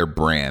part of their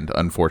brand,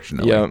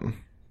 unfortunately. Yeah.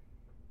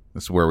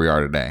 This is where we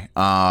are today.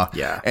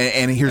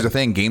 And here's the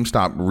thing.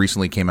 GameStop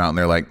recently came out and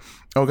they're like,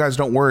 oh, guys,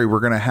 don't worry. We're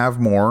going to have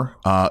more.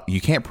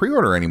 You can't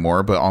pre-order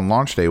anymore, but on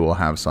launch day, we'll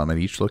have some at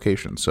each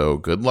location. So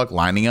good luck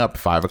lining up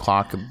 5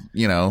 o'clock, in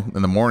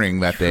the morning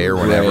that day or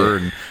whatever.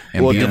 Right.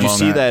 And well, did you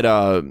see that?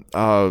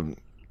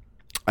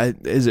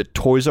 Is it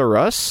Toys R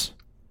Us?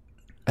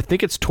 I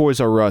think it's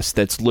Toys R Us.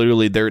 That's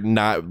literally, they're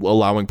not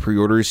allowing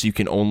pre-orders. You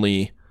can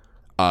only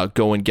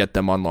go and get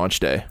them on launch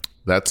day.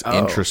 That's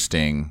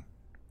interesting.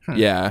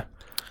 Yeah.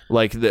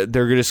 Like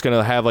they're just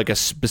gonna have like a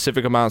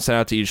specific amount sent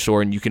out to each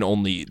store, and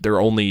they're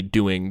only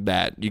doing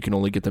that. You can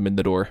only get them in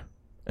the door.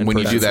 When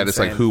you do that, it's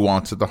like who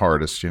wants it the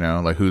hardest,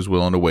 like who's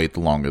willing to wait the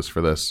longest for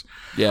this.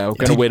 Yeah, we're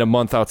gonna wait a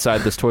month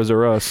outside this Toys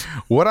R Us.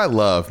 What I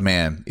love,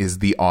 man, is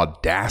the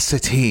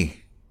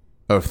audacity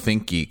of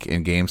ThinkGeek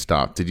and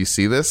GameStop. Did you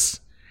see this?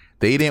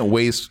 They didn't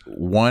waste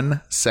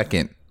 1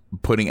 second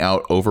putting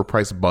out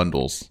overpriced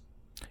bundles.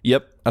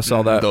 Yep, I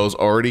saw that. Those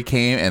already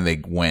came and they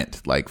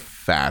went like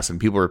fast, and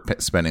people are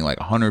spending like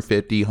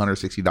 $150,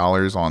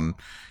 $160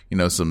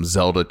 on, some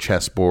Zelda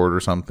chessboard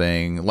or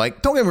something.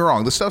 Like, don't get me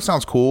wrong, this stuff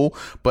sounds cool,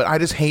 but I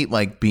just hate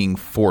like being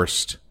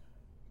forced,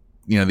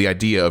 the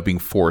idea of being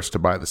forced to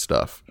buy the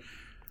stuff,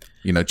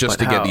 just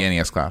to get the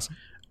NES Classic.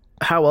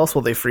 How else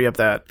will they free up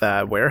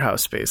that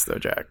warehouse space though,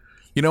 Jack?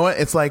 You know what?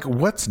 It's like,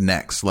 what's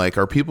next? Like,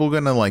 are people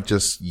going to like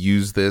just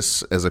use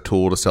this as a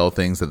tool to sell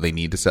things that they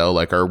need to sell?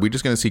 Like, are we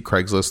just going to see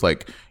Craigslist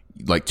like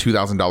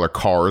 $2,000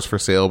 cars for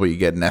sale, but you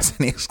get an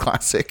SNES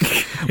Classic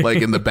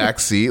like in the back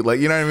seat? Like,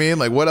 you know what I mean?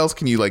 Like, what else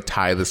can you like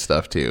tie this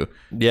stuff to?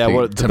 Yeah,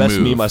 the best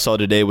meme I saw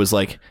today was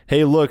like,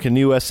 hey, look, a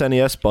new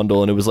SNES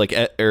bundle, and it was like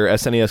or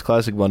SNES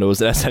Classic bundle. It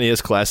was an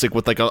SNES Classic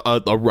with like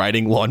a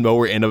riding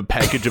lawnmower and a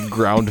package of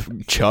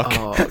ground chuck.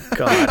 Oh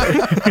god.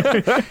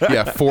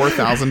 Yeah,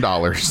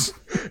 $4,000.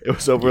 It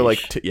was over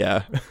like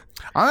yeah.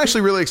 I'm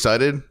actually really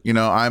excited.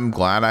 I'm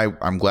glad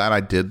I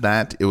did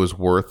that. It was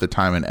worth the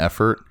time and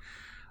effort.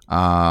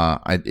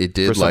 It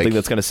did for something like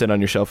that's going to sit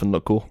on your shelf and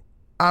look cool.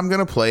 I'm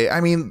going to play.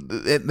 I mean,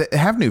 it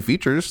have new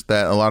features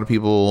that a lot of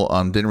people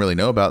didn't really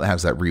know about. It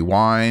has that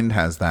rewind,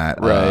 has that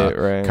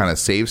kind of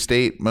save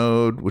state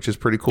mode, which is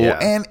pretty cool. Yeah.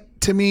 And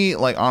to me,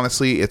 like,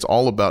 honestly, it's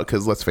all about,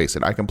 because let's face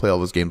it, I can play all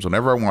those games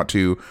whenever I want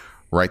to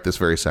right this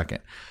very second.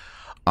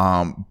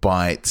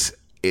 But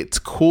it's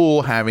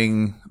cool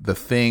having the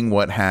thing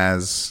what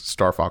has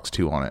Star Fox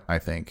 2 on it, I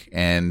think.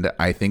 And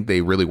I think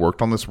they really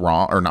worked on this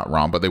ROM, or not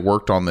ROM, but they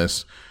worked on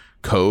this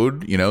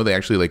code. You know, they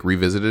actually like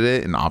revisited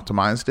it and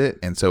optimized it.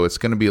 And so it's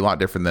going to be a lot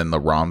different than the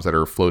ROMs that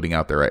are floating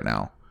out there right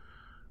now.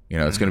 You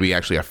know, it's going to be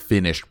actually a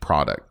finished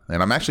product.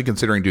 And I'm actually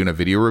considering doing a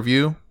video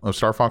review of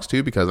Star Fox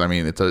 2 because, I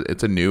mean, it's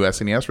a new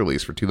SNES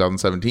release for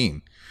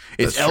 2017.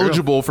 It's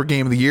eligible for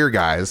Game of the Year,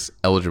 guys.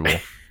 Eligible.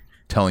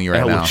 Telling you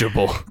right now.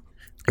 Eligible.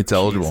 It's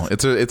eligible.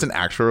 It's an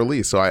actual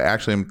release. So I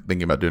actually am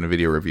thinking about doing a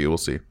video review. We'll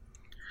see.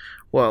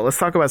 Well, let's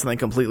talk about something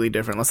completely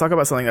different. Let's talk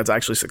about something that's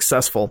actually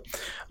successful.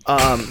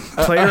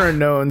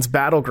 PlayerUnknown's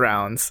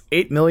Battlegrounds,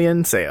 8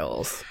 million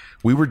sales.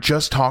 We were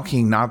just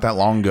talking not that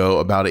long ago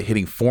about it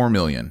hitting 4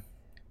 million.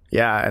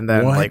 Yeah, and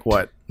then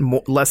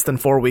less than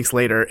 4 weeks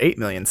later, 8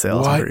 million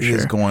sales. What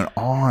is going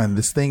on?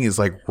 This thing is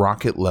like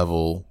Rocket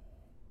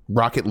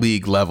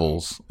League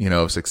levels, you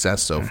know, of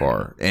success so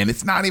far, and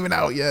it's not even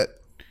out yet.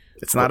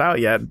 It's not out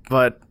yet,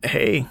 but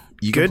hey,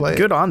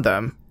 good on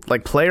them.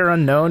 Like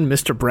PlayerUnknown,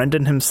 Mr.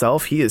 Brendan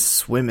himself, he is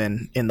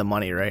swimming in the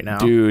money right now.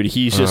 Dude,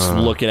 he's just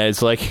looking at it.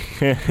 It's like...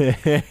 Yeah.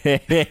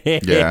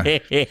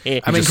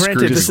 I mean,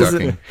 granted,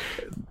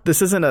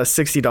 this isn't a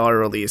 $60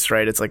 release,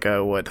 right? It's like a,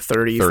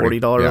 $30,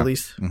 $40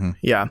 release? Mm-hmm.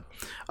 Yeah.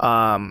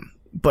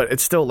 But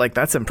it's still like,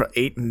 that's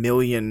 8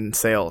 million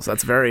sales.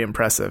 That's very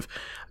impressive.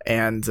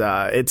 And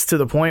it's to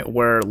the point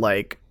where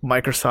like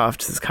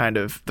Microsoft is kind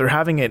of, they're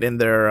having it in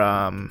their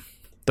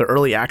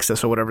early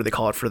access or whatever they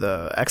call it for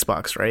the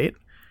Xbox, right?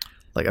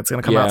 Like that's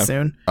going to come out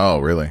soon. Oh,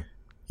 really?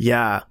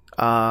 Yeah.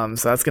 So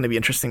that's going to be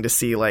interesting to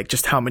see like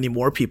just how many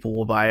more people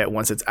will buy it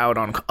once it's out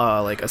on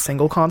like a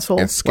single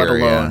console, it's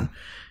scary, let alone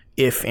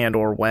if and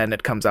or when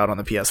it comes out on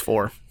the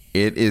PS4.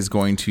 It is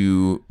going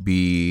to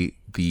be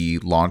the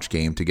launch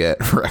game to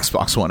get for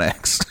Xbox One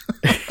X.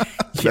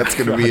 That's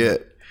going to be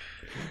it.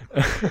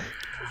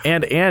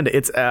 And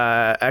it's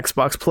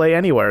Xbox Play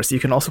Anywhere, so you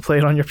can also play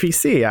it on your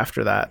PC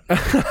after that.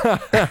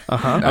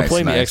 I'm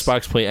playing the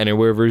Xbox Play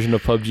Anywhere version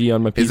of PUBG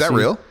on my PC. Is that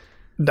real?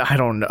 I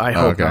don't know. I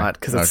hope not,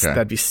 because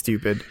that'd be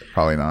stupid.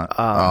 Probably not.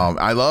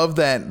 I love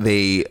that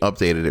they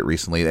updated it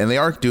recently, and they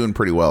are doing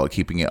pretty well at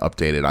keeping it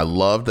updated. I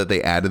love that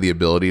they added the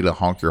ability to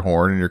honk your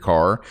horn in your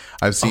car.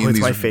 I've seen it's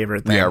my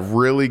favorite thing. Yeah,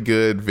 really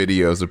good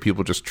videos of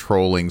people just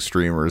trolling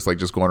streamers, like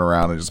just going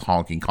around and just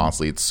honking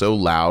constantly. It's so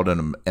loud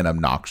and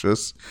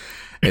obnoxious.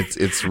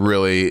 It's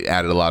really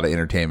added a lot of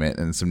entertainment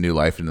and some new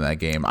life into that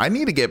game. I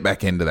need to get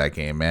back into that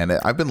game, man.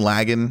 I've been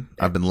lagging.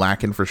 I've been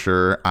lacking for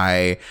sure.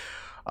 I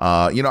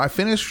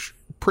finish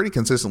pretty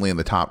consistently in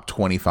the top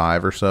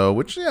 25 or so,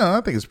 which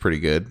I think is pretty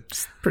good.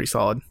 It's pretty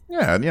solid.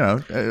 Yeah,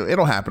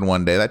 it'll happen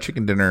one day. That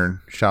chicken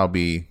dinner shall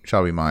be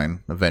mine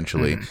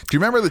eventually. Do you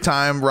remember the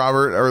time,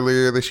 Robert,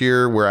 earlier this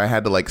year where I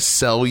had to like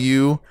sell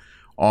you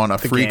on a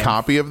free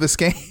copy of this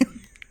game?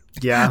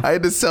 Yeah, I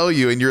had to sell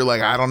you, and you're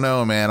like, I don't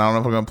know, man. I don't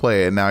know if I'm gonna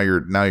play it. And now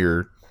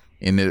you're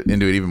into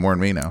it even more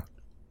than me now.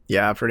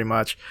 Yeah, pretty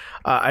much.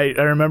 I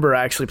remember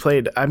I actually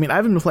played. I mean, I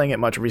haven't been playing it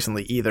much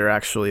recently either,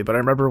 actually. But I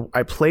remember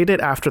I played it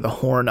after the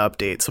Horn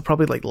update, so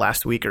probably like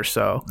last week or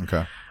so.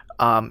 Okay.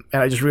 And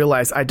I just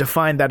realized I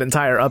defined that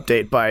entire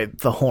update by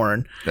the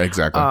Horn.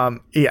 Exactly.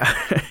 Yeah.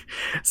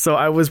 So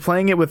I was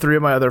playing it with 3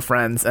 of my other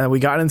friends, and we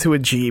got into a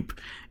Jeep,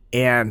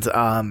 and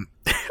I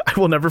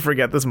will never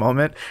forget this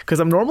moment because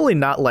I'm normally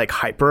not like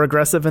hyper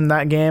aggressive in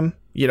that game.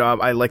 You know,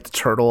 I like to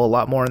turtle a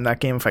lot more in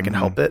that game if I can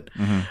help it.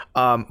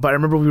 But I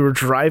remember we were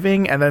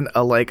driving, and then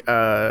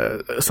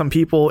some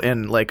people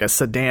in like a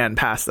sedan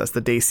passed us, the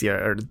Dacia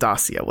or the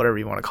Dacia, whatever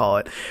you want to call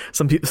it.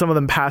 Some of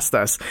them passed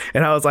us,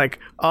 and I was like,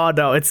 "Oh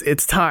no,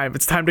 it's time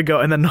to go!"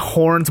 And then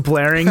horns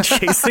blaring,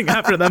 chasing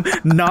after them,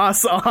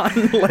 nos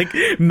on, like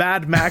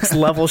Mad Max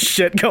level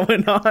shit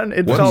going on.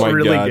 It felt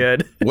really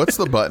good. What's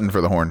the button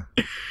for the horn?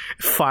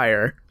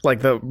 Fire,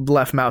 like the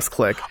left mouse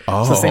click.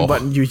 It's the same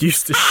button you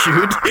used to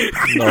shoot.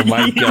 Oh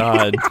my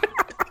god.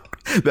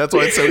 That's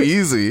why it's so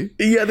easy.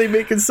 Yeah, they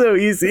make it so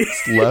easy.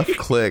 Left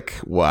click.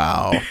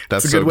 Wow.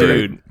 That's a so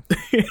good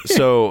good.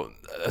 So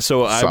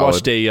I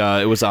watched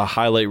it was a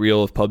highlight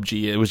reel of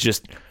PUBG. It was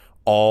just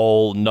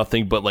all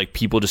nothing but like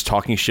people just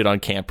talking shit on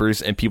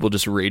campers and people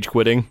just rage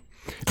quitting.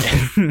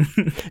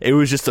 It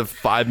was just a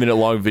 5-minute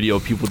long video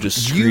of people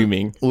just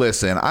screaming.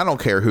 Listen, I don't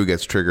care who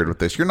gets triggered with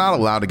this. You're not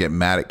allowed to get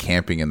mad at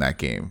camping in that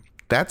game.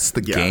 That's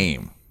the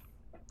game.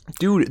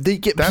 Dude,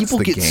 people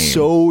get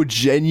so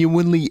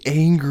genuinely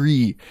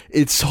angry.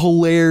 It's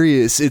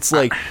hilarious. It's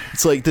like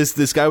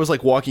this guy was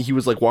like walking. He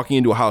was like walking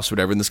into a house or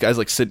whatever, and this guy's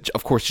like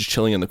of course, just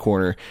chilling in the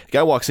corner. The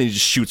guy walks in, he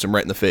just shoots him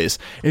right in the face.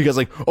 And the guy's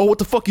like, "Oh, what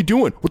the fuck you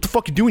doing? What the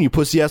fuck you doing? You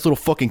pussy ass little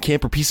fucking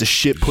camper piece of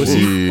shit,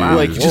 pussy!" Wow.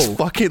 Like just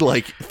fucking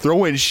like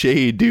throwing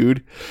shade,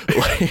 dude.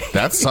 Like,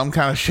 that's some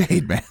kind of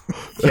shade, man.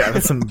 Yeah,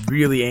 that's some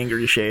really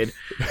angry shade.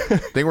 I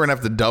think we're gonna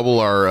have to double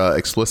our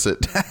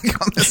explicit tag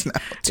on this now.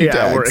 2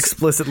 tags. We're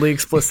explicitly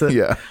explicit.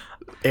 Yeah.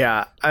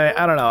 Yeah,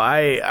 I don't know.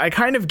 I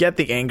kind of get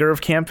the anger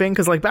of camping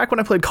because like back when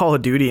I played Call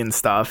of Duty and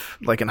stuff,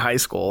 like in high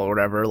school or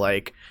whatever,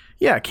 like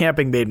yeah,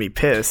 camping made me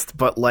pissed,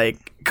 but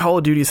like Call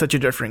of Duty is such a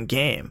different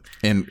game.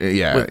 And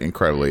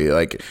incredibly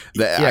like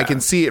I can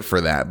see it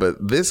for that, but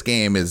this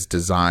game is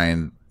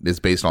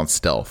based on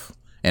stealth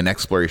and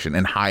exploration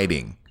and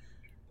hiding.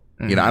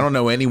 You know, I don't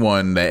know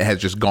anyone that has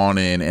just gone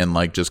in and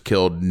like just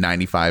killed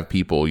 95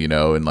 people, you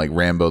know, and like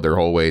Rambo their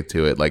whole way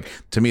to it. Like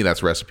to me,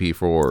 that's recipe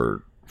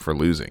for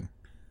losing.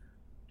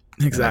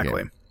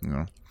 Exactly. You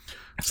know?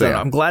 So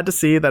yeah. I'm glad to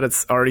see that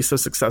it's already so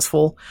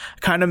successful.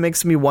 Kind of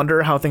makes me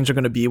wonder how things are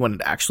going to be when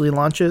it actually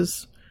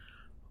launches.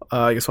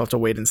 I guess we'll have to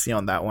wait and see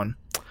on that one.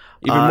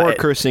 Even more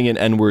cursing and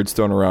N-words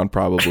thrown around,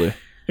 probably.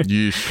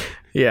 Yeesh.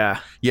 Yeah.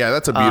 Yeah,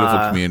 that's a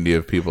beautiful community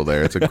of people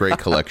there. It's a great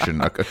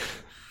collection.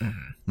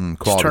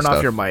 Just turn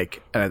off your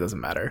mic and it doesn't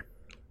matter.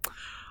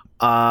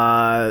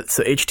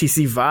 So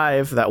HTC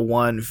Vive, that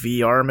one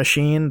VR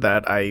machine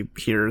that I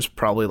hear is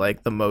probably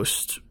like the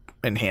most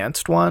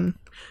enhanced one,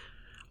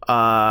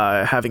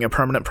 having a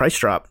permanent price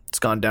drop. It's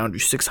gone down to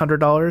 $600,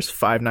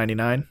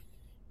 $599.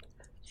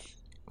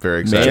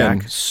 Very exciting.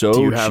 Man,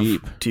 so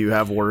cheap. Do you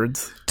have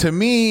words? To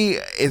me,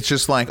 it's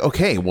just like,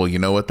 okay, well, you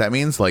know what that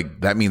means? Like,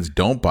 that means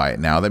don't buy it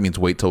now. That means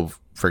wait till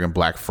friggin'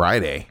 Black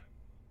Friday.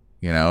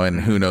 You know, and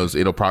who knows?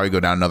 It'll probably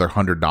go down another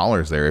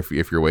 $100 there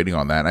if you're waiting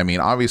on that. I mean,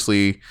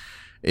 obviously,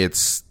 it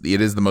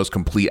is the most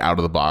complete out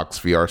of the box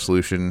VR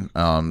solution.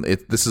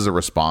 This is a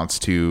response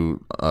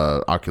to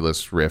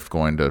Oculus Rift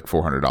going to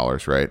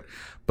 $400, right?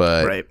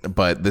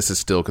 But this is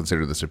still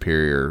considered the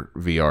superior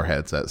VR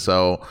headset.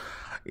 So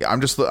I'm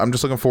just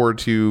looking forward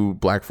to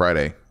Black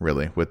Friday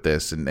really with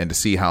this and to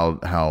see how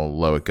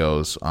low it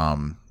goes.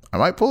 I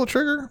might pull the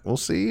trigger. We'll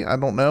see. I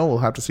don't know. We'll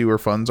have to see where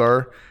funds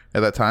are at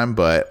that time,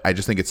 but I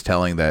just think it's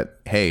telling that,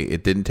 hey,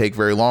 it didn't take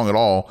very long at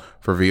all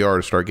for VR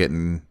to start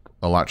getting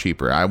a lot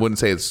cheaper. I wouldn't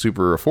say it's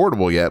super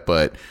affordable yet,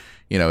 but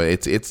you know,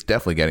 it's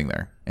definitely getting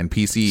there. And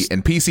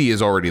PC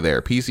is already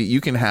there. PC, you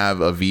can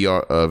have a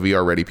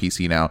VR ready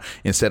PC now.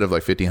 Instead of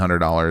like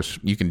 $1,500,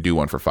 you can do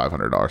one for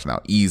 $500 now.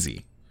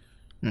 Easy.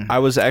 I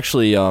was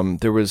actually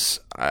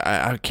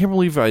I can't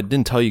believe I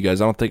didn't tell you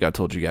guys. I don't think I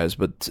told you guys,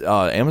 but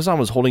Amazon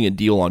was holding a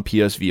deal on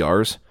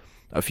PSVRs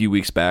a few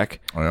weeks back.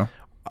 Oh yeah.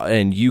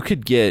 And you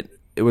could get,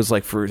 it was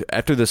like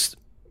after this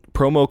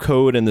promo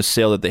code and the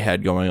sale that they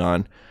had going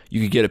on, you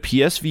could get a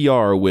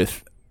PSVR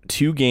with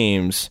 2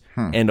 games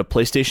and a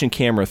PlayStation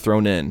camera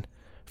thrown in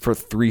for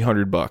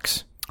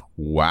 $300.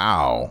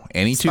 Wow.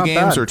 Any It's 2 not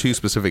games bad. or 2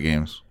 specific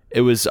games?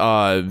 It was the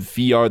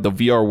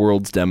VR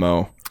Worlds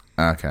demo.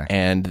 Okay.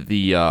 And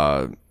the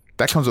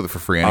That comes with it for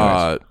free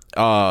anyways.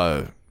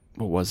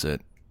 what was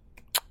it?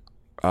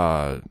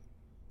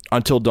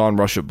 Until Dawn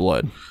Rush of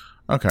Blood.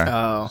 Okay.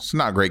 Oh. It's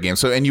not a great game.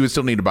 So, and you would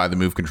still need to buy the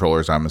Move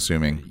controllers, I'm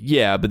assuming.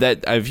 Yeah, but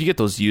that if you get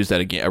those used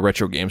at a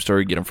retro game store,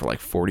 you get them for like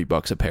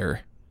 $40 a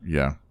pair.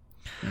 Yeah.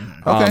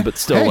 Okay. But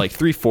still, Hey. like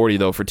 $340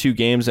 though for 2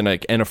 games and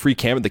a free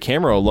camera. The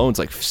camera alone's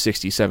like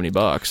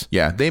 $60-$70.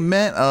 Yeah, they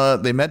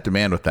met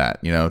demand with that.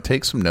 You know,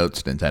 take some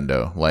notes,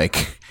 Nintendo.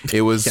 Like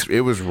it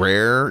was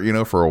rare. You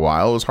know, for a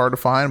while it was hard to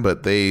find,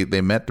 but they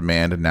met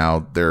demand, and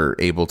now they're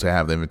able to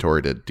have the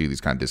inventory to do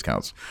these kind of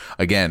discounts.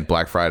 Again,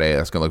 Black Friday,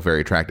 that's going to look very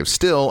attractive.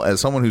 Still,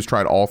 as someone who's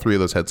tried all 3 of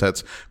those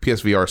headsets,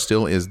 PSVR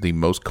still is the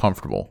most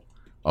comfortable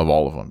of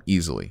all of them,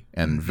 easily,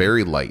 and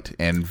very light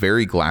and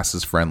very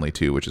glasses friendly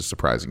too, which is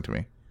surprising to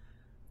me.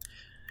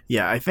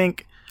 Yeah, I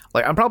think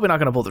like I'm probably not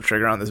going to pull the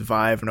trigger on this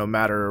Vive no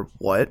matter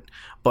what,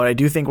 but I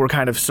do think we're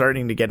kind of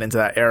starting to get into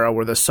that era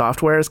where the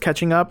software is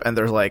catching up and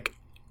there's like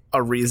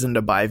a reason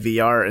to buy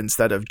VR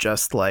instead of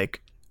just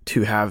like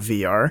to have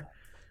VR.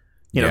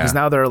 You know, because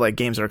now there are like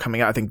games that are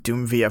coming out. I think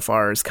Doom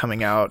VFR is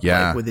coming out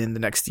like, within the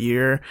next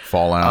year.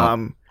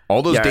 Fallout.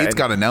 All those dates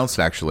got announced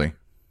actually.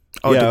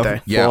 Oh, did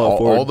they? Yeah, Fallout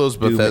 4, all those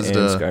Doom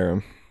Bethesda. and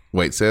Skyrim.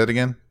 Wait, say that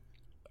again.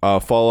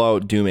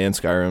 Fallout, Doom, and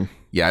Skyrim.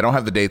 Yeah, I don't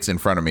have the dates in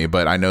front of me,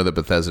 but I know that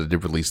Bethesda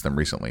did release them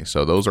recently.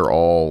 So those are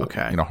all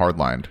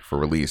hardlined for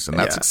release, and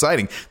that's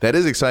exciting. That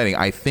is exciting.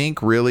 I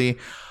think really,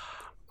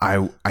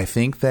 I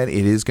think that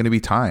it is going to be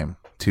time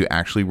to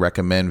actually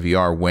recommend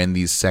VR when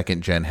these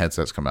second gen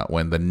headsets come out,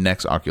 when the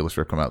next Oculus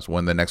Rift comes out,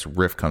 when the next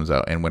Rift comes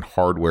out, and when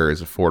hardware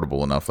is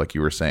affordable enough, like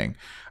you were saying.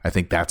 I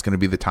think that's going to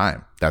be the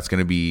time. That's going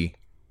to be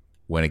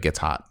when it gets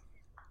hot.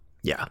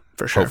 Yeah,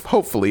 for sure.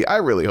 Hopefully, I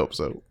really hope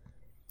so.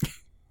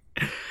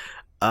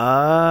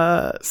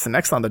 So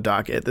next on the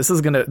docket, this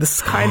is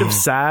kind of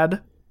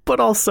sad,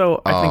 but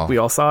also I think we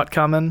all saw it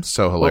coming.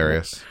 So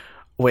hilarious.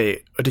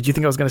 Wait, did you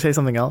think I was going to say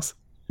something else?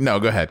 No,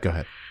 go ahead.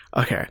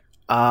 Okay.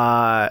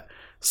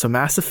 So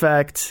Mass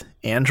Effect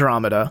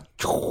Andromeda.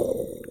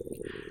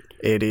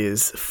 It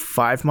is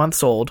 5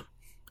 months old,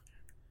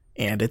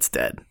 and it's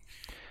dead.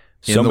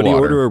 Somebody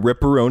order a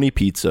Ripperoni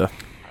pizza.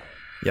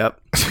 Yep.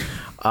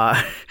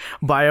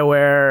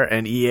 BioWare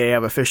and EA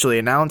have officially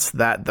announced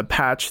that the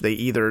patch they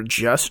either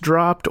just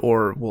dropped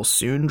or will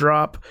soon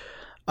drop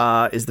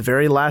is the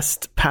very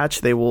last patch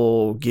they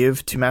will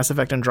give to Mass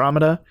Effect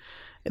Andromeda.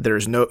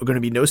 There's going to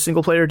be no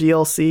single player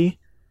DLC.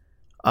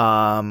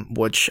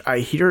 which I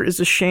hear is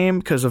a shame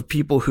because of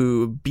people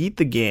who beat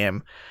the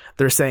game.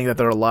 They're saying that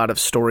there are a lot of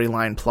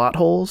storyline plot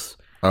holes.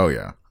 Oh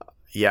yeah.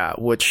 Yeah,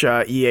 which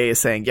EA is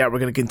saying, yeah, we're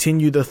going to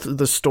continue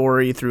the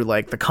story through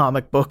like the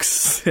comic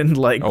books and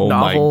like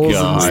novels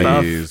and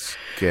stuff.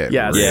 Jeez.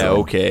 Yeah,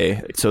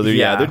 okay. So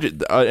they're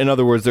just, in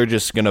other words, they're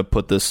just gonna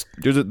put this.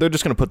 They're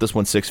just gonna put this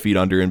one 6 feet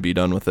under and be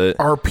done with it.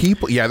 Are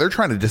people? Yeah, they're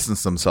trying to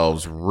distance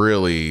themselves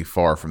really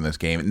far from this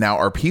game. Now,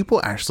 are people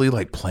actually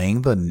like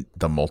playing the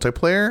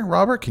multiplayer?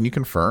 Robert, can you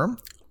confirm?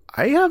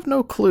 I have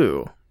no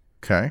clue.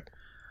 Okay.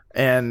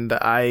 And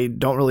I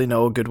don't really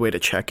know a good way to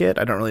check it.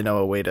 I don't really know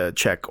a way to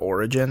check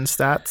Origin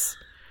stats.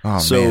 Oh,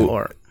 so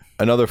man.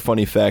 Another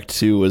funny fact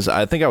too was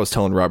I think I was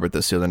telling Robert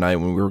this the other night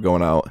when we were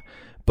going out,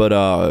 but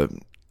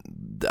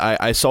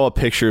I saw a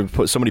picture.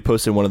 Somebody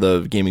posted in one of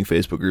the gaming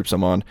Facebook groups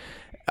I'm on.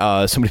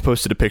 Somebody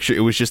posted a picture. It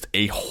was just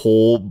a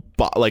whole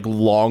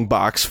long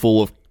box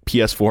full of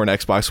PS4 and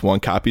Xbox One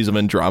copies of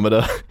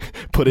Andromeda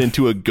put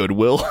into a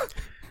Goodwill.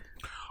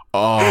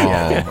 Oh,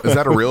 yeah. Is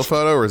that a real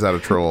photo or is that a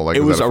troll? Like,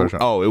 it was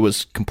it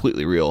was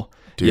completely real.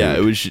 Dude. Yeah,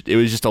 it was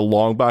just a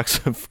long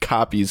box of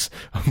copies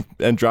of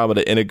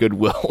Andromeda in a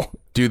Goodwill.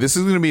 Dude, this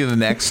is going to be the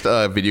next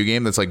video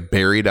game that's like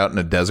buried out in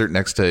a desert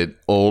next to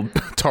old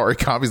Atari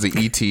copies of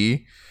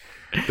E.T.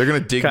 They're going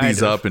to dig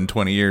these up in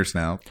 20 years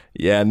now.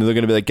 Yeah, and they're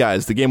going to be like,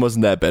 guys, the game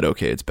wasn't that bad.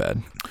 Okay, it's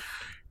bad.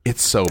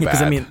 It's so bad.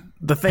 Because, I mean,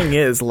 the thing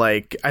is,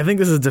 like, I think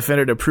this is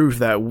definitive proof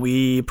that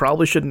we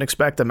probably shouldn't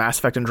expect a Mass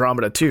Effect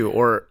Andromeda 2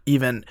 or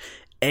even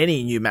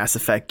any new Mass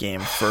Effect game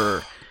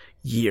for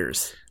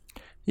years.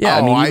 Yeah,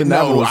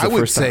 I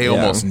would say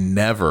almost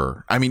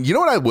never. I mean, you know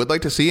what I would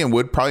like to see and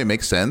would probably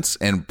make sense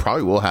and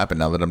probably will happen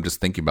now that I'm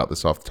just thinking about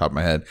this off the top of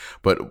my head,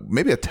 but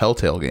maybe a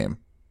Telltale game.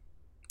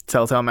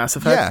 Telltale Mass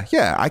Effect?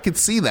 Yeah, I could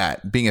see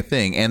that being a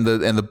thing, and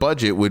the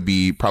budget would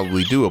be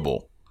probably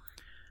doable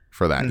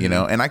for that, you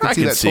know. And I could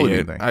see that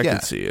totally thing. I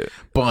could see it.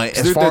 But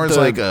as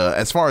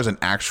far as an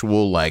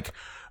actual like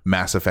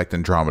Mass Effect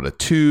Andromeda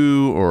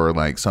 2 or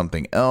like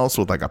something else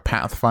with like a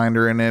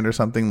Pathfinder in it or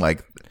something,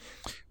 like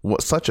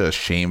what such a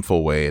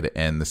shameful way to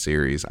end the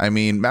series. I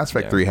mean, Mass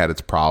Effect 3 had its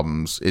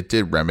problems. It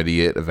did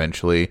remedy it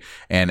eventually,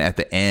 and at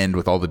the end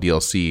with all the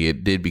DLC,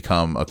 it did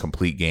become a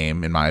complete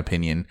game in my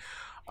opinion.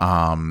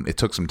 It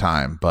took some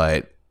time,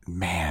 but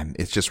man,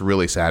 it's just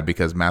really sad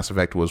because Mass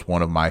Effect was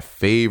one of my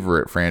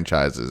favorite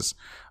franchises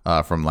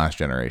from last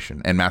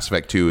generation, and Mass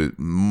Effect 2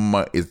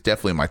 is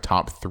definitely my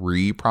top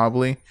 3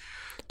 probably.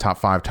 Top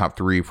 5, top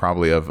 3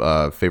 probably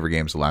of favorite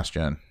games of last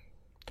gen.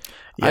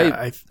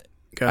 Yeah,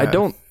 I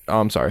don't. Oh,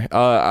 I'm sorry.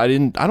 I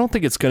don't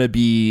think it's going to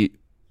be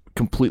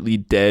completely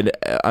dead.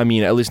 I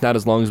mean, at least not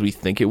as long as we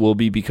think it will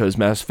be, because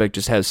Mass Effect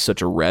just has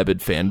such a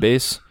rabid fan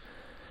base.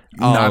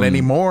 Not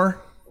anymore.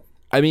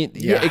 I mean,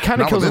 yeah, it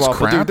kind of kills them off.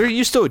 But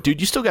you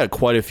still got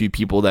quite a few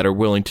people that are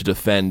willing to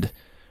defend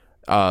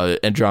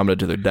Andromeda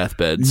to their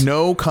deathbeds.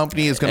 No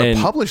company is going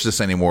to publish this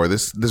anymore.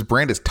 This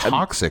brand is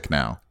toxic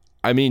now.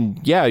 I mean,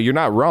 yeah, you're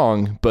not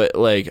wrong, but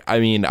like, I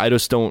mean, I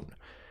just don't.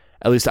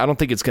 At least I don't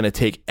think it's going to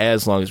take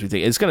as long as we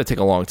think. It's going to take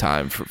a long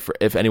time for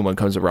if anyone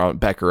comes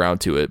back around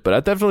to it. But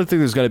I definitely think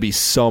there's going to be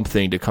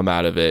something to come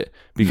out of it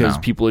because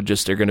people are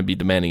going to be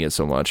demanding it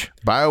so much.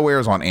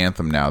 BioWare's on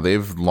Anthem now.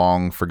 They've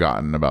long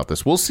forgotten about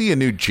this. We'll see a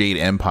new Jade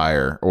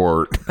Empire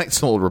or Knights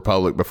of the Old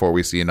Republic before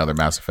we see another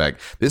Mass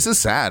Effect. This is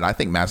sad. I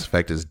think Mass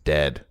Effect is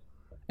dead.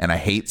 And I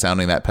hate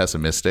sounding that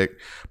pessimistic,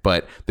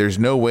 but there's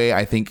no way,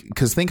 I think,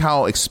 because think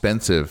how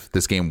expensive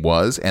this game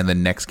was, and the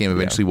next game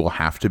eventually will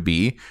have to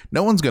be.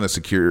 No one's going to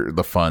secure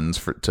the funds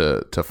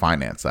to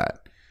finance that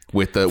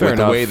with the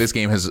way this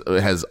game has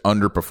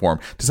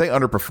underperformed. To say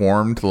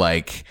underperformed,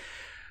 like,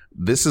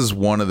 this is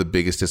one of the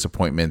biggest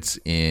disappointments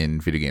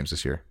in video games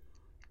this year,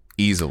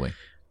 easily.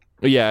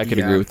 Yeah, I could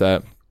agree with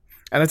that.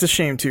 And it's a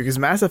shame, too, because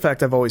Mass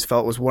Effect I've always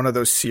felt was one of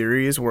those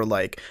series where,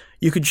 like,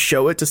 you could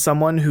show it to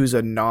someone who's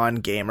a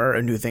non-gamer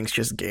and who thinks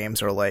just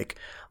games are, like,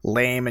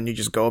 lame and you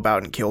just go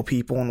about and kill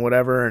people and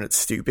whatever and it's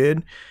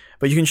stupid.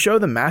 But you can show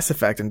them Mass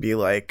Effect and be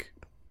like,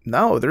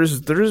 no, there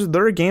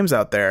are games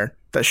out there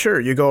that, sure,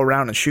 you go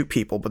around and shoot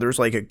people, but there's,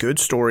 like, a good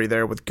story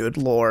there with good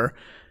lore.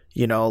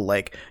 You know,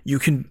 like, you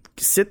can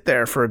sit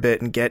there for a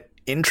bit and get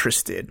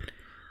interested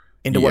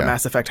into what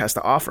Mass Effect has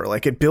to offer.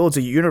 Like, it builds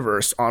a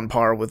universe on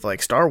par with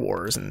like Star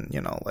Wars and, you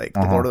know, like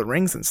the Lord of the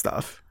Rings and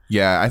stuff.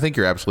 Yeah, I think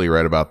you're absolutely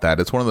right about that.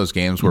 It's one of those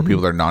games where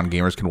people that are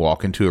non-gamers can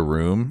walk into a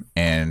room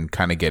and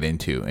kind of get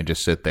into and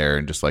just sit there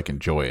and just like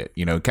enjoy it.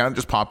 You know, kind of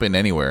just pop in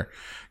anywhere,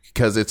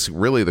 because it's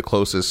really the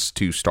closest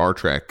to Star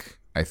Trek,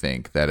 I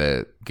think, that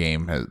a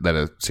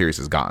series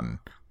has gotten,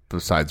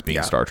 besides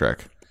being Star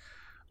Trek.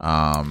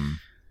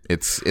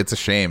 It's a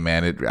shame,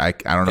 man. I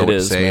don't know what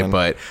to say, man.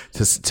 But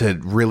to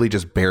really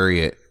just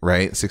bury it,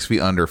 right? 6 feet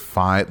under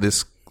 5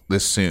 this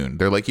soon.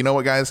 They're like, you know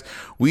what, guys?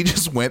 We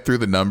just went through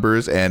the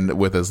numbers, and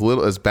with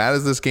as bad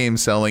as this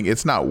game's selling,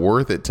 it's not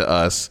worth it to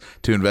us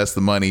to invest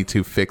the money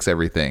to fix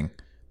everything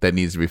that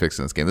needs to be fixed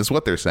in this game. This is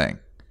what they're saying.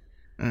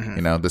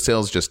 You know, the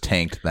sales just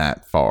tanked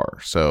that far.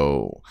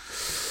 So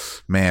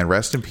Man,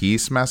 rest in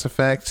peace, Mass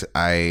Effect.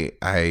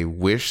 I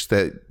wish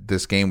that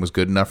this game was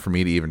good enough for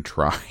me to even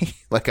try.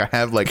 Like I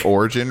have like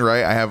Origin,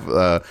 right? I have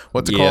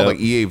what's it called, like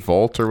EA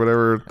Vault or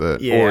whatever. The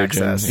EA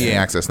Access. EA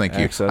Access. Thank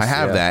you. I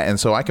have that, and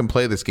so I can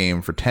play this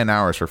game for 10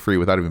 hours for free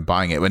without even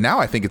buying it. But now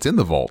I think it's in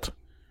the vault,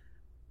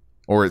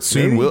 or it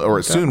soon will, or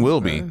it soon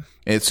will be.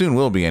 It soon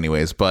will be,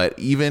 anyways. But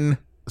even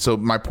so,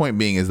 my point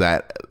being is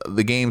that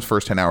the game's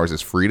first 10 hours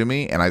is free to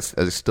me, and I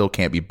still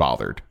can't be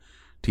bothered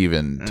to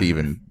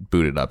even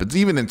boot it up. It's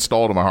even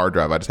installed on my hard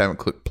drive. I just haven't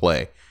clicked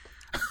play.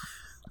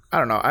 I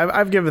don't know.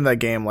 I've given that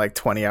game like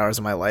 20 hours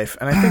of my life,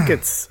 and I think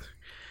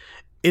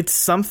it's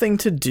something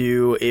to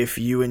do if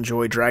you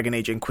enjoy Dragon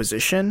Age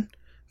Inquisition,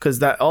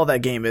 because all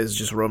that game is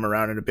just roam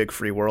around in a big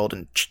free world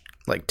and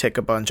like tick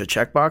a bunch of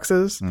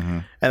checkboxes,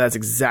 and that's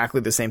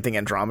exactly the same thing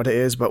Andromeda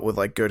is, but with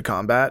like good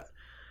combat.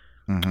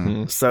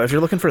 So if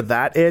you're looking for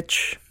that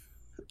itch,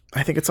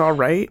 I think it's all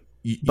right.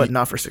 But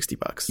not for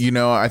 $60. You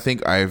know, I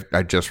think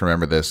I just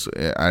remember this.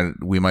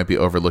 We might be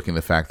overlooking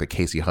the fact that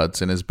Casey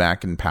Hudson is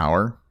back in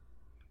power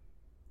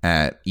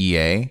at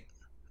EA,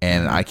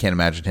 and I can't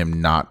imagine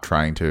him not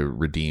trying to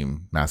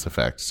redeem Mass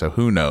Effect. So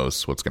who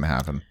knows what's going to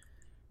happen?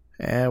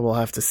 We'll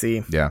have to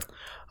see. Yeah.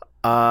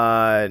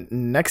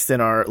 Next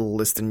in our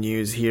list of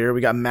news here, we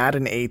got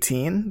Madden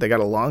 18. They got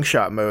a long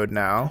shot mode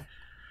now,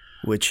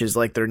 which is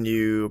like their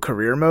new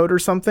career mode or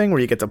something, where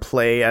you get to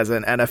play as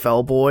an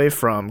NFL boy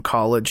from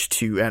college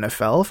to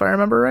NFL, if I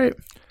remember right.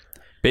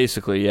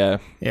 Basically, yeah.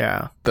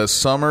 Yeah. The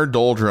summer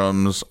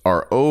doldrums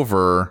are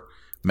over.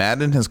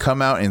 Madden has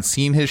come out and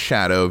seen his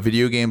shadow.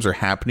 Video games are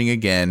happening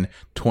again,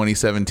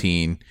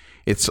 2017.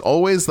 It's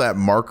always that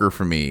marker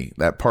for me,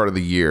 that part of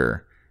the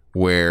year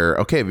where,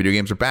 okay, video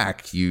games are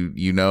back.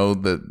 You know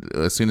that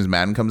as soon as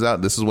Madden comes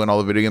out, this is when all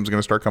the video games are going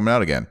to start coming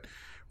out again,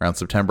 around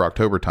September,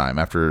 October time,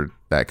 after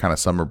that kind of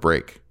summer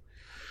break.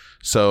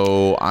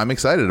 So I'm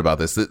excited about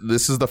this.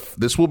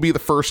 This will be the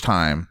first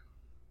time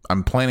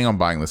I'm planning on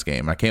buying this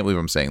game. I can't believe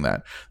I'm saying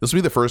that. This will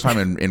be the first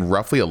time in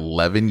roughly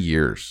 11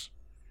 years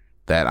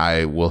that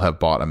I will have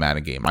bought a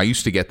Madden game. I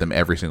used to get them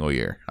every single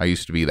year. I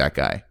used to be that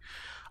guy.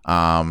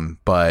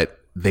 But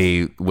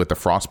with the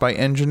Frostbite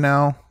engine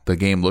now, the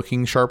game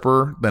looking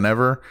sharper than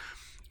ever,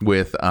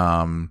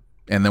 and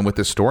then with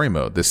the story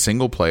mode, this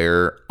single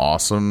player,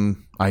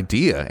 awesome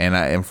idea.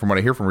 And from what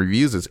I hear from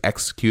reviews, it's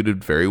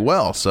executed very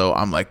well. So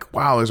I'm like,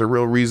 wow, there's a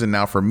real reason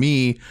now for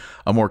me,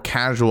 a more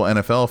casual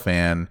NFL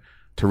fan,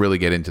 to really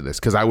get into this.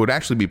 Because I would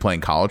actually be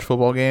playing college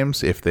football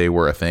games if they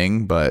were a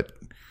thing, but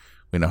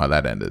we know how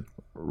that ended.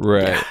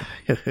 Right.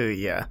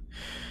 Yeah.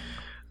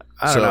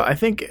 I don't know. I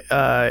think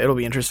it'll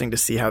be interesting to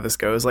see how this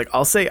goes. Like,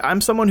 I'll say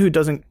I'm someone who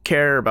doesn't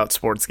care about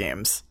sports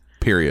games.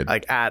 Period.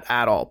 Like,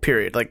 at all.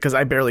 Period. Like, because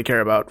I barely care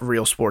about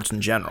real sports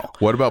in general.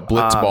 What about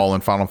Blitzball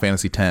in Final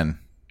Fantasy X?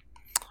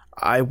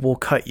 I will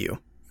cut you.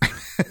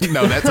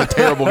 No, that's a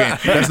terrible game.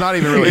 That's not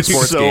even really a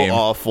sports so game.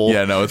 Awful.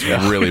 Yeah, no, it's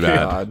really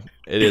bad. God,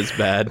 it is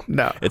bad.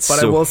 No, it's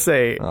but I will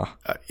say,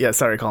 yeah,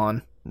 sorry,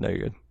 Colin. No,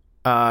 you're good.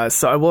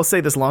 So I will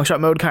say this long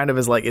shot mode kind of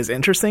is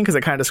interesting because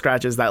it kind of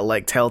scratches that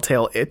like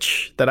telltale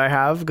itch that I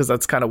have, because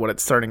that's kind of what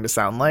it's starting to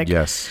sound like.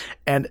 Yes.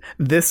 And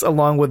this,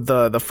 along with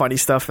the funny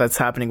stuff that's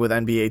happening with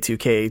NBA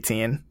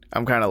 2K18,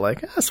 I'm kind of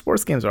like,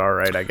 sports games are all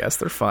right, I guess.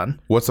 They're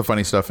fun. What's the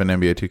funny stuff in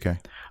NBA 2K?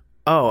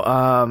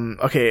 Oh,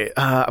 okay.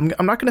 I'm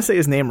not going to say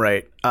his name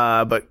right,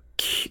 but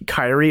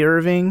Kyrie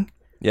Irving.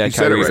 Yeah,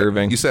 Kyrie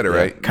Irving. You said it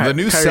right. The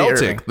new Kyrie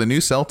Celtic. Irving. The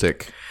new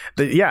Celtic.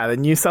 The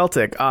new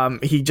Celtic.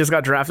 He just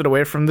got drafted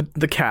away from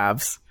the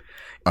Cavs.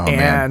 Oh,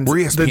 man. We're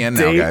ESPN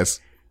now,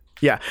 guys.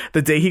 Yeah,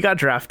 the day he got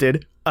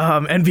drafted,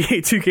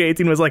 NBA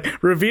 2K18 was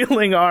like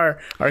revealing our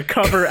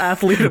cover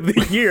athlete of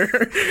the year,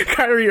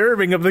 Kyrie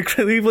Irving of the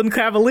Cleveland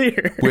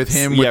Cavaliers. With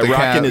him, with the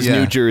rocking his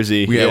new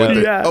jersey.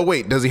 Yeah. Oh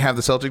wait, does he have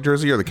the Celtic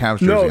jersey or the Cavs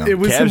jersey? No, on? it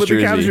was Cavs him with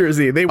jersey. the Cavs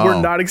jersey. They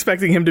were not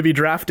expecting him to be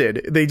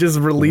drafted. They just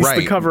released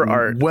the cover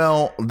art.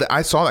 Well,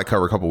 I saw that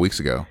cover a couple weeks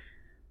ago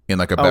in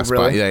like a Best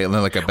Buy. Yeah,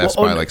 like a Best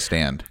Buy like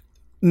stand.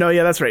 No,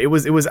 yeah, that's right. It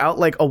was out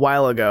like a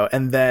while ago,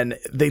 and then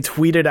they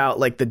tweeted out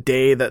like the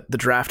day that the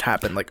draft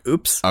happened. Like,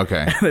 oops.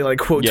 Okay. They like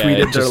quote Yeah, tweeted.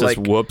 it just They're says, like,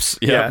 whoops.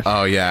 Yeah.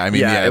 Oh yeah. I mean,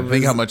 Yeah,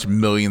 think how much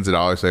millions of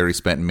dollars they already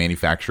spent in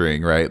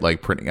manufacturing, right?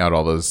 Like printing out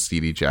all those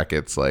CD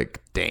jackets.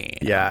 Like, damn.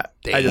 yeah.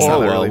 Damn. I just Oh, thought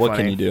that well, really what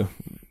funny. can you do?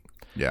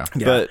 Yeah.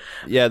 But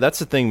yeah, that's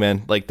the thing,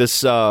 man. Like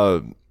this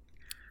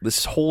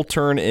whole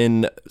turn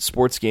in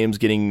sports games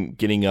getting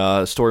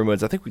story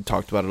modes. I think we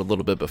talked about it a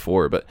little bit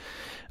before, but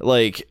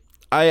like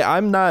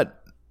I'm not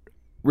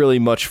really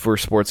much for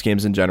sports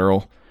games in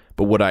general,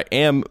 but what I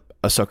am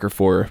a sucker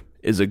for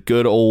is a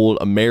good old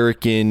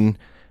American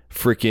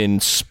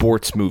freaking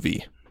sports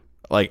movie.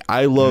 Like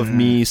I love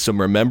me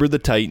some Remember the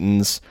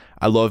Titans.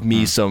 I love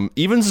me some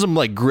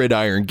like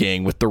Gridiron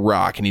Gang with The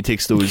Rock, and he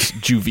takes those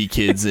juvie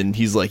kids and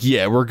he's like,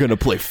 yeah, we're gonna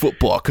play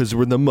football because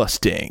we're the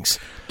Mustangs.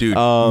 Dude,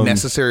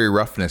 Necessary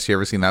Roughness. You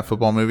ever seen that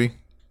football movie?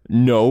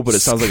 No, but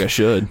it sounds like I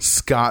should.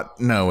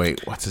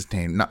 What's his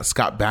name? Not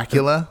Scott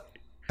Bakula,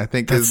 I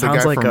think That is the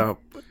sounds guy like from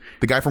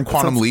the guy from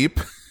Quantum Leap.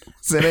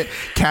 Is in it.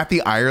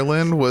 Kathy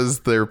Ireland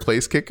was their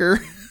place kicker.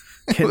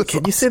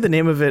 Can you say the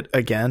name of it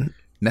again?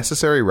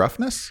 Necessary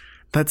Roughness?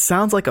 That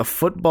sounds like a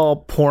football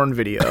porn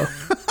video.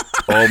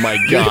 Oh my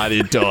God,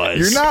 it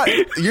does.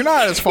 You're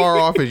not as far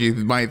off as you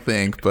might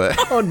think, but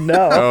Oh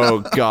no. Oh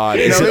God,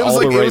 it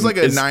was like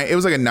a is-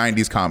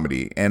 90s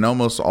comedy, and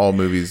almost all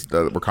movies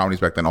that were comedies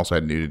back then also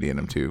had nudity in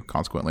them too.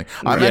 Consequently,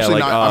 I'm Yeah,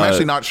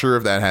 actually not sure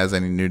if that has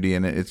any nudity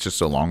in it. It's just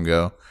so long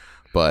ago,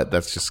 but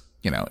that's just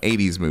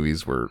 80s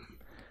movies were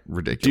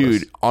ridiculous.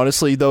 Dude,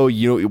 honestly though,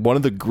 one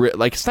of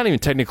the it's not even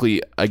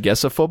technically, I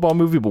guess, a football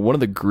movie, but one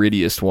of the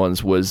grittiest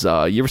ones was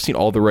you ever seen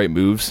All the Right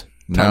Moves?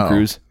 Tom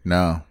Cruise.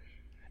 No.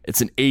 It's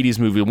an 80s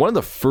movie, one of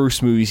the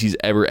first movies he's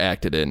ever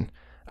acted in.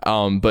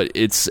 But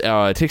it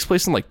takes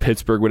place in like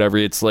Pittsburgh, whatever.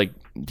 It's like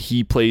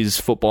he plays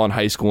football in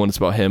high school, and it's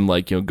about him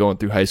going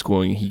through high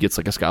school, and he gets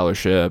like a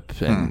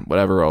scholarship and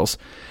whatever else.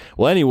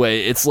 Well,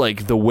 anyway, it's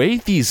like the way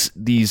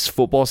these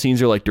football scenes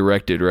are like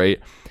directed, right,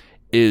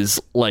 is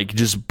like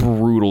just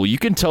brutal. You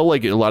can tell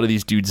like a lot of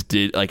these dudes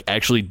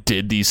actually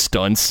did these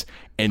stunts,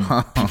 and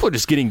people are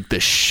just getting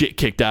the shit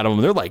kicked out of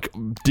them. They're like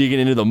digging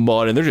into the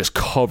mud, and they're just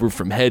covered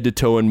from head to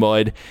toe in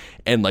mud.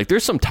 And like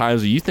there's some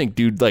times where you think,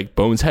 dude, like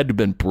bones had to have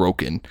been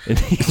broken. And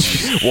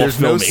there's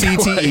no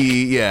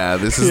CTE. Yeah,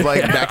 this is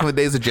like back in the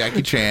days of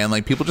Jackie Chan.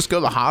 Like people just go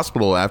to the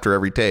hospital after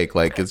every take.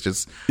 Like it's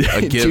just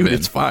a given. Dude,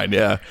 it's fine.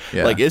 Yeah.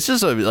 Like it's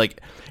just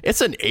it's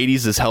an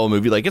 80s as hell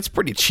movie. Like it's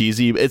pretty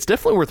cheesy. It's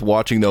definitely worth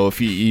watching though.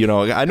 If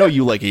I know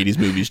you like 80s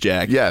movies,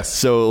 Jack. Yes.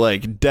 So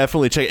like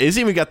definitely check. It's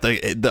even got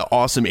the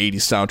awesome 80s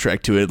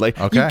soundtrack to it. Like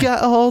you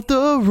got all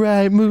the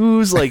right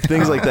moves, like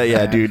things like that.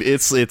 Yeah, dude.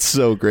 It's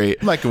so great.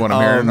 I'm liking what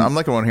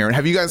I'm hearing.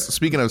 Have you guys,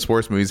 speaking of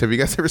sports movies, have you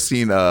guys ever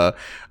seen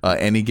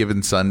Any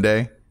Given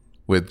Sunday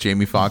with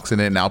Jamie Foxx in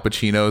it and Al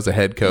Pacino as a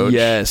head coach?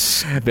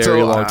 Yes,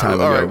 very long time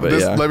ago. All right, but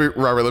yeah.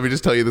 Robert, let me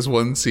just tell you this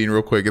one scene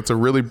real quick. It's a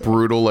really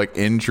brutal like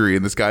injury,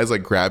 and this guy's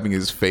like grabbing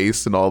his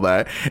face and all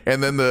that,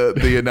 and then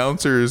the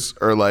announcers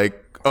are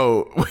like,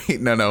 oh wait,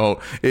 no.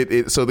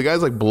 So the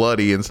guy's like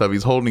bloody and stuff.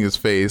 He's holding his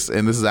face,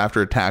 and this is after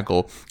a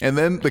tackle. And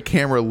then the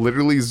camera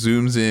literally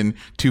zooms in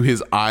to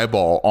his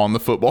eyeball on the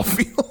football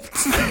field.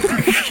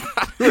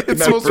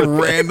 It's the most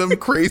random,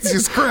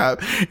 craziest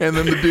crap. And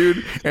then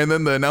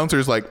the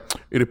announcer's like,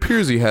 it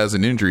appears he has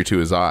an injury to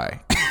his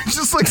eye.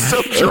 Just like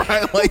so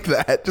dry like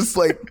that. Just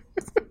like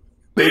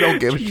they don't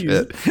give a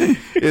shit.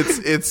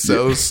 It's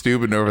so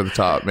stupid and over the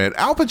top, man.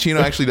 Al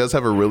Pacino actually does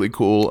have a really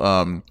cool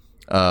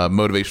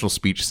motivational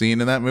speech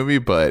scene in that movie,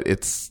 but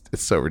it's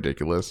so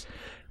ridiculous.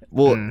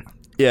 Well,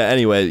 yeah,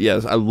 anyway,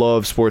 yes, I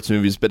love sports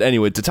movies, but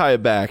anyway, to tie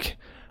it back,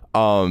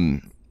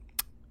 the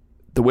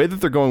way that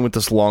they're going with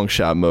this long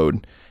shot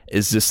mode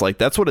is just like,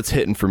 that's what it's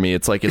hitting for me.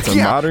 It's like it's a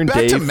modern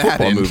day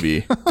football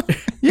movie.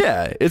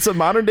 Yeah, it's a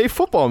modern day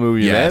football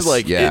movie, yes, man.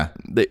 Like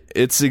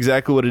it's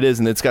exactly what it is,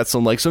 and it's got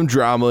some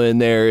drama in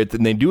there,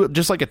 and they do it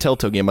just like a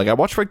Telltale game. Like I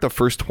watched like the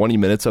first 20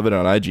 minutes of it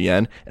on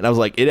IGN, and I was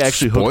like, it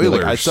actually hooked me.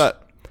 Like, I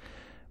thought,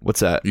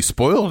 what's that? You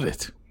spoiled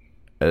it.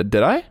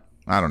 Did I?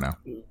 I don't know.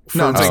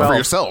 No, I'm saying for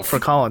yourself. For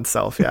Colin's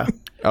self, yeah.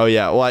 Oh,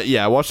 yeah. Well,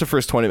 I watched the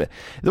first 20 minutes.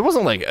 There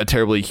wasn't like a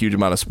terribly huge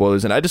amount of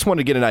spoilers, and I just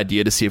wanted to get an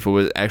idea to see if it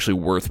was actually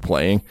worth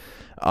playing.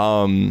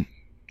 And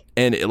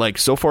it, like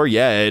so far,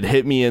 yeah, it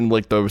hit me in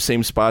like the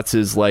same spots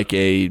as like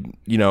a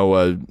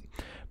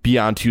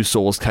Beyond Two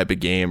Souls type of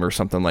game or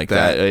something like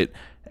that.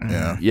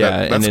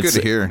 Yeah. That's good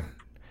to hear.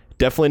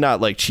 Definitely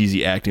not like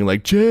cheesy acting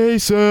like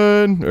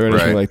Jason or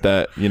anything like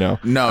that, No,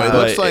 it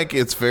looks like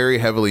it's very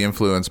heavily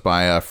influenced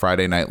by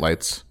Friday Night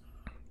Lights.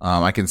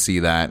 I can see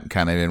that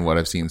kind of in what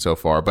I've seen so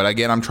far. But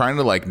again, I'm trying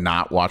to like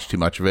not watch too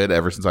much of it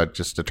ever since I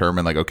just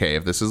determined like, okay,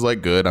 if this is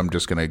like good, I'm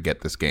just going to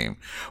get this game.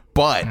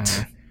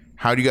 But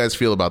how do you guys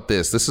feel about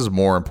this? This is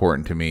more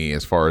important to me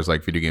as far as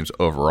like video games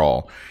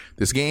overall.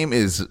 This game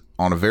is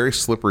on a very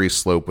slippery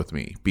slope with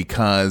me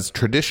because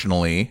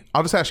traditionally,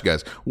 I'll just ask you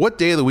guys, what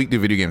day of the week do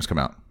video games come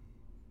out?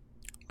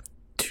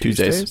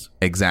 Tuesdays.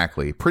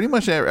 Exactly. Pretty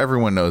much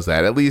everyone knows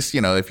that. At least,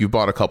 if you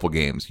bought a couple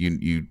games,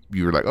 you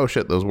were like, oh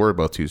shit, those were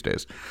both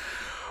Tuesdays.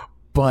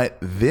 But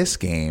this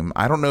game,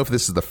 I don't know if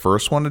this is the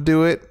first one to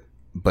do it,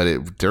 but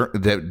it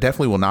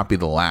definitely will not be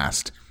the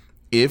last.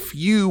 If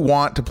you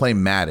want to play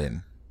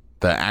Madden,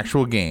 the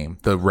actual game,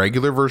 the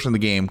regular version of the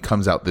game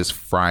comes out this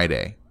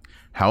Friday.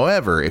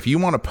 However, if you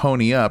want to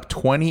pony up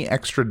 $20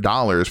 extra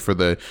for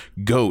the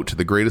GOAT,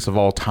 the greatest of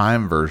all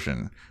time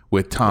version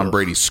with Tom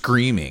Brady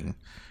screaming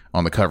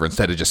on the cover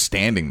instead of just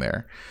standing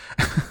there,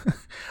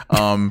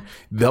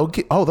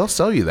 they'll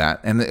sell you that,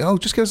 and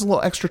just give us a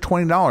little extra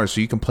 $20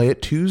 so you can play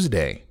it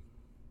Tuesday.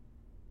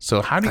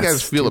 So how do you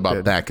guys feel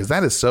about that? Because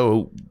that is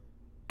so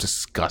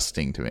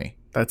disgusting to me.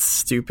 That's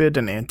stupid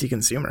and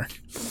anti-consumer.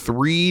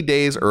 3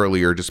 days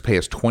earlier, just pay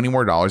us $20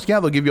 more. Yeah,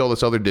 they'll give you all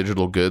this other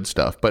digital good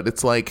stuff, but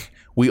it's like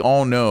we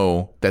all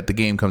know that the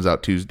game comes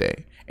out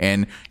Tuesday.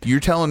 And you're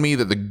telling me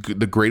that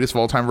the greatest of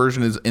all time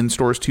version is in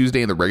stores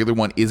Tuesday and the regular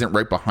one isn't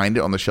right behind it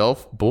on the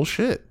shelf?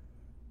 Bullshit.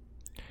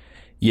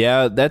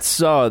 Yeah, that's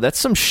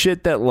some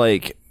shit that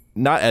like,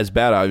 not as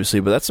bad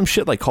obviously, but that's some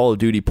shit like Call of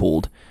Duty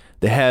pulled.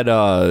 They had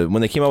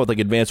when they came out with like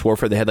Advanced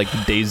Warfare, they had like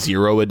the Day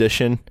Zero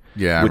edition,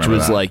 Yeah, I which remember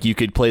was that. like you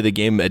could play the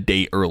game a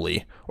day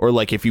early, or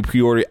like if you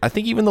pre-order. I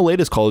think even the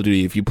latest Call of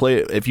Duty, if you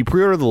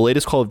pre-order the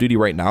latest Call of Duty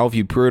right now, if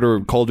you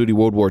pre-order Call of Duty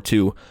World War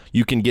II,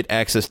 you can get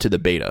access to the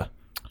beta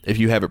if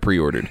you have it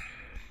pre-ordered.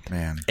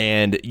 Man.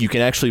 And you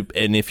can actually,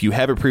 and if you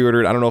have it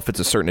pre-ordered, I don't know if it's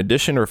a certain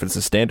edition or if it's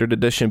a standard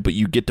edition, but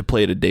you get to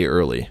play it a day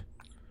early.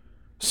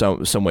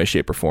 Some way,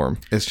 shape, or form.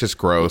 It's just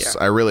gross.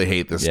 I really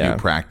hate this Yeah. new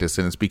practice,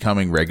 and it's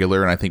becoming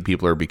regular, and I think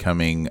people are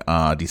becoming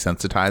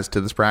desensitized to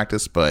this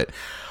practice, but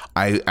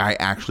I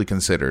actually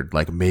considered,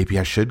 like, maybe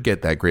I should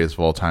get that greatest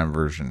of all time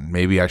version.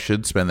 Maybe I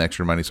should spend the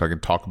extra money so I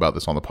can talk about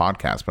this on the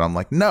podcast, but I'm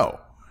like, no.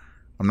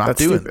 I'm not That's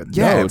doing stupid. it.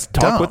 Yeah, No, it's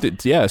talk dumb. with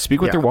it. Yeah, speak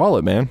with Yeah. your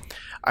wallet, man.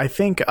 I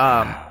think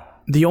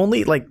the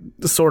only like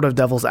sort of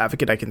devil's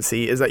advocate I can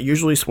see is that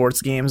usually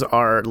sports games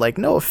are like,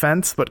 no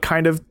offense, but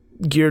kind of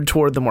geared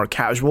toward the more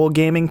casual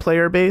gaming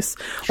player base.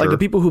 Like the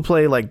people who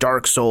play like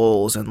Dark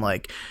Souls and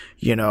like,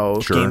 you know,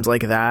 games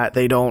like that,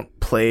 they don't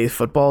play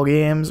football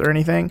games or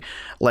anything.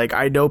 Like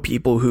I know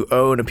people who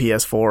own a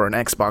PS4 or an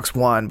Xbox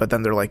One, but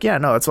then they're like, yeah,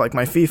 no, it's like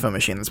my FIFA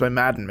machine, it's my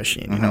Madden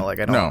machine, you know, like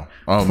I don't No.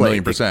 Oh, play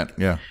 1,000,000%.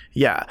 Yeah.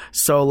 Yeah.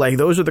 So like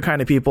those are the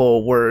kind of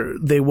people where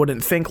they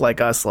wouldn't think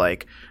like us,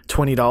 like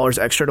 $20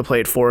 extra to play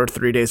it 4 or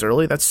 3 days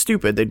early. That's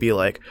stupid. They'd be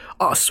like,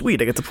 oh sweet,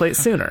 I get to play it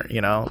sooner,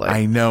 you know? Like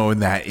I know,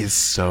 and that is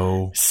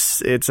so...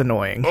 it's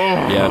annoying.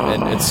 Yeah,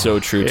 and it's so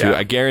true too. Yeah.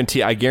 I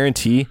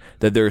guarantee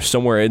that there's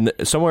somewhere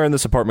in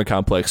this apartment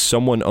complex,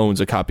 someone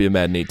owns a copy of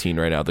Madden 18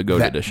 right now, the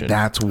GOAT edition.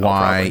 That's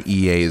why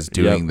EA is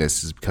doing Yep.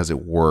 this, is because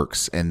it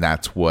works, and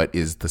that's what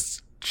is the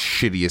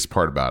shittiest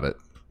part about it,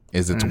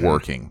 is it's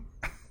working.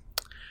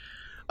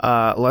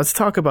 Let's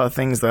talk about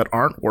things that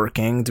aren't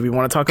working. Do we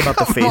want to talk about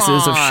the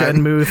faces of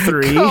Shenmue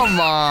 3? Come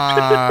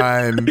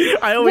on.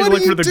 I always What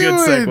look are for you the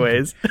doing?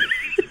 good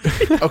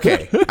segues.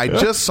 Okay, I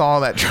just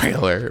saw that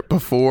trailer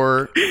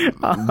before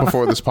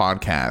this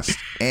podcast,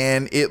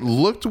 and it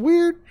looked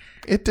weird.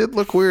 It did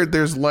look weird.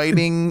 There's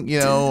lighting,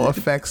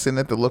 effects in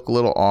it that look a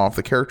little off.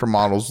 The character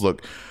models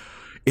look...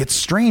 It's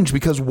strange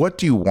because what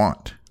do you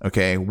want?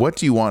 Okay, what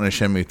do you want in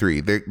Shenmue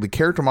 3? The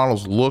character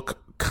models look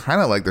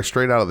kind of like they're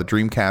straight out of the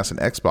Dreamcast and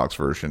Xbox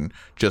version,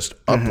 just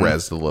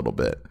up-resed a little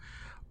bit.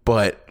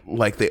 But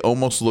like they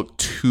almost look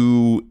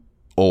too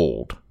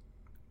old.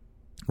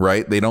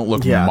 Right? They don't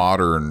look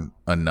modern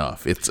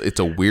enough. It's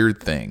a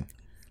weird thing.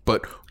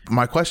 But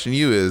my question to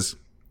you is,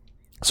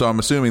 so I'm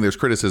assuming there's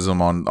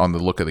criticism on the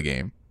look of the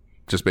game,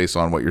 just based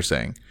on what you're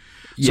saying.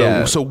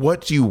 Yeah. So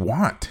what do you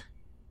want?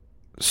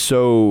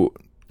 So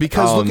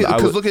Because look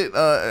look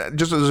at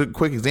just as a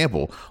quick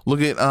example, look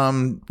at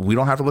we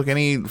don't have to look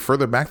any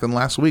further back than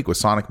last week with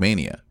Sonic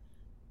Mania.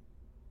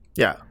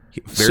 Yeah.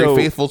 Very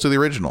faithful to the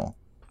original.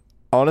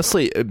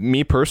 honestly,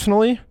 me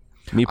personally,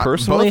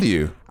 Both of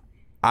you.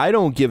 I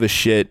don't give a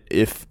shit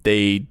if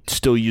they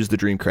still use the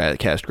Dreamcast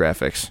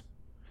graphics,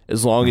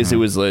 as long as it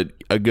was a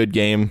good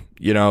game,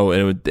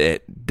 and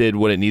it did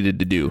what it needed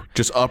to do.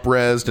 Just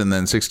up-resed and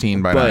then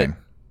 16 by But 9.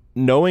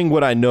 knowing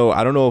what I know,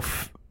 I don't know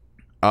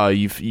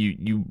if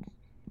you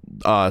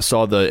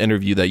saw the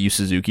interview that Yu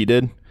Suzuki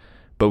did,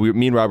 but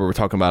me and Robert were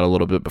talking about it a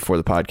little bit before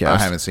the podcast. I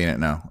haven't seen it,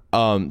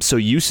 no. So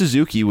Yu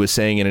Suzuki was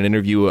saying in an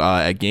interview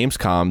at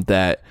Gamescom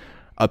that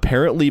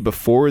apparently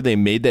before they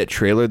made that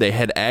trailer, they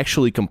had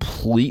actually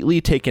completely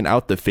taken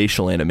out the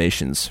facial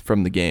animations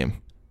from the game.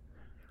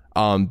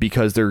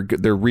 Because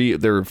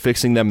they're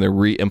fixing them, they're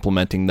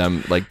re-implementing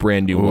them like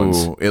brand new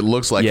ones. Ooh, it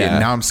looks like it.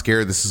 Now I'm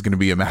scared this is going to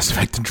be a Mass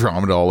Effect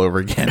Andromeda all over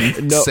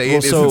again. No, Say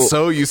it isn't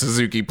so, Yu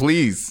Suzuki,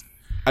 please.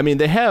 I mean,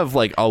 they have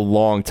like a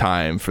long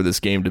time for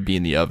this game to be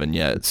in the oven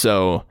yet.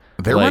 So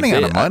They're running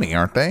out of money,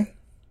 aren't they?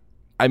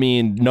 I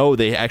mean, no,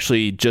 they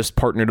actually just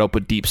partnered up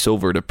with Deep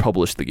Silver to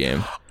publish the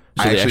game.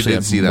 So I they actually did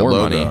have see that more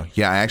logo. money.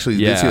 Yeah, I actually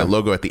did see that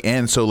logo at the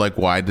end. So, like,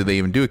 why did they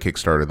even do a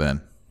Kickstarter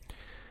then?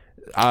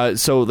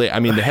 So they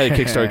had a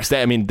Kickstarter. 'Cause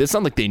it's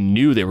not like they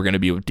knew they were going to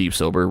be with Deep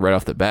Silver right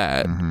off the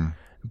bat.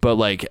 But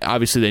like,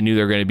 obviously, they knew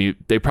they were going to be.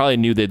 They probably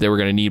knew that they were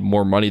going to need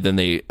more money than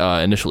they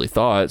initially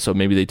thought. So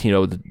maybe they teamed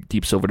up with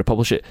Deep Silver to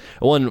publish it.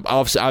 Well, and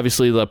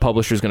obviously, the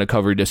publisher is going to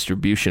cover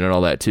distribution and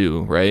all that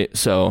too, right?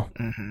 So,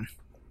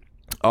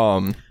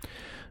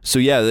 So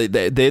yeah,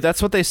 they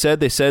that's what they said.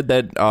 They said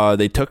that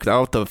they took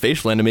out the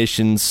facial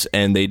animations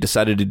and they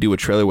decided to do a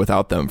trailer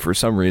without them for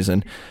some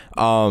reason,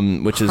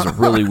 which is a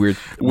really weird,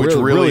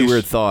 really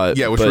weird thought.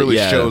 Yeah, which but really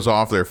shows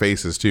off their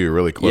faces too,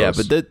 really close. Yeah,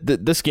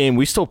 but this game,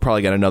 we still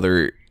probably got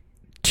another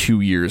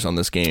 2 years on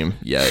this game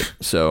yet.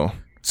 So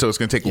it's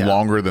going to take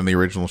longer than the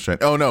original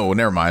Shenmue. Oh no,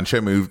 never mind.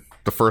 Shenmue,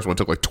 the first one,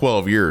 took like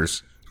 12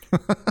 years.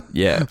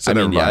 yeah, So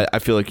never mind. I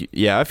feel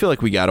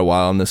like we got a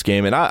while on this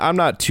game, and I'm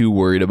not too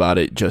worried about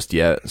it just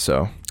yet.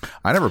 So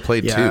I never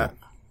played two.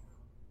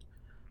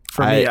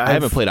 For me, I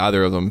haven't played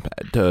either of them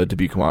to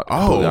be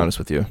completely honest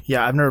with you.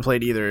 Yeah, I've never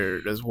played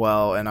either as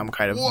well, and I'm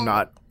kind of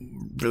not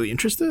really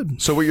interested.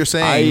 So what you're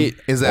saying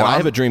is that I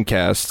have a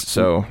Dreamcast,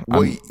 so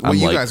what I'm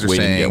you like guys are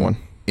waiting to get saying one.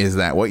 is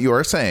that what you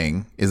are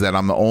saying is that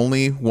I'm the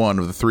only one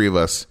of the three of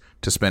us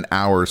to spend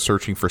hours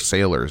searching for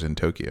sailors in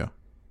Tokyo.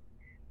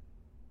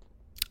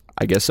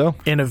 I guess so.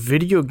 In a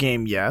video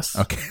game, yes.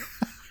 Okay.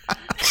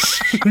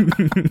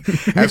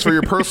 As for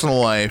your personal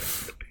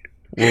life,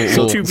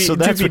 So, To be- so to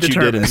that's be what you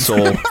did in determined.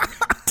 Soul.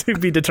 To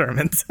be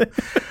determined.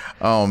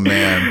 oh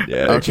man.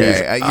 Yeah, Okay.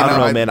 geez. I don't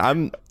know,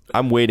 man.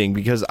 I'm waiting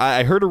because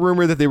I heard a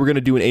rumor that they were going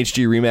to do an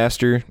HD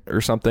remaster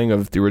or something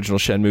of the original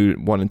Shenmue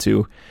 1 and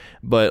 2.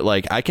 But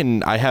like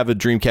I have a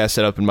Dreamcast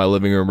set up in my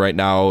living room right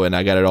now, and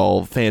I got it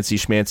all fancy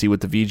schmancy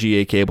with the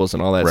VGA cables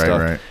and all that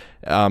stuff.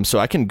 Right. So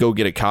I can go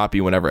get a copy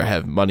whenever I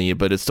have money,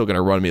 but it's still going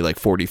to run me like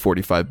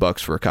 $40-$45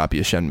 for a copy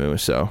of Shenmue.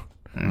 So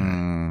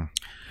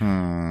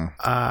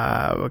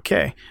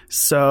Okay.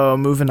 So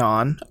moving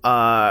on.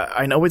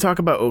 I know we talk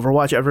about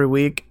Overwatch every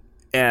week,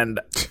 and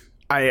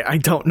I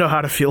don't know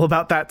how to feel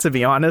about that, to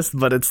be honest,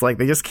 but it's like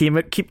they just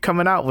keep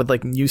coming out with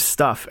like new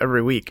stuff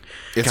every week.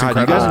 It's God, you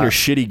incredible. guys and your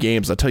shitty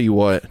games. I'll tell you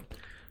what.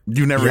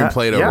 You never Yeah, even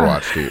played yeah.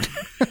 Overwatch, dude.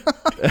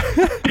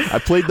 I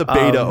played the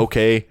beta.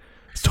 Okay,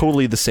 it's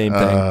totally the same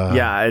thing.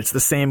 Yeah, it's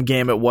the same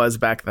game it was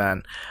back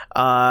then.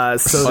 So on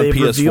they've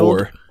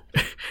PS4.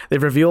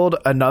 revealed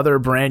another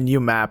brand new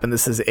map, and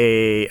this is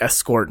a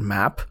escort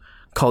map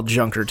called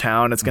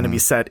Junkertown. It's going to be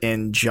set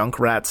in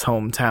Junkrat's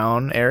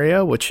hometown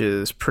area, which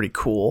is pretty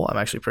cool. I'm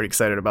actually pretty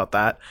excited about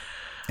that.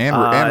 And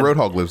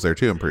Roadhog lives there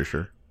too, I'm pretty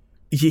sure.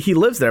 He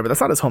lives there, but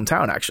that's not his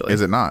hometown, actually.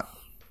 Is it not?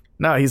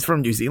 No, he's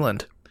from New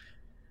Zealand.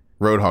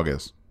 Roadhog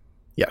is.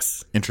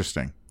 Yes.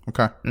 Interesting.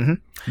 Okay.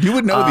 You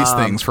would know these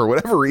things for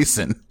whatever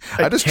reason.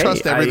 I just hey,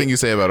 trust everything you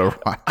say about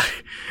Overwatch.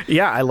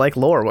 Yeah, I like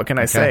lore. What can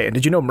I say? And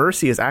did you know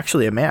Mercy is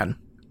actually a man?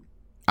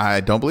 I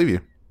don't believe you.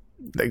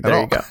 There you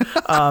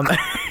go.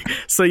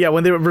 So yeah,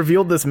 when they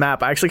revealed this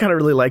map, I actually kind of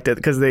really liked it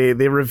because they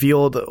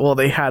revealed, well,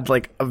 they had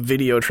like a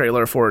video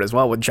trailer for it as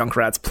well with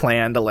Junkrat's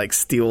plan to like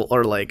steal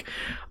or like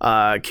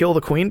kill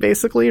the queen,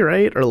 basically,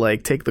 right? Or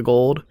like take the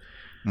gold.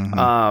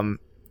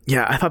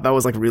 Yeah, I thought that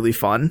was like really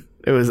fun.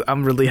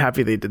 I'm really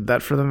happy they did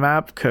that for the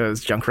map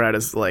because Junkrat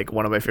is like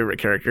one of my favorite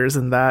characters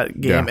in that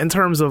game in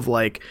terms of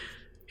like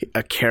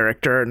a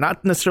character,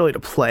 not necessarily to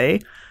play,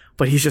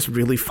 but he's just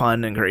really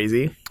fun and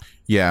crazy.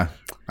 Yeah.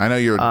 I know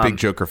you're a big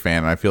Joker fan,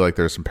 and I feel like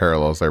there's some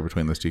parallels there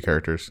between those two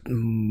characters.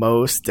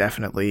 Most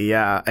definitely,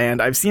 yeah.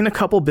 And I've seen a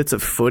couple bits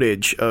of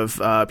footage of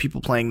people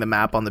playing the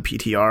map on the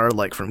PTR,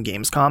 like from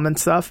Gamescom and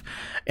stuff.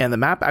 And the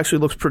map actually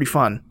looks pretty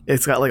fun.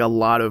 It's got like a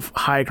lot of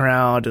high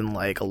ground and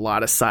like a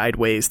lot of side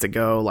ways to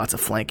go, lots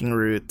of flanking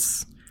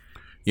routes.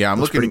 Yeah,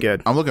 Looks pretty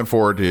good. I'm looking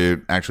forward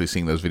to actually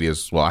seeing those videos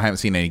as well. I haven't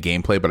seen any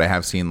gameplay, but I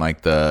have seen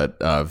like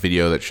the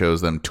video that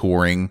shows them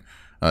touring.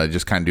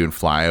 Just kind of doing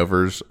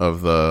flyovers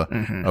of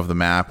the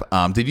map.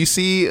 Did you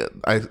see?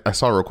 I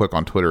saw real quick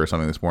on Twitter or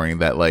something this morning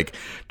that like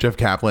Jeff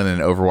Kaplan in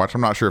Overwatch.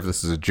 I'm not sure if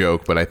this is a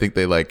joke, but I think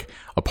they like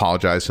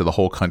apologized to the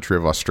whole country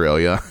of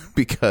Australia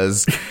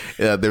because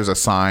there's a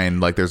sign,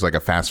 like there's like a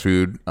fast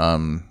food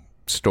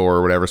store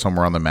or whatever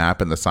somewhere on the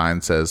map, and the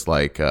sign says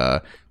like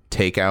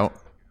takeout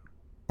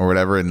or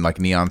whatever in like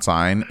neon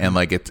sign, and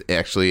like it's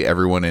actually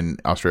everyone in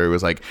Australia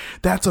was like,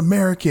 "That's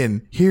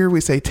American. Here we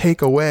say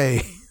take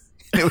away."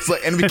 It was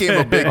like, and it became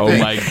a big thing. Oh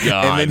my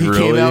God, And then he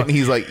really? came out and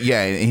he's like,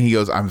 yeah, and he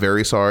goes, "I'm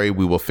very sorry.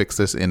 We will fix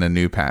this in a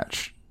new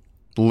patch."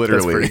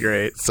 Literally. That's pretty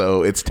great.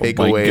 So it's my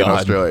takeaway in God.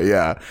 Australia.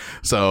 Yeah.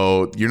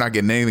 So you're not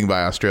getting anything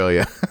by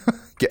Australia.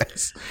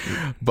 Guess.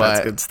 But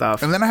That's good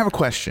stuff. And then I have a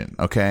question,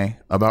 okay,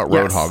 about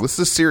Yes. Roadhog. This is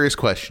a serious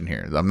question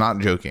here. I'm not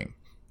joking.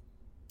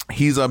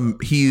 He's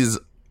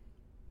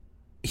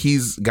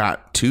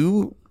got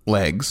two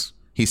legs.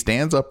 He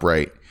stands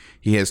upright.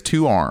 He has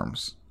two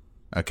arms.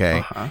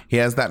 Okay. He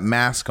has that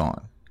mask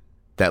on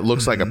that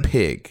looks like a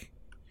pig.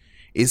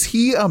 Is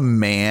he a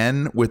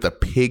man with a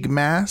pig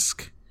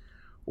mask,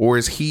 or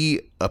is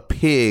he a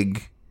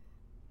pig?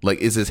 Like,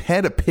 is his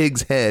head a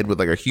pig's head with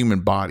like a human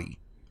body?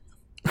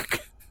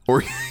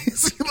 Or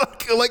is he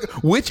like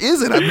which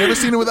is it? I've never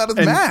seen him without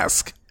his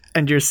mask.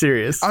 And you're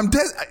serious? I'm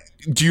dead.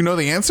 Do you know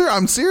the answer?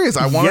 I'm serious.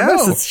 I want to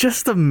Yes, know. it's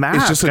just a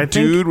mask. It's just a I think-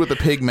 dude with a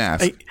pig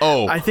mask.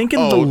 I think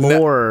in the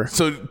lore-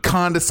 So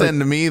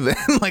condescend to me then.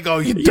 Like, oh,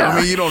 you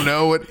dummy. You don't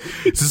know what.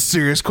 It's a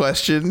serious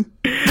question.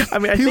 I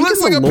mean, I He think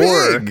looks in the like a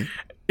lore, pig.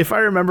 if I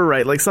remember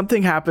right, like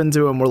something happened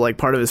to him where like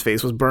part of his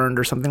face was burned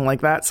or something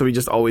like that, so he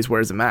just always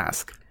wears a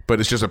mask.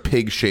 But it's just a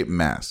pig-shaped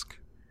mask.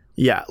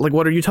 Yeah, like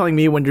what are you telling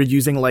me when you're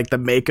using like the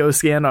Mako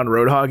skin on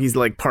Roadhog? He's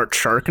like part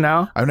shark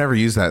now. I've never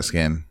used that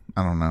skin.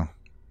 I don't know.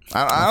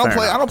 I fair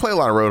don't enough. play a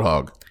lot of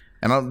Roadhog.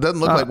 And it doesn't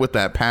look like with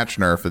that patch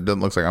nerf, it doesn't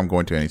look like I'm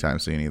going to anytime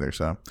soon either.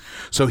 So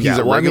he's Yeah,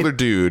 a well, I regular mean-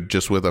 dude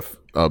just with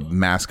a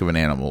mask of an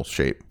animal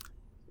shape.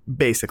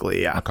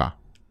 Basically, yeah.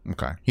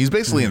 Okay. He's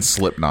basically in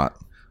Slipknot,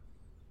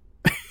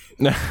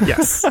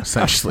 Yes.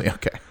 essentially.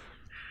 Okay.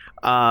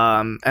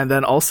 And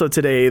then also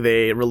today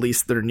they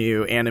released their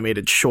new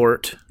animated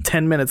short,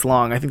 10 minutes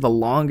long. I think the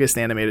longest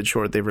animated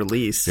short they've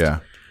released.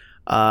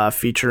 Yeah.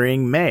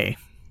 Featuring May.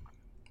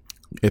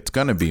 It's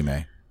going to be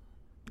May.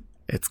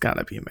 It's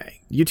gotta be May.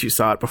 You two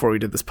saw it before we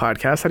did this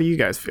podcast. How do you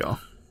guys feel?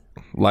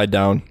 Lie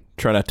down.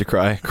 Try not to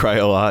cry. Cry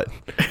a lot.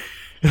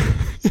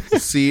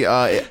 See,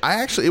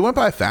 it went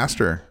by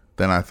faster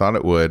than I thought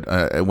it would.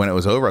 When it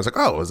was over, I was like,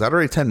 oh, is that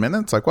already 10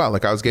 minutes? Like, wow,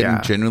 like I was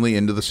getting genuinely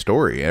into the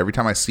story. Every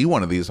time I see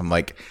one of these, I'm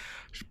like,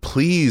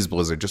 please,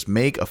 Blizzard, just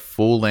make a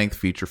full-length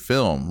feature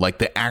film. Like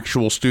the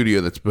actual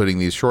studio that's putting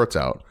these shorts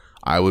out.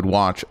 I would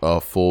watch a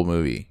full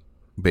movie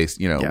based,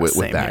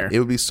 with that. Here. It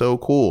would be so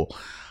cool.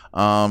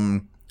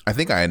 I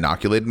think I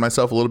inoculated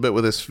myself a little bit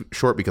with this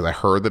short because I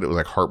heard that it was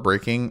like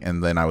heartbreaking,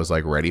 and then I was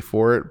like ready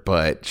for it.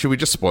 But should we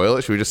just spoil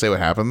it? Should we just say what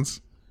happens?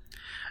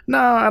 No,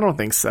 I don't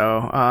think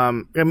so. I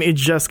mean, it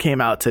just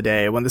came out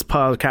today. When this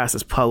podcast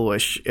is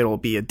published, it'll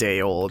be a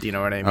day old. You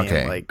know what I mean?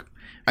 Okay. Like,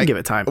 give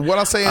it time. What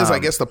I'll say is, I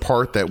guess the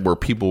part that where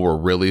people were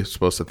really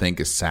supposed to think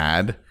is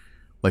sad,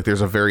 like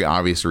there's a very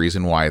obvious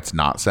reason why it's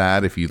not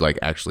sad if you like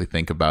actually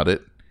think about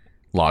it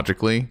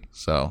logically.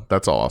 So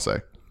that's all I'll say.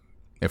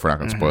 If we're not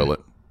going to spoil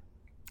it.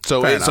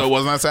 So it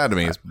wasn't that sad to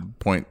me. Is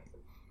point.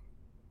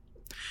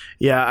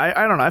 Yeah,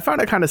 I don't know. I found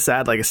it kind of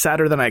sad, like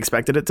sadder than I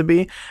expected it to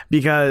be,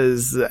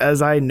 because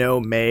as I know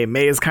May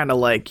is kind of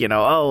like,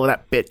 oh,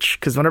 that bitch.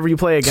 Because whenever you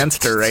play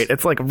against her, right,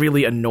 it's like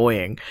really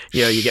annoying.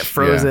 You get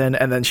frozen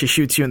and then she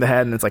shoots you in the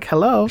head and it's like,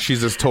 hello.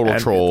 She's this total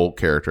troll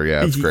character.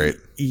 Yeah, it's great.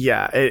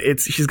 Yeah,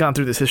 she's gone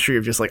through this history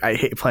of just like, I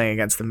hate playing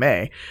against the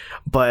May.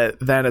 But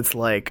then it's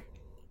like,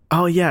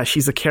 oh yeah,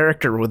 she's a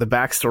character with a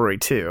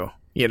backstory too.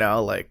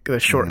 Like the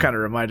short kind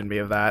of reminded me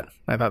of that.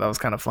 I thought that was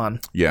kind of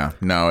fun. Yeah,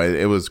 no,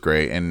 it was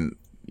great. And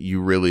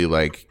you really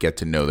like get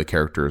to know the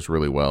characters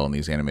really well in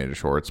these animated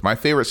shorts. My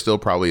favorite still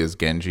probably is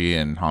Genji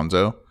and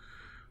Hanzo.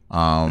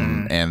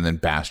 And then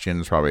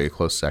Bastion is probably a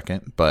close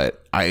second.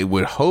 But I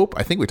would hope,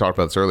 I think we talked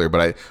about this earlier, but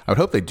I would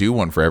hope they do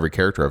one for every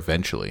character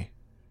eventually.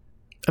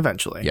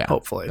 Yeah,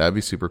 hopefully. That'd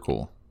be super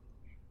cool.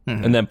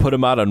 And then put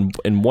them out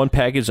in one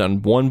package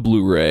on one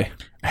Blu-ray.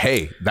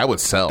 Hey, that would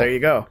sell. There you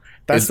go.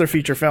 That's their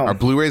feature film. Our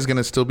Blu-ray is going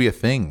to still be a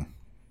thing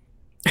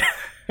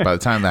by the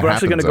time that We're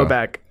happens. actually going to go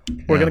back.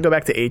 We're going to go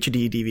back to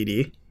HD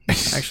DVD.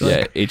 Actually,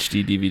 Yeah,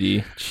 HD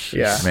DVD. Jeez.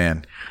 Yeah.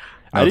 Man,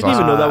 I didn't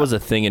even know that was a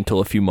thing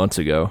until a few months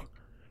ago.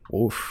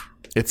 Oof.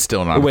 it's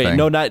still not a thing.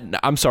 No,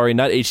 I'm sorry,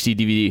 not HD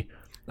DVD.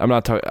 I'm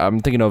not talking. I'm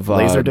thinking of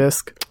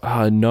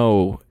Laserdisc.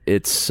 No,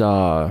 it's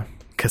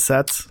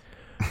Cassettes.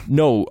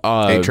 no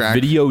A-track?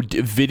 video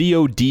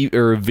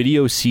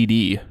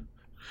CD,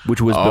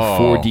 which was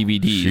before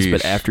DVDs, sheesh.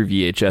 but after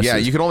VHS. Yeah,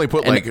 you can only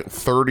put like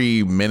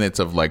 30 minutes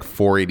of like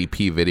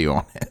 480p video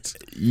on it.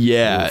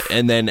 Yeah,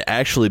 and then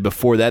actually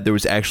before that, there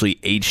was actually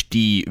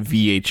HD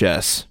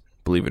VHS.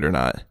 Believe it or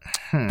not,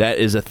 that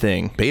is a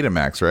thing.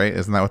 Betamax, right?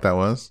 Isn't that what that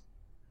was?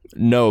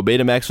 No,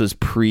 Betamax was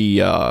pre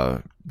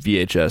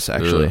VHS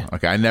actually. Ugh.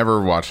 Okay, I never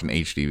watched an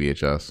HD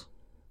VHS.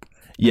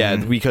 Yeah,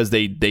 because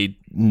they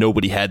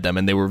nobody had them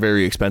and they were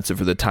very expensive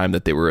for the time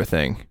that they were a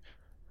thing.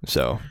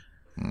 So,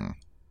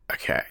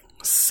 Okay.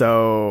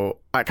 So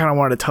I kind of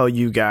wanted to tell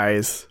you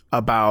guys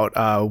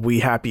about We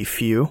Happy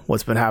Few,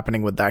 what's been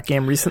happening with that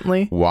game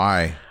recently.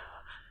 Why?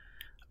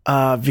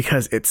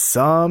 Because it's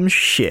some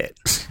shit.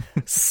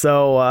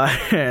 So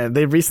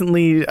they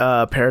recently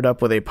paired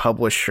up with a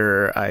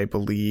publisher, I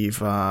believe,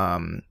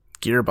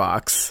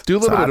 Gearbox. Do a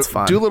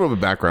little bit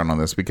of background on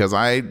this, because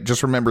I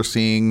just remember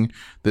seeing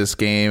this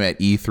game at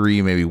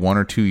E3 maybe 1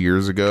 or 2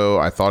 years ago.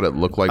 I thought it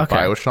looked like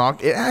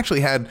BioShock. It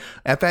actually had,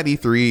 at that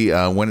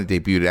E3 when it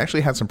debuted, it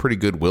actually had some pretty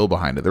goodwill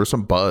behind it. There was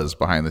some buzz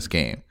behind this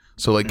game.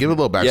 So like, give it a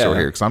little backstory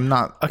here, because I'm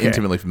not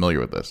intimately familiar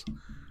with this.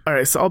 All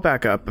right, so I'll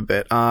back up a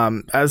bit.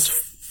 As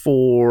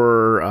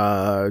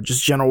for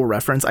just general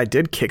reference, I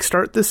did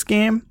kickstart this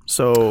game,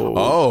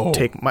 so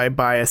take my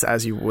bias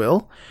as you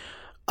will.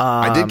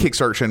 I did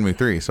kickstart Shenmue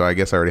 3, so I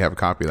guess I already have a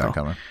copy of that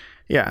coming.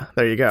 Yeah,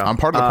 there you go. I'm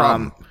part of the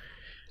problem.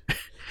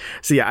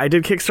 So yeah, I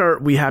did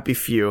kickstart We Happy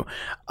Few,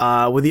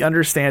 with the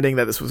understanding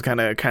that this was kind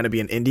of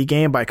be an indie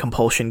game by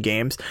Compulsion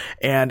Games,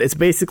 and it's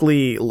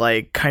basically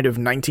like kind of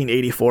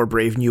 1984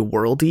 Brave New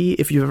World-y,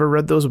 if you've ever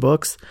read those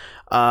books.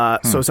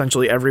 So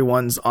essentially,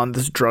 everyone's on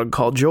this drug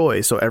called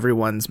joy, so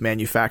everyone's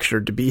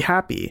manufactured to be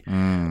happy.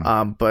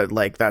 But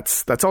like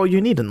that's all you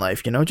need in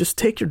life, just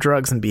take your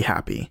drugs and be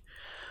happy.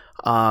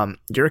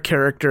 Your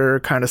character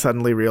kind of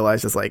suddenly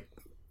realizes, like,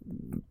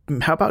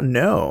 how about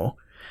no?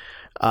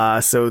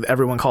 So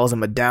everyone calls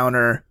him a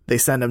downer. They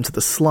send him to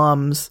the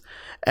slums,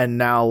 and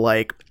now,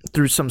 like,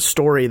 through some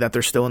story that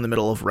they're still in the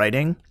middle of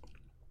writing,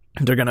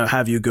 they're gonna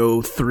have you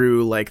go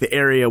through like the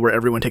area where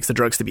everyone takes the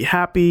drugs to be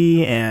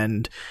happy,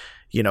 and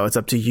it's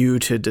up to you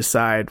to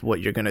decide what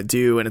you're gonna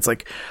do. And it's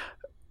like,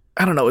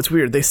 I don't know, it's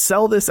weird. They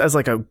sell this as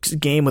like a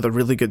game with a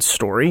really good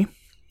story.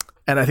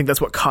 And I think that's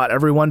what caught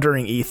everyone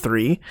during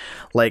E3.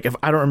 Like,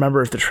 I don't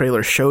remember if the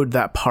trailer showed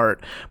that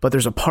part, but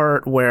there's a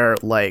part where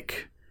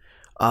like,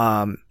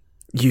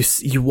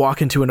 you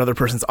walk into another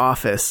person's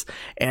office,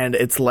 and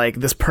it's like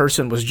this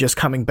person was just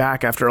coming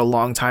back after a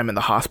long time in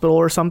the hospital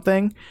or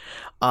something.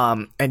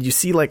 And you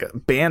see like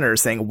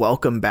banners saying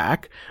welcome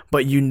back,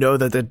 but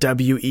that the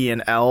W, E,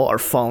 and L are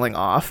falling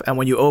off. And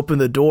when you open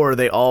the door,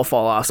 they all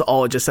fall off. So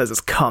all it just says is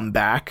come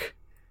back.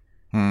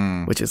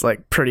 which is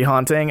like pretty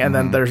haunting. And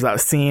then there's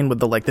that scene with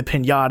the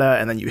pinata,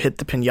 and then you hit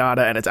the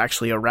pinata and it's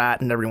actually a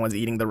rat and everyone's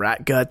eating the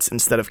rat guts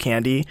instead of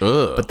candy.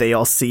 Ugh. But they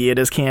all see it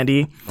as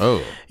candy.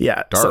 Oh,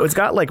 yeah. dark. So it's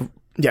got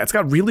it's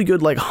got really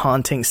good like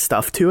haunting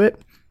stuff to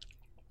it.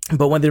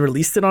 But when they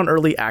released it on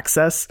early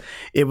access,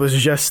 it was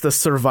just a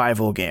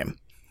survival game.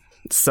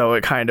 So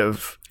it kind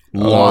of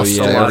lost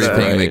yeah,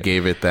 everything right. that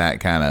gave it that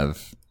kind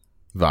of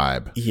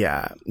vibe.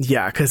 Yeah,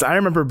 because I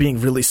remember being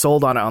really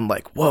sold on it. I'm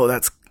like, whoa,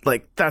 that's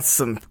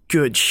some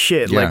good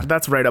shit. Yeah. Like,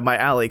 that's right up my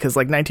alley, because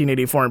like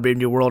 1984 and Brave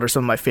New World are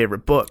some of my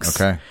favorite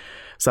books. Okay.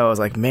 So I was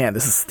like, man,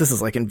 this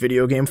is like in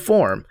video game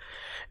form.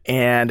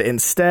 And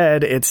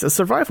instead, it's a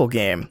survival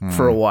game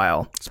for a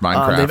while. It's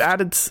Minecraft.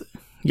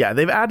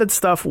 They've added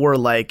stuff where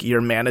like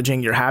you're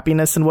managing your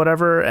happiness and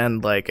whatever,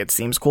 and like it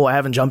seems cool. I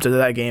haven't jumped into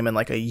that game in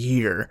like a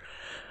year.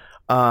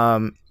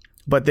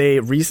 But they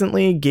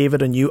recently gave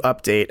it a new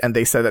update, and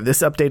they said that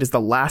this update is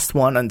the last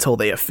one until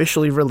they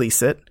officially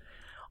release it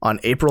on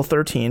April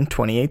 13,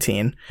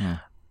 2018.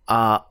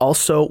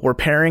 Also, we're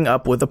pairing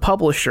up with the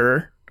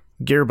publisher,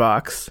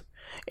 Gearbox,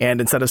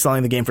 and instead of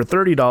selling the game for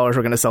 $30, we're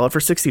going to sell it for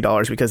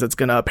 $60 because it's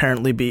going to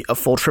apparently be a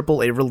full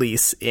AAA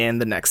release in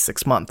the next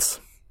 6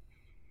 months.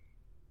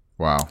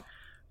 Wow.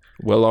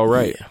 Well, all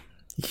right.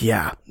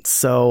 Yeah.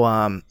 So,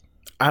 I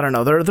don't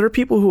know. There are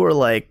people who are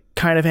like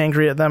kind of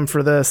angry at them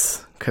for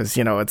this because,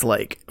 you know, it's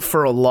like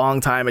for a long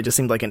time, it just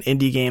seemed like an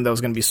indie game that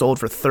was going to be sold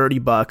for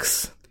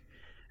 $30.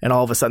 And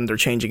all of a sudden they're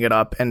changing it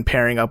up and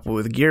pairing up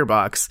with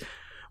Gearbox,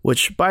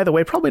 which, by the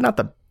way, probably not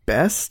the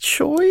best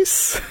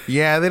choice.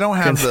 Yeah, they don't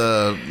have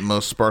the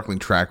most sparkling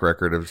track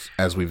record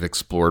as we've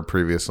explored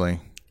previously.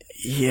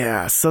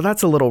 Yeah, so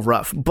that's a little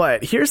rough.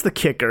 But here's the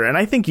kicker, and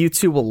I think you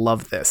two will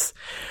love this.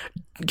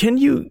 Can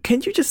you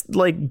just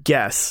like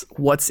guess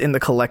what's in the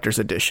collector's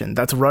edition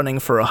that's running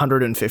for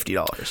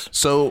 $150?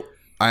 So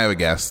I have a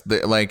guess.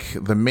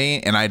 The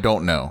main, and I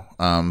don't know,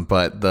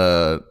 but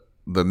the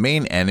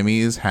main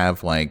enemies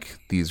have like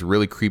these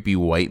really creepy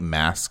white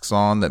masks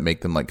on that make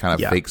them like kind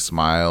of fake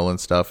smile and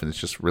stuff, and it's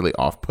just really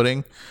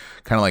off-putting,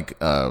 kind of like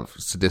a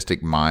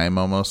sadistic mime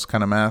almost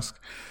kind of mask.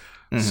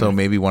 So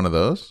maybe one of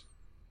those.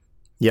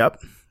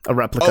 Yep, a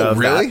replica of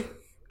really? that.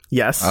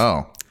 Yes.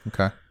 Oh,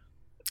 okay.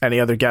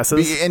 Any other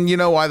guesses? And you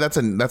know why? That's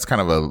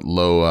kind of a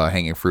low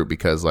hanging fruit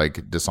because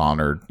like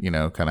Dishonored, you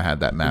know, kind of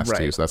had that mask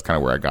too. So that's kind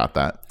of where I got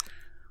that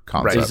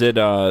concept. Is it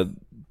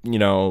you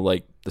know,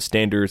 like the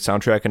standard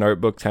soundtrack and art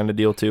book kind of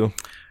deal too?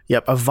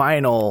 Yep, a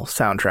vinyl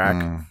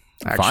soundtrack.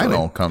 Actually.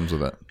 Vinyl comes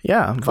with it.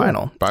 Yeah,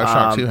 vinyl.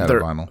 BioShock 2 had a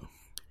vinyl.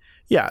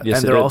 Yeah, Yes,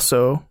 and they're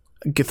also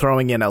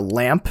throwing in a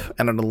lamp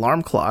and an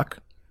alarm clock.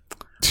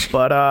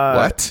 But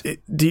What?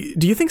 Do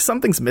you think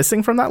something's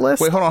missing from that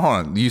list? Wait, hold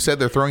on. You said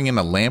they're throwing in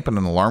a lamp and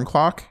an alarm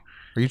clock?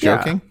 Are you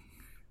joking?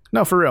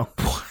 No, for real.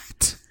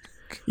 What?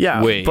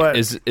 Yeah. Wait, but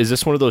is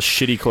this one of those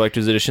shitty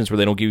collector's editions where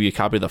they don't give you a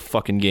copy of the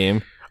fucking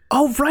game?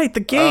 oh, right, the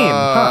game.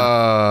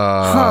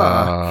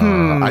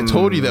 I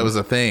told you that was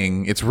a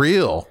thing. It's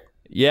real.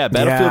 Yeah,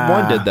 Battlefield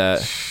 1 did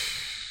that.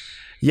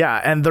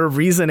 Yeah, and their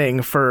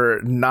reasoning for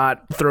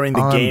not throwing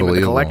the game in the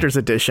Unbelievable. collector's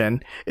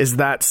edition is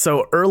that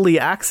so early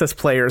access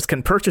players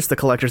can purchase the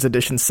collector's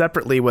edition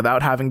separately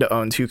without having to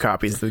own 2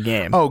 copies of the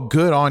game. Oh,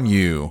 good on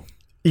you.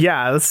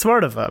 Yeah, that's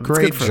smart of them. It's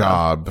Great good for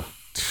job. them.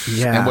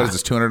 Yeah. And what is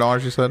this,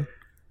 $200 you said?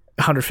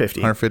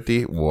 $150.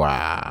 $150?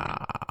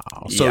 Wow.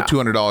 So Yeah.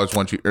 $200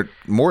 once you, or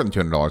more than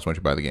 $200 once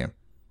you buy the game.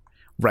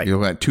 Right. You're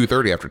looking at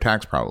 $230 after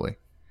tax probably.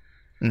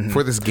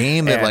 For this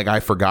game that And- like I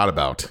forgot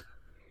about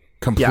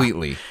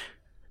completely.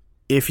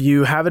 If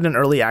you have it in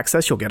early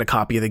access, you'll get a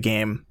copy of the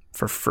game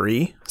for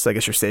free. So I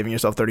guess you're saving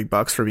yourself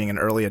 $30 for being an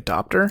early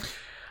adopter.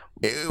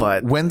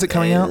 But When's it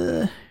coming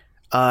out?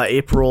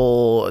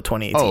 April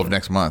 2018. Oh, of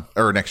next month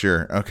or next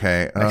year.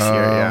 Okay. Next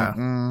year,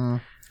 yeah.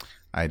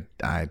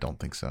 I don't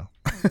think so.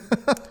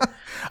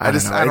 I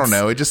don't know. I don't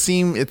know. It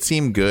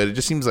seemed good. It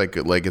just seems like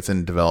it's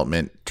in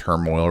development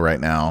turmoil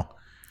right now.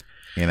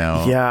 You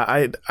know. Yeah,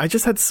 I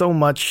just had so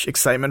much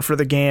excitement for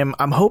the game.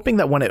 I'm hoping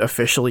that when it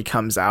officially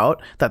comes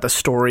out, that the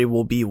story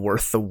will be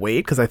worth the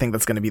wait, because I think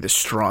that's going to be the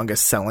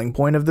strongest selling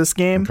point of this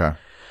game. Okay.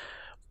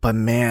 But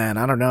man,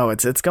 I don't know.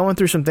 It's going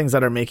through some things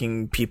that are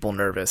making people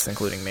nervous,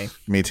 including me.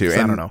 Me too. 'Cause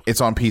And I don't know.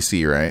 it's on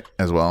PC, right?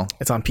 As well.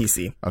 It's on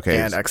PC. Okay.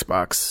 And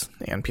Xbox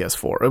and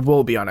PS4. It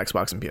will be on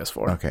Xbox and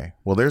PS4. Okay.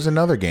 Well, there's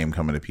another game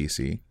coming to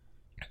PC.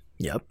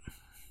 Yep.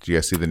 Did you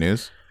guys see the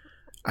news?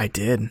 I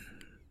did.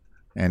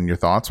 And your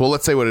thoughts? Well,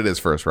 let's say what it is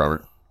first,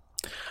 Robert.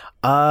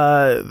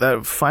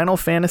 The Final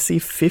Fantasy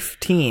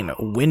 15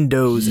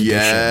 Windows Edition.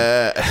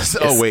 Yes.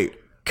 Oh wait.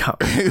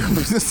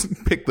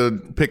 pick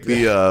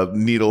the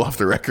needle off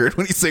the record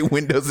when you say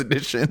Windows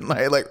Edition.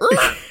 Like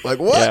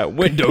what? Yeah,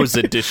 Windows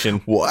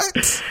Edition.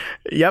 What?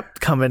 Yep,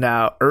 coming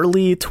out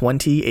early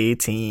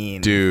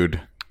 2018. Dude,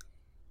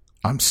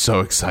 I'm so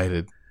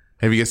excited.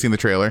 Have you guys seen the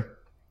trailer?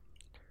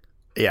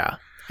 Yeah,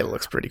 it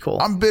looks pretty cool.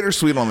 I'm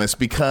bittersweet on this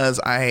because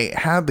I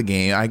had the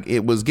game.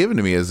 It was given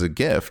to me as a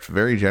gift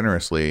very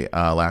generously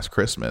last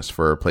Christmas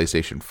for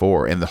PlayStation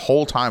 4. And the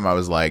whole time I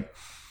was like,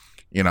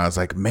 You know, I was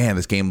like, man,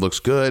 this game looks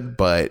good,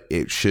 but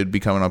it should be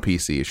coming on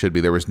PC. It should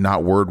be. There was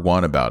not word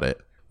one about it,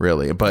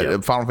 really.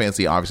 But Final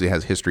Fantasy obviously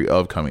has history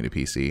of coming to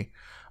PC.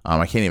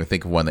 I can't even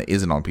think of one that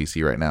isn't on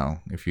PC right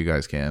now, if you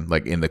guys can,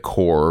 like in the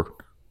core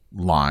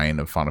line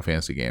of Final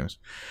Fantasy games.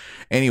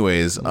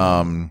 Anyways,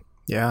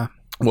 Yeah.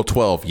 well,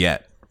 12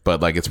 yet, but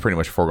like it's pretty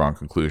much a foregone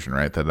conclusion,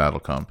 right? That'll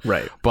come.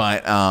 Right.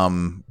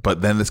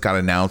 But then this got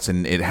announced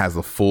and it has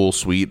the full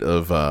suite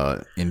of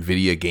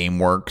NVIDIA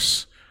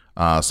GameWorks.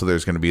 So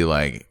there's going to be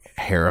like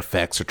hair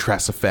effects or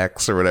tress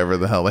effects or whatever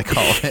the hell they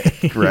call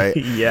it, right?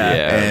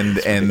 Yeah. And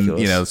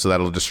ridiculous. you know, so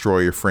that'll destroy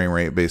your frame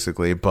rate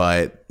basically.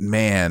 But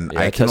man, Yeah,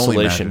 I can only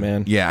tessellation, imagine,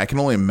 man. yeah, I can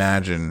only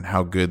imagine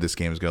how good this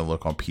game is going to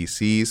look on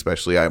PC.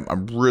 Especially,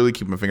 I'm really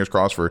keeping my fingers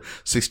crossed for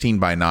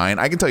 16:9.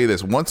 I can tell you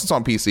this: once it's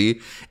on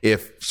PC,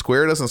 if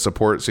Square doesn't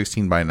support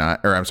 16:9,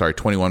 or I'm sorry,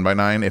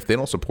 21:9, if they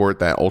don't support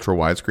that ultra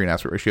widescreen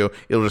aspect ratio,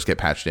 it'll just get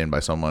patched in by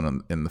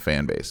someone in the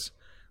fan base,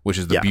 which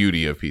is the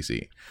beauty of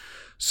PC.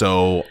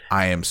 So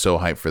I am so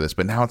hyped for this,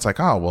 but now it's like,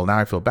 oh, well, now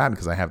I feel bad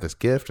because I have this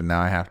gift and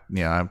now I have,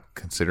 you know, I'm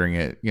considering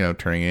it, you know,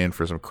 turning it in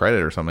for some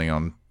credit or something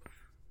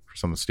for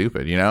something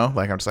stupid, you know,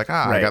 like I'm just like,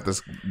 I got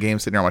this game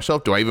sitting on my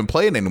shelf. Do I even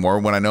play it anymore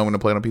when I know I'm going to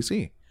play it on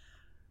PC?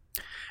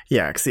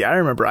 Yeah, see, I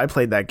remember I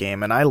played that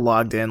game and I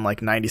logged in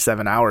like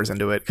 97 hours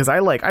into it because I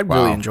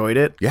really enjoyed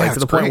it. Yeah, like to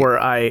the it's point great. where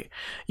I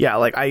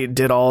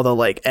did all the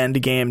like end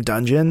game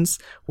dungeons,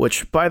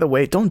 which by the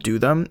way, don't do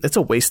them. It's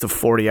a waste of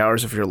 40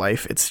 hours of your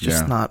life. It's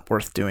just not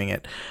worth doing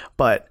it.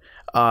 But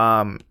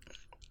I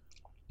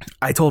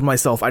told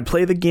myself I'd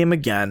play the game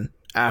again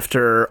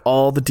after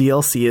all the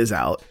DLC is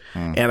out,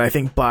 and I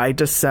think by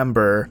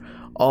December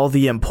all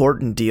the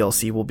important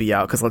DLC will be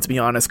out because let's be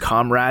honest,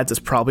 Comrades is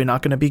probably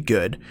not going to be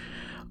good.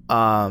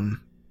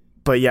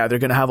 But yeah, they're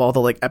gonna have all the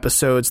like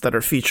episodes that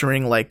are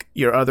featuring like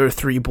your other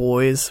three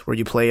boys where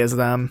you play as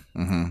them.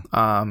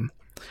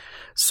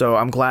 So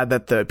I'm glad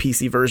that the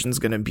PC version is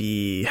gonna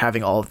be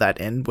having all of that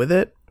in with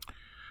it.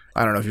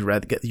 I don't know if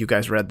you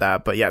guys read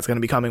that, but yeah, it's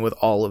gonna be coming with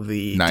all of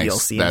the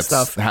DLC and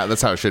stuff.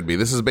 That's how it should be.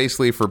 This is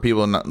basically for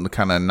people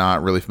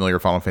not really familiar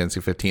with Final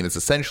Fantasy 15. It's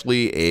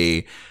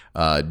essentially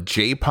a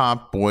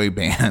J-pop boy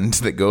band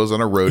that goes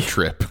on a road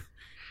trip.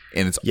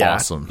 And it's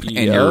awesome.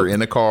 And you're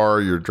in a car,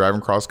 you're driving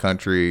cross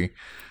country.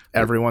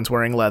 Everyone's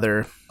wearing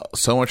leather.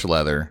 So much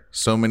leather,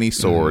 so many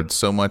swords,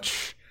 so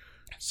much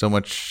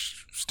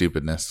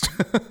stupidness.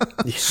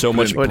 So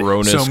much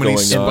broness so many going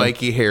on.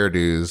 spiky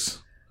hairdos.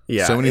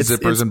 Yeah, so many it's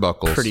zippers and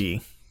buckles. Pretty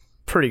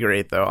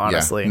great though,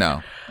 honestly. Yeah,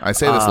 no, I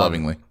say this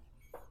lovingly.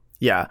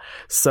 Yeah,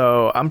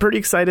 so I'm pretty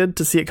excited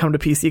to see it come to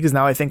PC because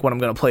now I think when I'm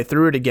going to play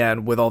through it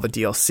again with all the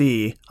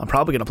DLC, I'm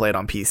probably going to play it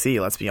on PC,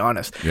 let's be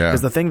honest. Yeah.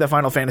 Because the thing that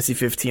Final Fantasy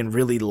 15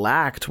 really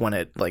lacked when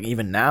it, like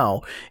even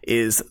now,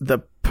 is the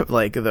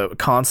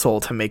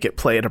console to make it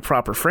play at a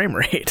proper frame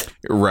rate.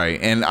 Right,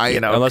 and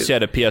Unless you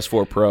had a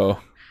PS4 Pro.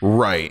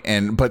 Right,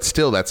 but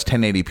still that's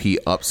 1080p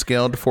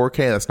upscaled to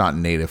 4K. That's not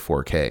native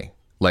 4K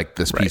like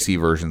this PC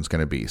version is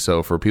going to be.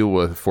 So for people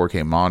with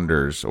 4K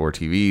monitors or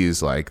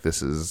TVs, like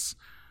this is,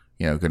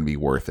 you know, going to be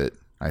worth it,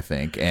 I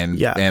think.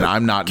 And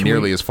I'm not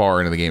nearly as far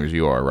into the game as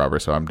you are, Robert.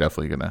 So I'm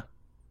definitely going to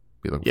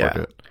be looking forward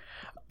to it.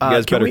 You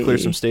guys better clear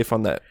some space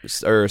on that,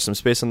 or some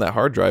space on that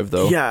hard drive,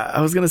 though. Yeah,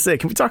 I was going to say,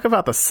 can we talk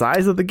about the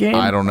size of the game?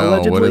 I don't know.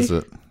 Allegedly? What is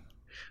it?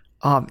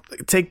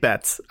 Take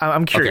bets.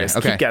 I'm curious.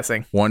 Okay. Keep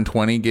guessing.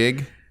 120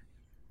 gig?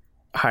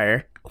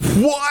 Higher.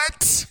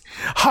 What?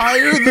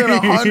 Higher than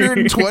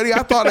 120?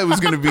 I thought it was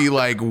going to be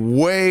like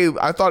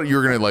I thought you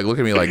were going to like look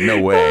at me like,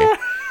 no way.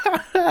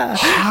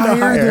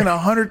 Higher than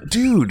 100?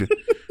 Dude,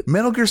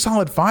 Metal Gear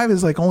Solid 5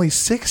 is like only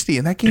 60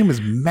 and that game is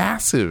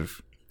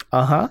massive.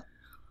 Uh-huh.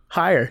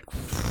 Higher.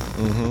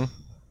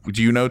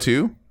 Do you know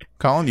too?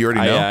 Colin, you already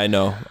know? Yeah,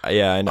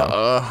 I know.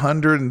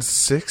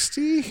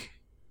 160?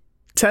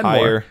 10 Higher.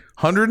 more.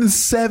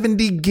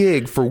 170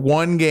 gig for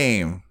one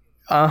game.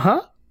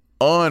 Uh-huh.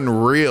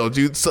 Unreal,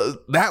 dude. So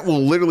that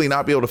will literally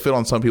not be able to fit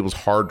on some people's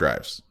hard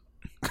drives.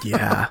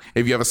 Yeah.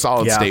 If you have a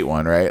solid state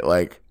one, right?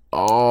 Like,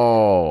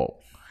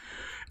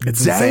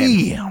 It's damn.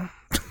 insane.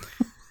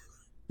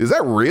 Is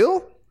that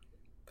real?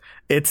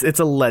 It's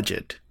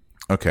alleged.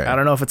 Okay. I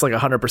don't know if it's like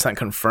 100%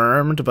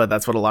 confirmed, but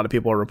that's what a lot of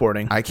people are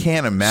reporting. I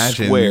can't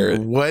imagine Swear.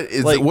 what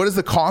is Like- what is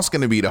the cost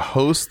going to be to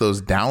host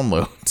those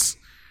downloads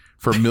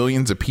for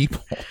millions of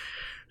people?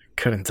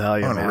 Couldn't tell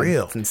you,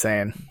 Unreal. man. It's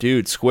insane.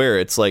 Dude, Square,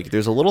 it's like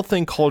there's a little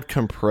thing called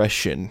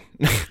compression.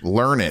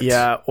 Learn it.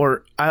 Yeah,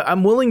 or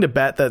I'm willing to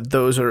bet that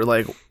those are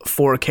like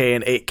 4K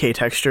and 8K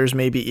textures,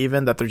 maybe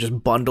even that they're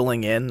just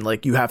bundling in.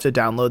 Like you have to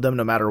download them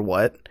no matter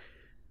what.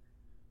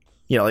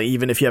 You know, like,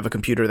 even if you have a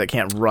computer that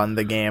can't run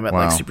the game at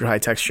like super high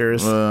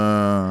textures.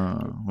 Watch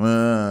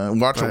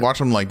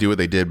them like do what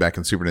they did back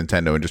in Super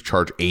Nintendo and just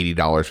charge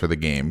 $80 for the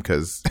game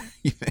because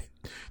it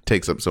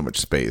takes up so much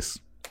space.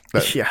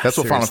 That's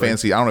what Final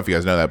Fantasy, I don't know if you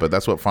guys know that, but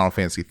that's what Final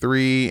Fantasy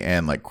 3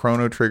 and like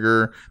Chrono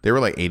Trigger, they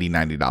were like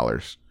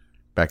 $80-$90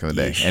 back in the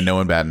day. And no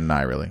one batted an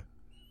eye, really.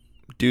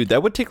 Dude,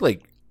 that would take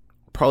like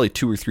probably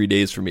 2 or 3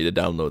 days for me to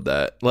download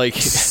that. Like,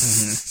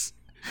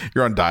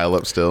 You're on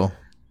dial-up still.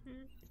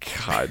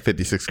 God,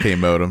 56K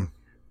modem.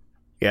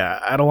 Yeah,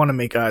 I don't want to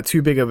make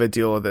too big of a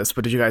deal of this,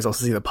 but did you guys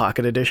also see the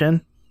Pocket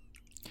Edition?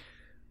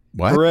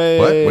 What? Hooray,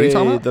 What are you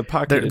talking about? The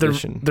Pocket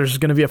Edition. There's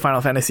going to be a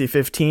Final Fantasy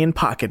 15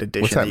 Pocket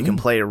Edition that that you can mean?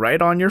 play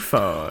right on your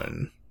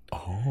phone.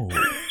 Oh,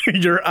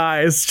 Your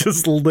eyes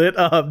just lit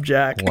up,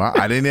 Jack. wow!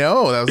 I didn't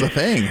know that was a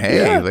thing.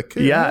 Hey, look,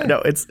 Yeah,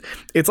 no, it's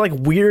like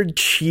weird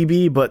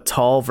chibi but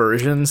tall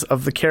versions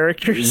of the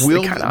characters.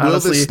 Will They kinda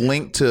this honestly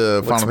link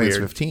to Final Fantasy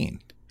weird. 15?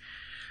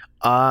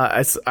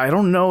 I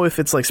don't know if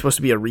it's like supposed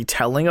to be a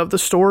retelling of the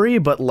story,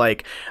 but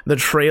like the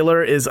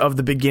trailer is of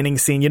the beginning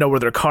scene, where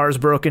their car's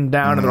broken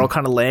down and they're all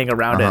kind of laying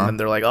around it, and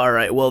they're like, all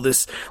right, well,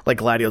 this, like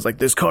Gladio's like,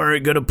 this car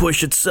ain't gonna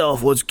push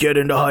itself, let's get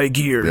into high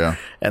gear. Yeah.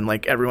 And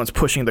like everyone's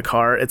pushing the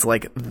car. It's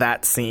like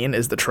that scene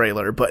is the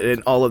trailer, but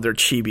in all of their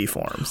chibi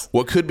forms.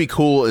 What could be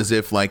cool is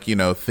if, like,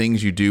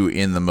 things you do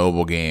in the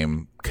mobile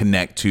game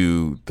connect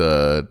to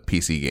the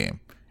PC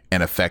game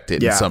and affect it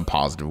in Yeah. some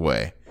positive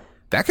way.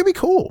 That could be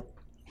cool.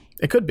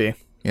 It could be.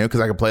 Because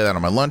I could play that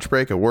on my lunch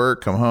break at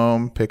work, come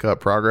home, pick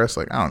up progress.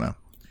 Like, I don't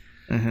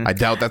know. I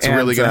doubt that's And,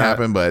 really going to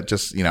happen, but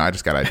just, I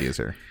just got ideas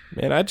here.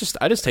 Man, I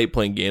just hate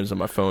playing games on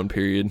my phone,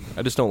 period.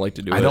 I just don't like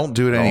to do it. I don't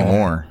do it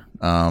anymore,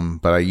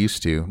 but I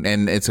used to.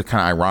 And it's a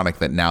kind of ironic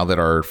that now that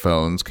our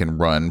phones can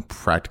run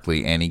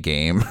practically any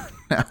game,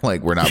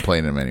 like, we're not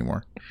playing them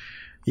anymore.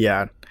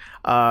 Yeah.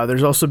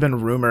 There's also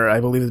been rumor,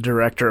 I believe the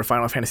director of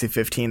Final Fantasy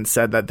 15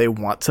 said that they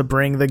want to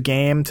bring the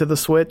game to the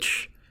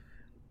Switch,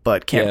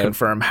 but can't Yeah.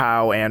 confirm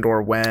how and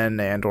or when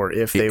and or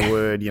if they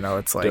would.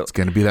 It's like, It's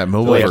going to be that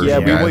mobile Like, version, yeah,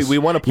 guys. we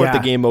want to put the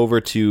Yeah. game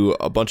over to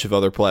a bunch of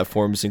other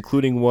platforms,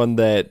 including one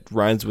that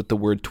rhymes with the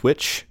word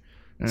Twitch.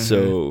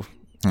 So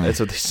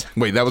that's what they say.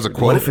 Wait, that was a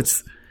quote? what if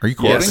it's Are you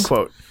quoting? yes,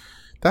 quote?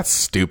 That's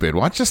stupid.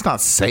 Why don't you just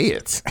not say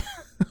it?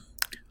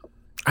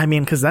 I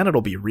mean, because then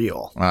it'll be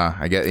real.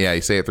 I get. Yeah,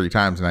 you say it 3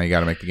 times, and now you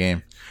got to make the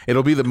game.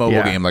 It'll be the mobile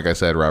Yeah. game, like I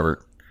said,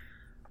 Robert.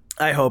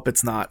 I hope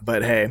it's not,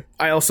 but hey,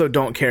 I also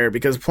don't care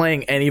because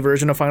playing any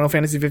version of Final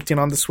Fantasy 15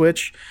 on the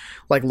Switch,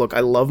 like, look, I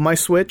love my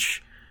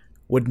Switch,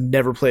 would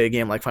never play a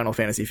game like Final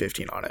Fantasy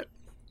 15 on it.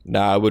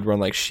 Nah, I would run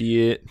like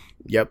shit.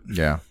 Yep.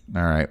 Yeah.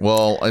 All right.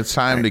 Well, it's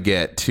time to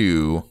get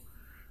to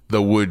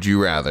the Would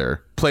You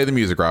Rather. Play the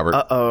music, Robert.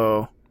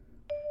 Uh-oh.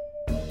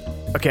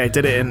 Okay, I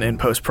did it in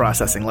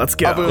post-processing. Let's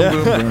go. Boom,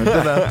 boom, boom,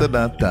 da, da, da,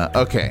 da,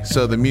 da. Okay,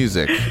 so the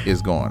music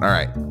is going. All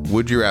right.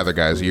 Would you rather,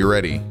 guys? Are you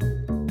ready?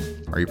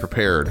 Are you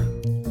prepared?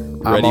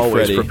 I'm Ready,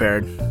 always Freddy.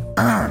 prepared.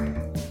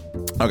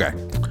 Okay.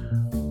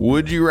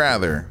 Would you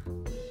rather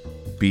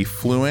be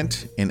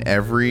fluent in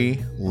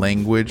every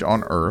language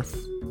on Earth,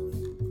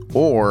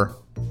 or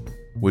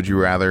would you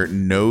rather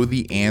know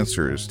the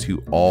answers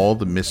to all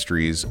the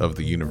mysteries of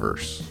the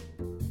universe?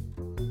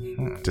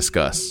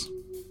 Discuss.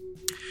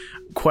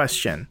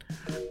 Question.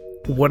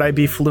 Would I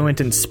be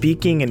fluent in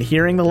speaking and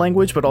hearing the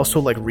language, but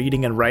also like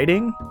reading and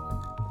writing?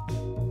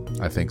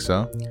 I think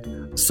so.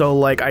 So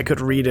like I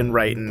could read and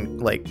write in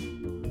like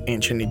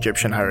ancient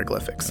Egyptian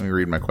hieroglyphics. Let me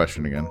read my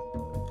question again.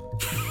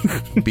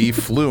 Be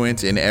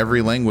fluent in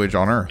every language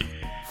on Earth.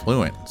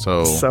 Fluent.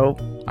 So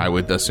I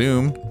would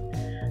assume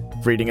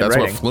Reading and that's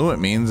writing. what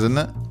fluent means, isn't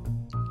it?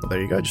 Well, there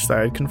you go. Just thought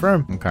I'd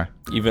confirm. Okay.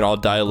 Even all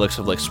dialects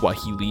of like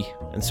Swahili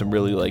and some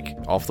really like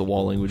off the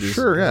wall languages.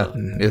 Sure, yeah.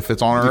 If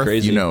it's on Earth,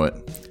 crazy. you know it.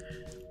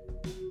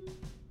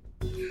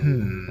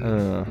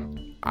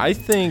 I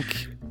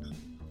think.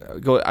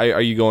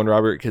 Are you going,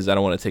 Robert? Because I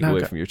don't want to take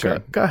away from your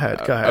turn. Go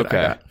ahead. Go ahead.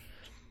 Okay.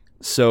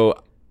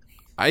 So,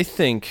 I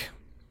think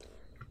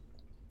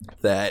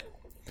that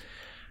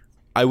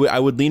I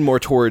would lean more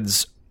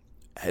towards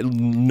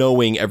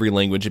knowing every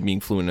language and being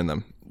fluent in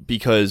them,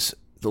 because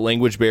the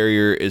language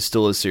barrier is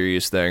still a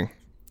serious thing,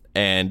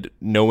 and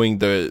knowing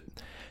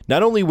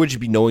not only would you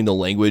be knowing the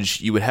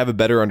language, you would have a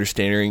better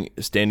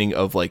understanding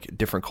of like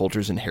different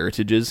cultures and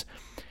heritages,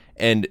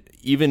 and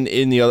even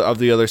in the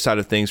other side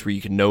of things where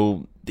you can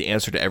know the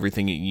answer to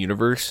everything in the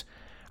universe.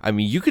 I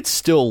mean, you could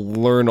still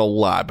learn a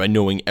lot by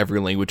knowing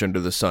every language under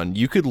the sun.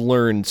 You could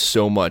learn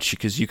so much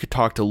because you could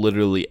talk to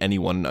literally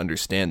anyone and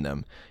understand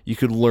them. You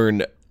could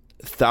learn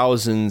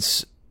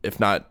thousands,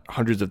 if not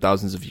hundreds of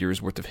thousands of years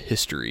worth of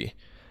history.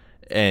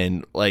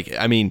 And like,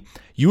 I mean,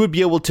 you would be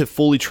able to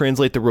fully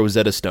translate the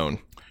Rosetta Stone.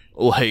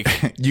 Like,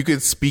 You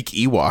could speak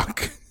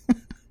Ewok.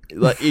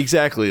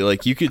 exactly.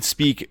 Like, you could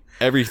speak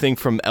everything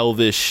from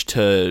Elvish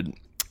to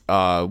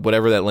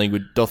whatever that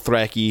language,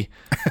 Dothraki,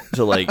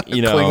 to like,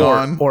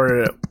 Klingon.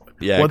 Or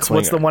yeah, what's the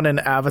Klingon. one in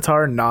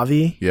Avatar?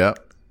 Navi?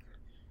 Yep.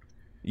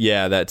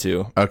 Yeah, that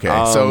too. Okay.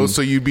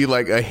 So you'd be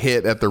like a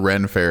hit at the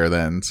Ren Fair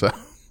then. So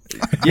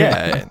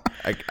Yeah,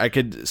 I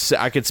could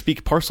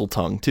speak parcel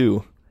tongue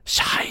too,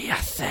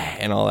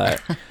 and all that.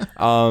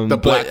 the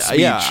black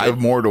speech of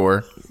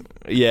Mordor.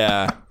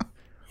 Yeah,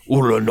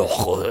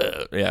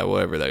 yeah,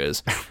 whatever that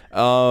is.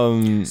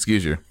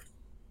 Excuse you.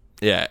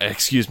 Yeah,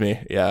 excuse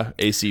me. Yeah,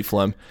 AC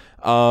phlegm.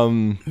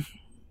 But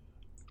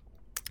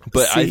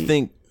I See,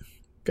 think.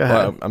 Go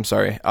ahead. I'm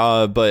sorry.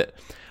 But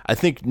I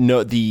think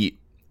knowing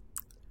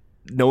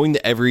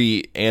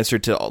every answer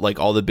to like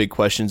all the big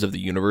questions of the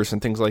universe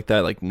and things like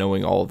that, like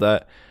knowing all of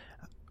that,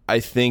 I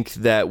think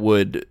that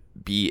would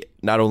be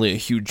not only a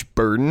huge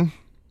burden,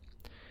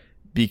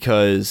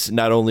 because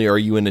not only are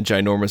you in a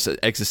ginormous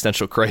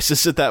existential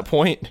crisis at that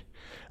point,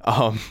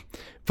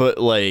 but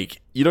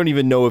like you don't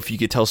even know if you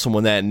could tell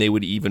someone that and they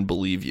would even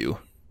believe you.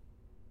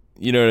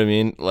 You know what I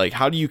mean? Like,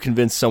 how do you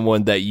convince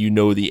someone that you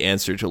know the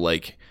answer to,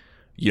 like,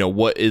 you know,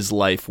 what is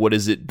life? What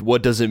is it?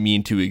 What does it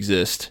mean to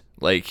exist?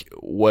 Like,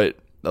 what,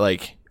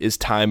 like, is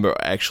time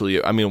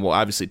actually? I mean, well,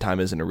 obviously,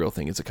 time isn't a real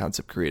thing; it's a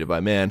concept created by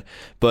man.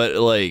 But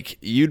like,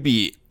 you'd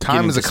be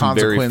time is a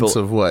consequence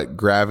of what?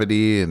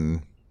 Gravity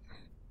and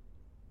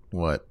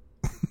what?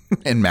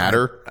 And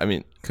matter. I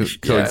mean,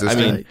 coexisting. I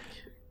mean,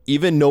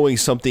 even knowing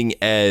something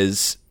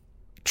as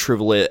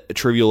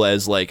trivial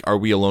as, like, are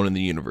we alone in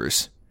the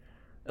universe?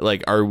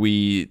 Like, are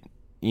we,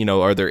 you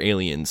know, are there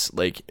aliens?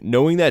 Like,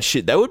 knowing that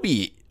shit, that would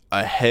be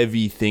a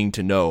heavy thing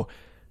to know.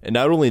 And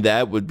not only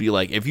that, would be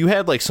like, if you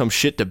had like some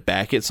shit to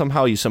back it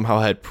somehow, you somehow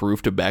had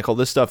proof to back all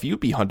this stuff, you'd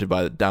be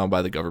hunted down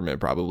by the government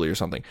probably or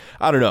something.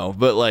 I don't know.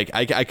 But like,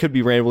 I could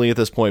be rambling at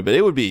this point, but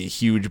it would be a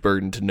huge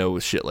burden to know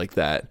shit like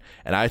that.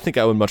 And I think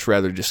I would much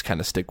rather just kind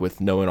of stick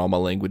with knowing all my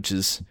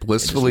languages.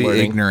 Blissfully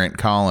ignorant,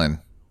 Colin.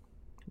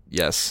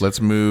 Yes. Let's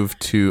move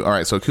to, all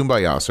right, so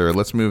Kumbaya, sir.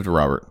 Let's move to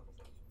Robert.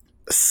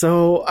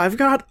 So I've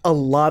got a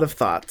lot of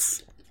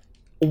thoughts.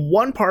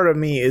 One part of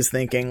me is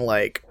thinking,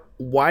 like,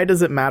 why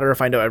does it matter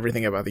if I know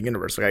everything about the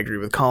universe? Like, I agree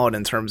with Colin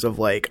in terms of,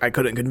 like, I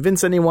couldn't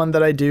convince anyone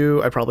that I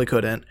do. I probably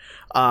couldn't.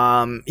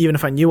 Even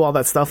if I knew all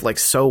that stuff, like,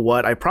 so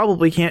what? I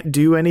probably can't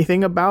do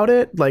anything about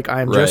it. Like,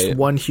 I'm just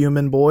one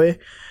human boy.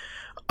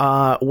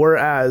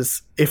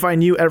 Whereas if I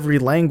knew every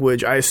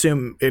language, I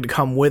assume it'd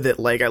come with it,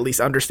 like, at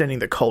least understanding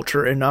the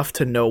culture enough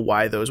to know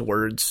why those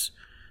words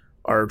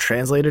are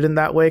translated in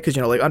that way. Because,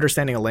 you know, like,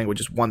 understanding a language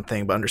is one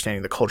thing, but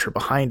understanding the culture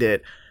behind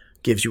it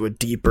gives you a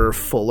deeper,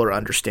 fuller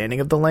understanding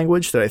of the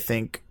language that I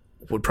think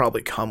would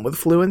probably come with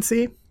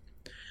fluency.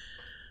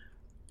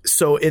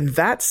 So in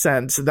that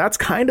sense, that's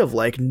kind of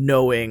like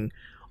knowing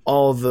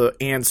all the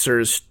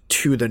answers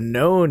to the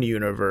known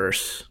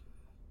universe,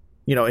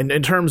 you know,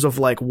 in terms of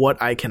like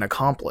what I can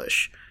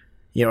accomplish.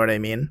 You know what I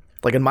mean?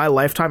 Like, in my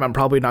lifetime, I'm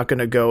probably not going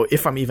to go,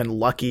 if I'm even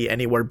lucky,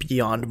 anywhere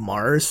beyond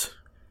Mars.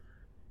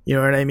 You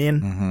know what I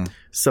mean? Mm-hmm.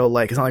 So,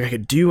 like, it's not like I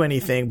could do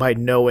anything by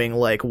knowing,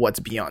 like, what's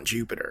beyond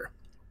Jupiter.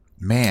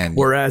 Man.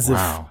 Whereas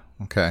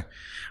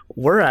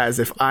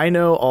if I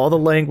know all the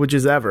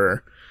languages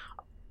ever,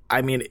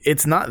 I mean,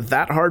 it's not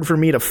that hard for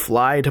me to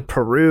fly to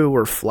Peru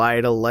or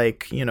fly to,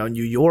 like, you know,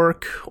 New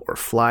York or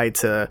fly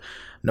to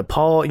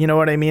Nepal. You know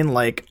what I mean?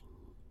 Like,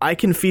 I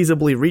can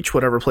feasibly reach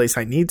whatever place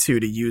I need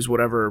to use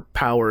whatever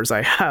powers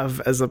I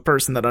have as a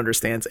person that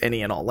understands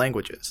any and all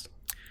languages.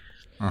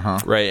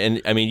 Right.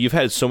 And I mean, you've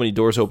had so many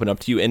doors open up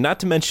to you, and not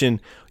to mention,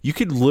 you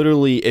could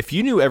literally, if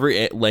you knew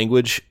every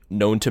language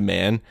known to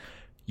man,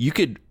 you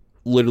could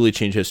literally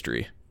change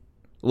history.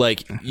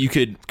 Like, you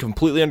could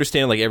completely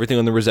understand, like, everything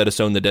on the Rosetta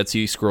Stone, the Dead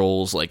Sea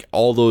Scrolls, like,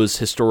 all those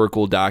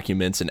historical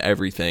documents and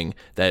everything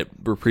that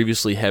were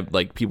previously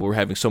people were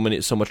having so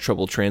much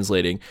trouble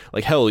translating.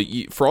 Like, hell,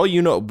 for all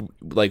you know,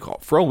 like,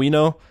 for all we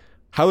know,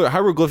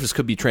 hieroglyphics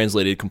could be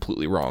translated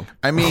completely wrong.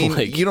 I mean,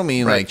 like, you don't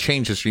mean like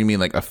change history. You mean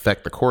like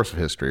affect the course of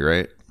history,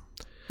 right?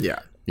 Yeah.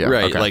 Yeah.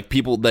 Right. Okay. Like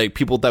people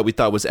that we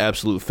thought was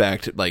absolute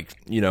fact, like,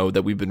 you know,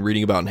 that we've been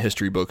reading about in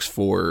history books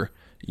for,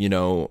 you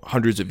know,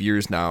 hundreds of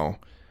years now.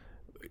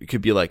 It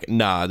could be like,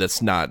 nah,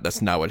 that's not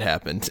what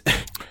happened.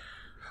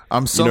 You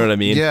know what I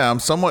mean? Yeah. I'm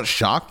somewhat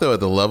shocked though at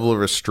the level of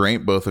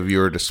restraint both of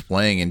you are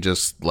displaying, and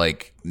just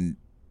like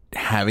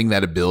having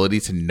that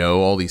ability to know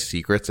all these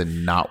secrets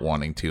and not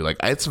wanting to. Like,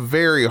 it's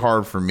very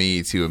hard for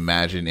me to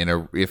imagine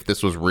if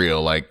this was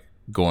real, like,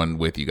 going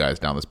with you guys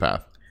down this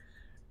path.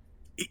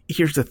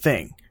 Here's the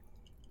thing.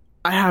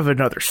 I have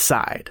another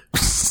side.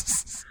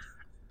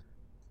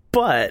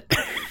 But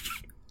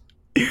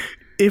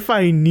if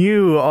I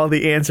knew all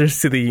the answers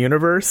to the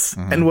universe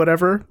and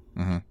whatever.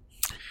 Mm-hmm.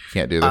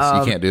 Can't do this.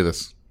 You can't do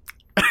this.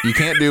 You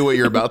can't do what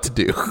you're about to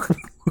do.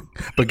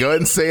 But go ahead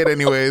and say it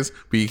anyways,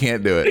 but you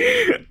can't do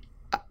it.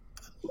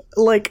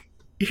 Like,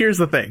 here's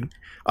the thing.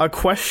 A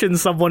question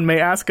someone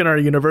may ask in our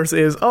universe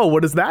is, oh,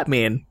 what does that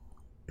mean?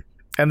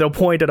 And they'll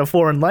point at a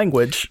foreign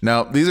language.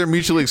 No, these are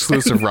mutually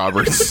exclusive,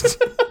 Roberts.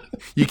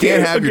 You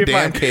can't have your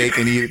damn cake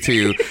and eat it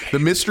too. The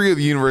mystery of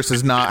the universe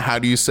is not, how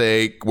do you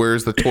say,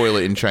 where's the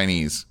toilet in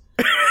Chinese?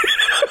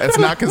 That's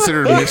not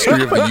considered a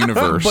mystery of the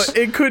universe. But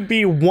it could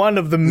be one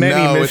of the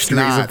many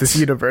mysteries of this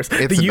universe.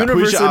 The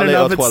universe in and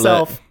of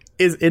itself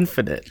is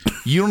infinite.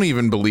 You don't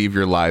even believe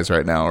your lies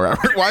right now,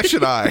 Robert. Why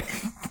should I?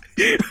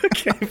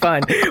 Okay,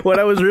 fine. What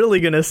I was really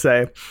going to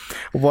say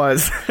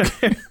was...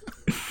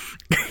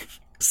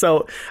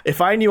 So,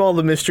 if I knew all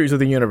the mysteries of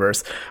the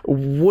universe,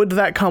 would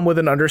that come with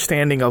an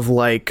understanding of,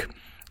 like,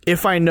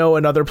 if I know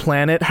another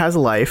planet has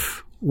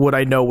life, would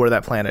I know where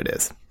that planet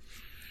is?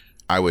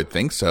 I would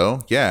think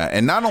so. Yeah.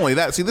 And not only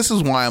that, see, this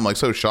is why I'm like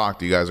so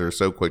shocked you guys are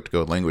so quick to go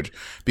with language,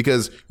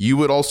 because you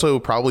would also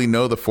probably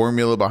know the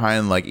formula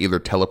behind like either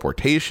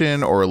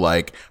teleportation or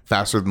like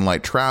faster than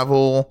light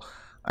travel.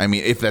 I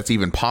mean, if that's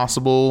even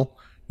possible,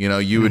 you know,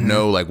 you would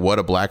know like what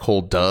a black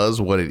hole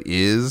does, what it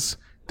is.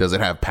 Does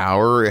it have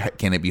power?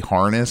 Can it be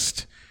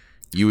harnessed?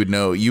 You would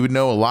know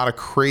a lot of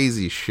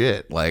crazy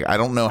shit. Like, I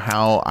don't know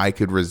how I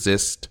could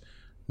resist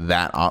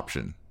that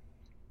option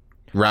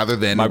rather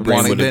than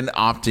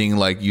opting,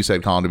 like you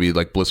said, Colin, to be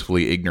like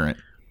blissfully ignorant.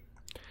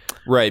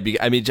 Right.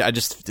 I mean,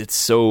 it's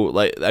so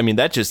like, I mean,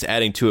 that just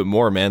adding to it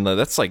more, man.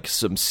 That's like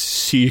some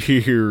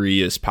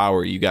serious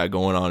power you got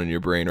going on in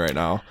your brain right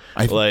now.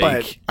 I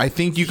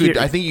think you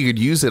could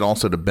use it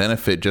also to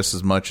benefit just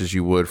as much as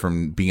you would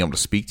from being able to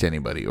speak to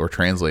anybody or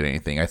translate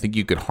anything. I think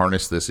you could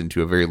harness this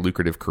into a very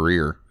lucrative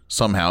career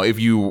somehow if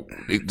you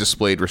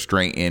displayed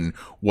restraint in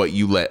what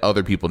you let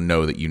other people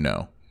know that you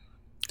know.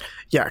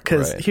 Yeah,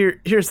 because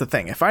here's the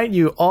thing. If I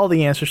knew all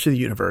the answers to the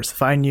universe,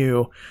 if I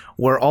knew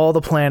where all the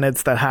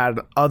planets that had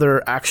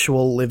other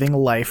actual living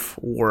life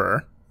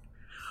were,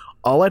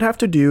 all I'd have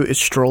to do is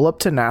stroll up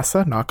to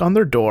NASA, knock on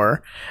their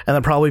door, and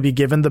then probably be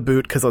given the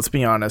boot because, let's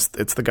be honest,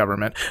 it's the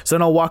government. So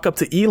then I'll walk up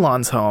to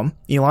Elon's home,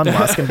 Elon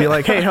Musk, and be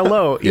like, hey,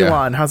 hello,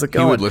 Elon, how's it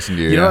going? He would listen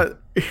to you.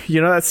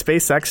 You know that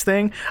SpaceX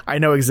thing? I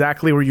know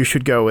exactly where you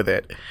should go with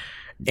it.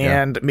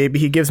 And maybe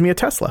he gives me a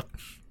Tesla.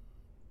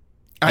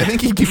 I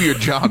think he'd give you a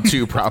job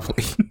too,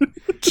 probably.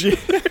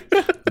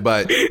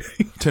 But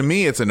to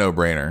me, it's a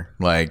no-brainer.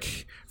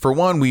 Like, for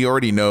one, we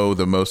already know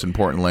the most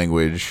important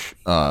language,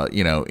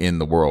 in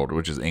the world,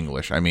 which is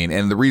English. I mean,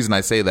 and the reason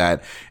I say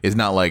that is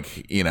not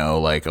like,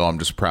 oh, I'm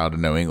just proud to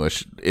know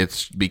English.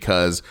 It's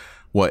because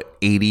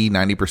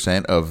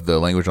 90% of the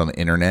language on the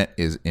internet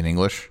is in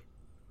English.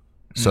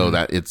 So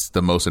that it's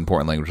the most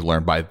important language to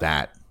learn by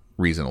that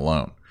reason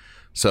alone.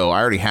 So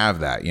I already have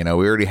that, we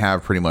already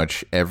have pretty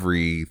much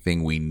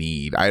everything we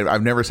need.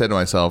 I've never said to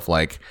myself,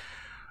 like,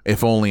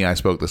 if only I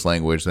spoke this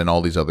language, then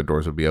all these other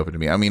doors would be open to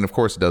me. I mean, of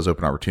course it does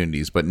open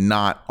opportunities, but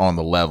not on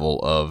the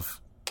level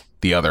of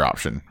the other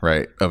option,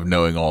 right? Of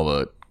knowing all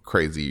the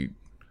crazy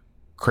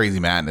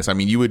madness. I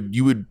mean, you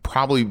would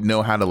probably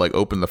know how to like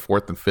open the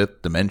fourth and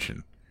fifth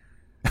dimension,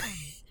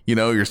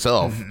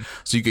 yourself.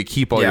 So you could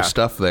keep all your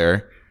stuff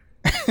there.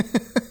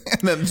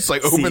 And then just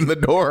like open the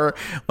door,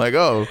 like,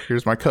 oh,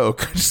 here's my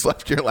Coke. I just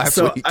left here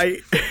last week. I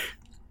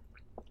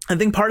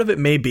think part of it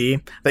may be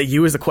that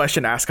you as a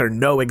question asker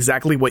know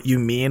exactly what you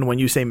mean when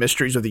you say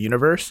mysteries of the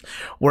universe.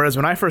 Whereas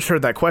when I first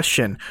heard that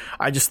question,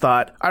 I just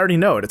thought, I already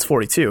know it. It's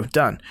 42.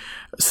 Done.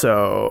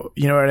 So,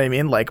 you know what I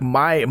mean? Like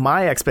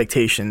my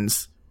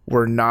expectations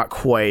were not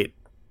quite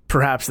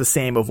perhaps the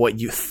same of what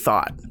you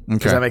thought. Okay.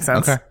 Does that make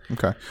sense?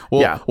 Okay.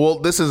 Well,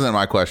 this isn't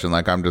my question.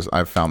 Like,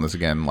 I've found this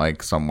again,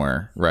 like,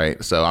 somewhere,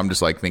 right? So I'm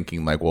just like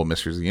thinking, like, well,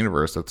 Mysteries of the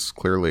Universe, that's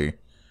clearly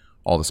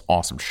all this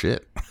awesome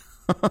shit.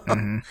 I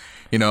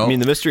mean,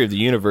 the mystery of the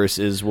universe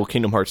is, will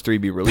Kingdom Hearts 3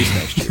 be released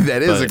next year?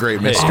 That is a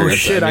great mystery. Oh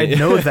shit, I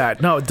know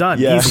that. No, done.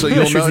 Yeah. Easy. So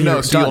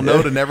you'll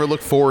know to never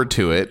look forward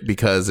to it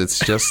because it's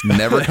just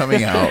never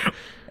coming out.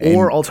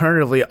 Or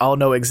alternatively, I'll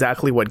know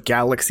exactly what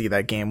galaxy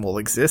that game will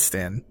exist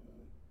in,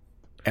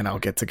 and I'll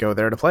get to go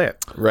there to play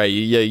it. Right.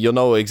 Yeah. You'll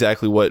know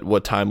exactly what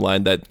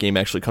timeline that game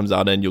actually comes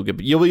out in. You'll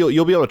be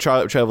able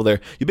to travel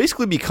there. You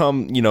basically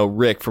become,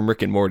 Rick from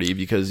Rick and Morty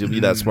because you'll be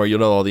that smart. You'll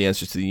know all the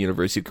answers to the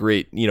universe. You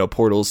create,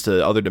 portals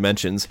to other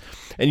dimensions,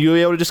 and you'll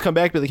be able to just come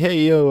back and be like,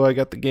 hey, I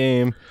got the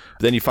game.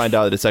 But then you find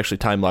out that it's actually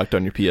time locked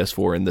on your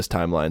PS4 in this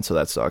timeline. So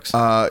that sucks.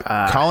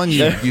 Colin,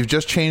 you've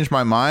just changed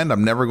my mind.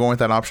 I'm never going with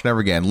that option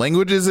ever again.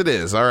 Languages it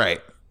is. All right.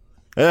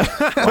 Wow.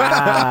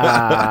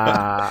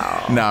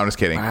 No, I'm just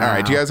kidding. Wow. All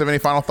right. Do you guys have any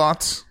final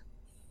thoughts?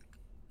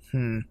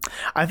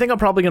 I think I'm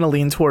probably going to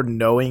lean toward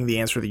knowing the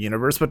answer to the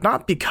universe, but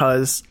not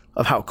because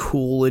of how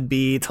cool it'd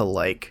be to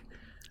like.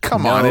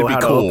 Come on, it'd be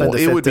cool.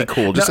 It would be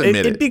cool. Just admit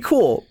it. It'd be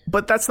cool,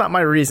 but that's not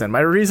my reason. My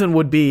reason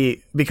would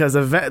be because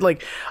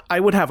I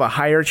would have a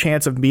higher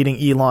chance of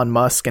meeting Elon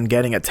Musk and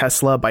getting a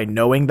Tesla by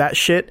knowing that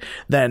shit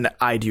than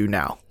I do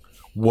now.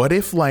 What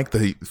if like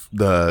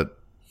the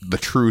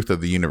truth of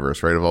the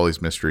universe, right, of all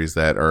these mysteries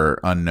that are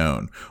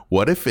unknown,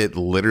 what if it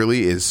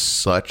literally is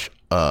such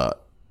a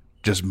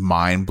just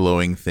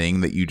mind-blowing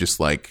thing that you just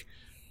like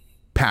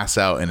pass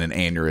out in an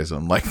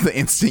aneurysm like the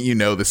instant you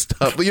know this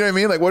stuff? You know what I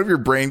mean? Like, what if your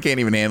brain can't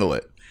even handle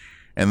it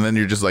and then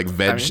you're just like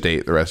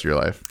state the rest of your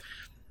life?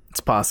 It's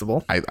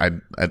possible. I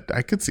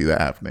could see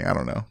that happening. I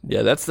don't know.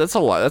 Yeah, that's a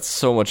lot. That's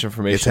so much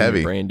information. It's heavy.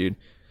 In your brain, dude.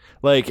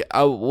 Like,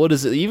 what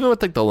is it? Even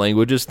with like the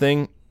languages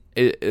thing,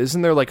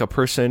 isn't there like a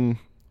person?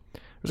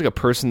 There's like a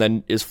person that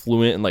is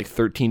fluent in like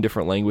 13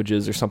 different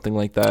languages or something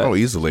like that. Oh,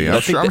 easily.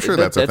 I'm sure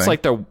that's a thing.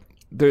 Like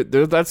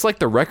that's like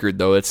the record,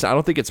 though. I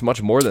don't think it's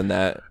much more than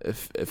that.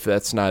 If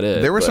that's not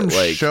it, there was some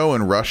show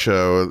in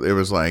Russia. It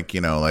was like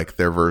like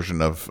their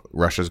version of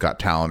Russia's Got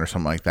Talent or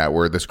something like that,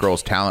 where this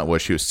girl's talent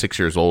was she was 6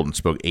 years old and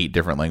spoke 8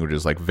 different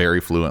languages like very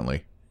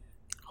fluently.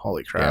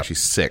 Holy crap! Yeah,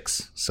 she's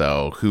 6,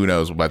 so who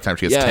knows? By the time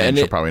she gets 10,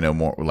 she'll probably know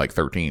more, like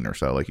 13 or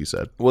so, like you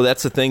said. Well,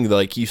 that's the thing.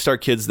 Like, you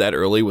start kids that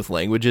early with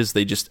languages,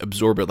 they just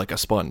absorb it like a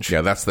sponge. Yeah,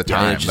 that's the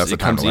time. That's the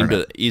time to learn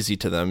it. Easy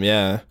to them.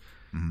 Yeah.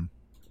 Mm-hmm.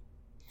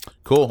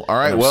 Cool. All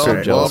right. Well,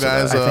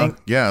 guys. I think.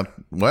 Yeah.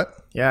 What?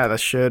 Yeah, that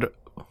should.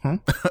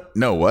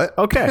 No. What?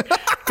 Okay.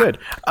 Good.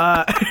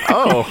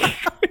 Oh.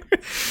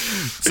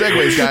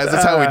 Segues, guys.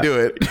 That's how we do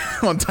it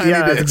on Tiny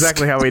Yeah, Disc. that's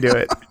exactly how we do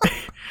it.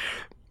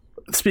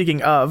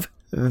 Speaking of,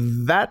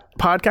 that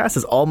podcast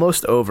is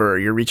almost over.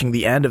 You're reaching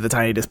the end of the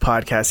Tiny Disc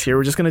podcast here.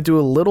 We're just going to do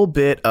a little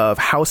bit of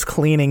house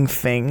cleaning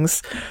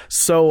things.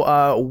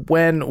 So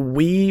when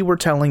we were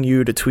telling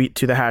you to tweet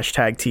to the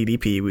hashtag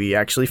TDP, we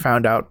actually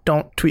found out,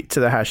 don't tweet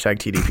to the hashtag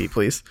TDP,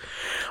 please.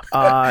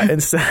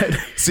 Instead,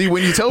 See,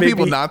 when you tell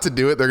people not to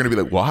do it, they're going to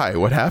be like, why?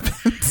 What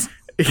happens?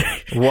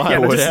 Why?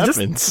 What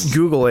happens? Just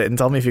Google it and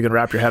tell me if you can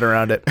wrap your head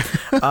around it.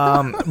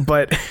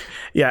 But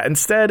yeah,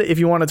 instead, if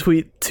you want to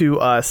tweet to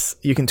us,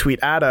 you can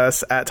tweet at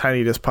us at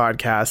Tiny Disc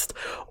Podcast,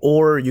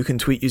 or you can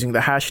tweet using the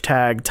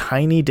hashtag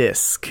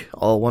TinyDisc,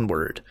 all one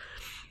word.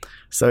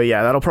 So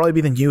yeah, that'll probably be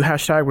the new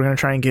hashtag we're going to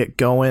try and get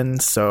going.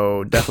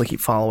 So definitely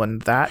keep following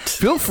that.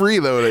 Feel free,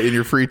 though, in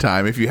your free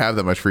time, if you have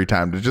that much free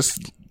time, to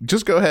just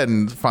go ahead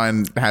and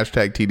find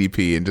hashtag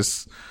TDP and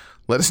just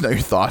let us know your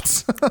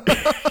thoughts.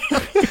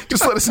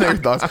 Just let us know your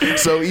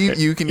thoughts. So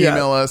you can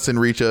email us and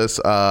reach us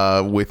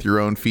with your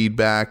own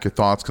feedback, your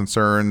thoughts,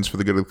 concerns for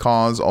the good of the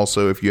cause.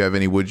 Also, if you have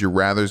any would you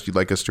rathers you'd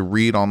like us to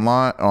read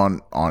online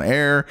on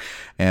air,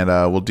 and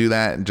we'll do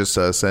that. And just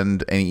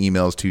send any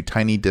emails to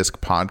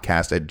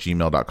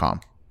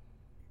tinydiscpodcast@gmail.com.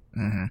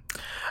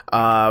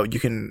 You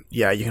can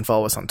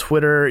follow us on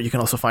Twitter. You can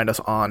also find us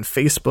on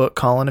Facebook.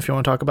 Colin, if you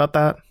want to talk about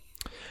that.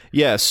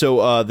 Yeah,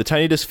 so the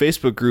Tiny Disc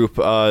Facebook group,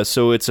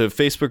 so it's a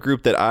Facebook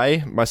group that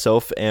I,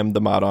 myself, am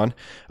the mod on.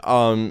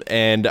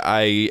 And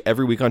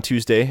every week on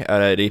Tuesday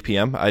at 8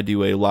 p.m., I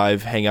do a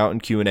live hangout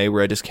and Q&A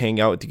where I just hang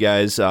out with you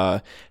guys,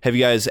 have you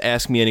guys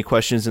ask me any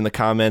questions in the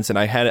comments, and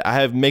I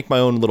have make my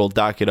own little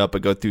docket up. I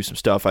go through some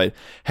stuff. I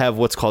have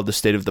what's called the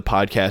State of the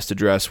Podcast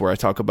address, where I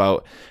talk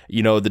about,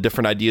 the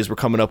different ideas we're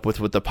coming up with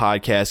the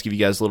podcast, give you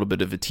guys a little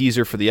bit of a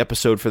teaser for the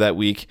episode for that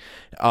week.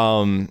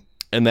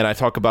 And then I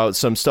talk about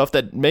some stuff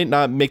that may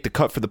not make the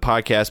cut for the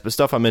podcast, but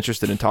stuff I'm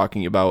interested in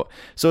talking about.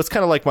 So it's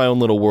kind of like my own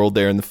little world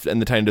there in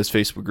the Tiny Disc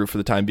Facebook group for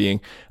the time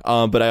being.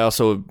 But I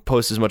also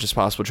post as much as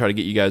possible, try to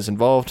get you guys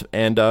involved.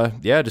 And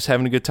just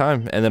having a good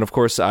time. And then, of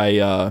course,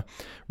 I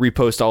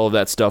repost all of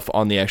that stuff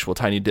on the actual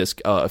Tiny Disc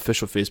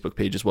official Facebook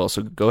page as well.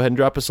 So go ahead and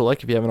drop us a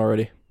like if you haven't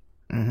already.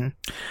 Mm-hmm.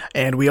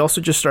 And we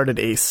also just started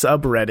a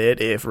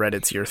subreddit. If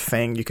Reddit's your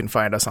thing, you can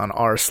find us on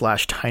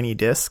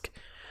r/tinydisc.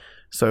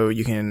 So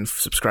you can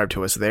subscribe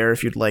to us there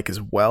if you'd like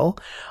as well.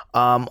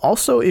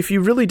 Also, if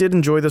you really did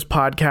enjoy this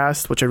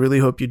podcast, which I really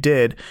hope you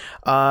did,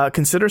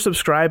 consider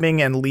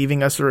subscribing and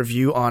leaving us a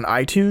review on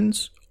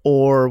iTunes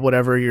or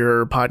whatever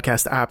your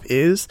podcast app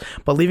is.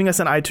 But leaving us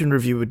an iTunes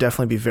review would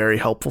definitely be very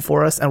helpful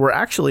for us. And we're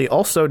actually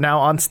also now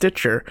on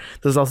Stitcher.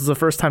 This is also the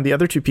first time the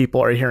other two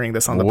people are hearing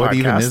this on the podcast. What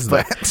even is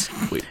that?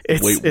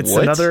 It's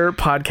what? another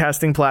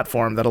podcasting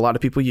platform that a lot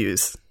of people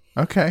use.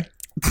 Okay.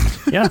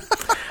 Yeah.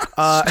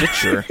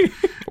 Stitcher.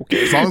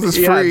 Okay, as long as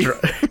it's free.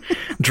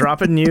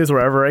 Dropping news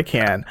wherever I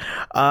can.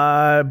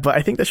 But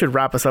I think that should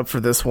wrap us up for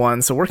this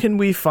one. So where can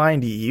we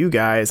find you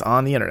guys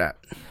on the internet?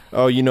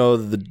 Oh, your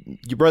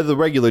brother, the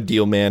regular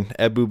deal, man.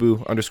 At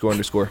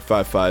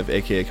 @booboo__55,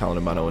 aka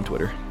Colin Amano on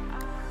Twitter.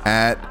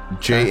 At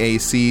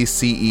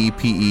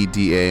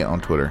JACCEPEDA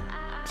on Twitter.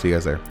 See you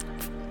guys there.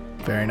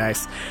 Very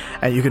nice.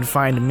 And you can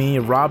find me,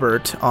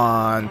 Robert,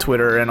 on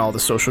Twitter and all the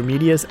social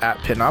medias at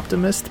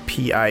Pinoptimist,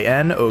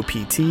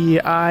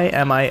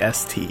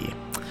 PINOPTIMIST.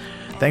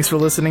 Thanks for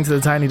listening to the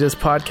Tiny Disc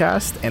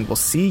Podcast, and we'll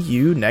see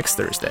you next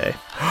Thursday.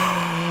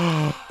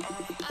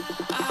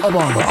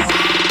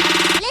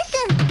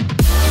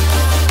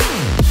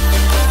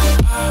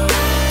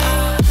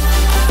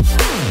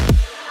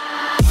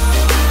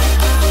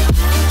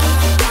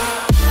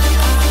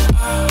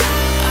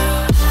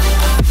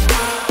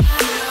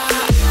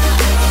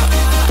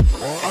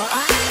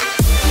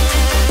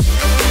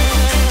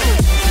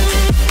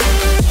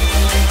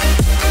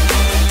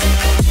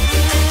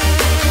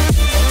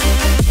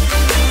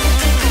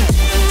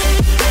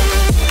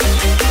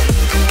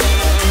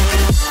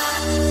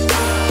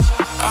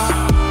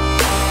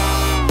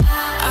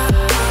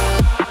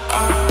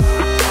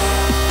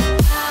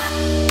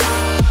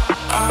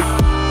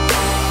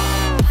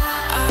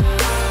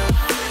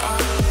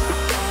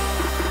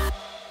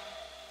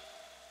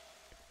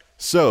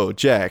 So,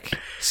 Jack,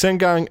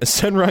 Senran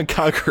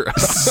Kagura.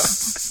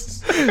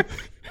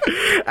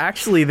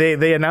 Actually,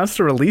 they announced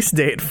a release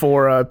date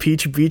for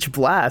Peach Beach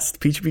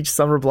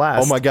Summer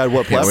Blast. Oh my god,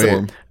 what Can't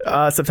platform?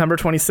 September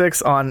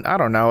 26th on, I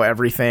don't know,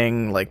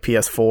 everything like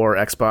PS4,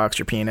 Xbox,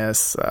 your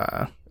penis.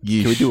 Can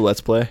we do a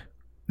Let's Play?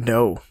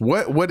 No.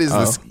 What is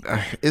this?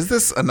 Is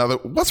this another?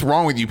 What's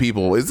wrong with you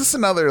people? Is this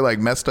another like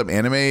messed up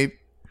anime?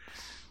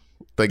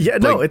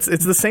 No, it's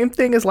the same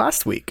thing as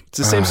last week. It's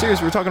the same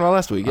series we were talking about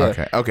last week.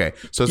 Yeah. Okay.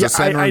 So it's a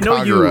Senran I know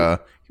Kagura.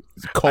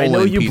 I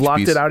know you Peach blocked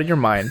Beast. it out of your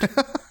mind.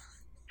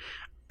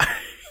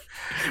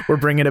 We're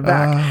bringing it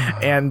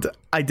back. And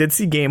I did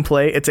see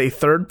gameplay. It's a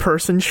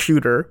third-person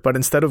shooter, but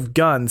instead of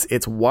guns,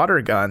 it's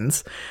water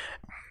guns.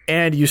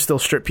 And you still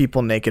strip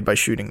people naked by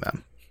shooting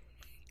them.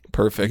 You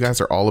Perfect. guys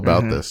are all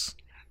about this.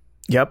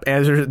 Yep,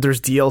 and there's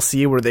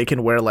DLC where they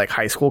can wear like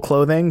high school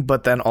clothing,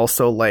 but then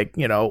also like,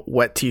 you know,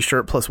 wet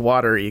t-shirt plus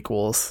water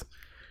equals.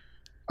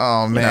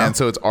 Oh man, know?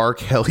 so it's R.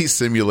 Kelly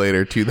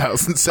Simulator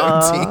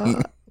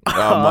 2017.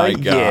 Oh my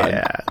god.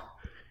 Yeah.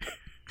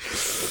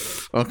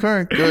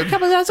 Okay, good.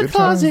 Coming out of the Good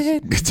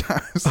closet. Good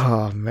times.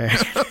 Oh man.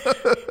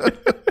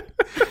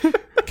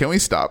 Can we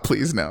stop,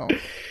 please? Now.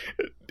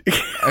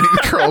 I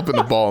need to curl up in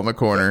the ball in the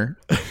corner.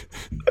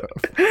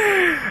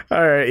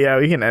 All right, yeah,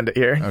 we can end it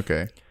here.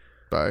 Okay.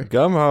 Bye.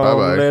 Come home,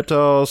 Bye-bye.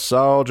 little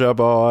soldier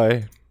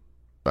boy.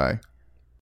 Bye.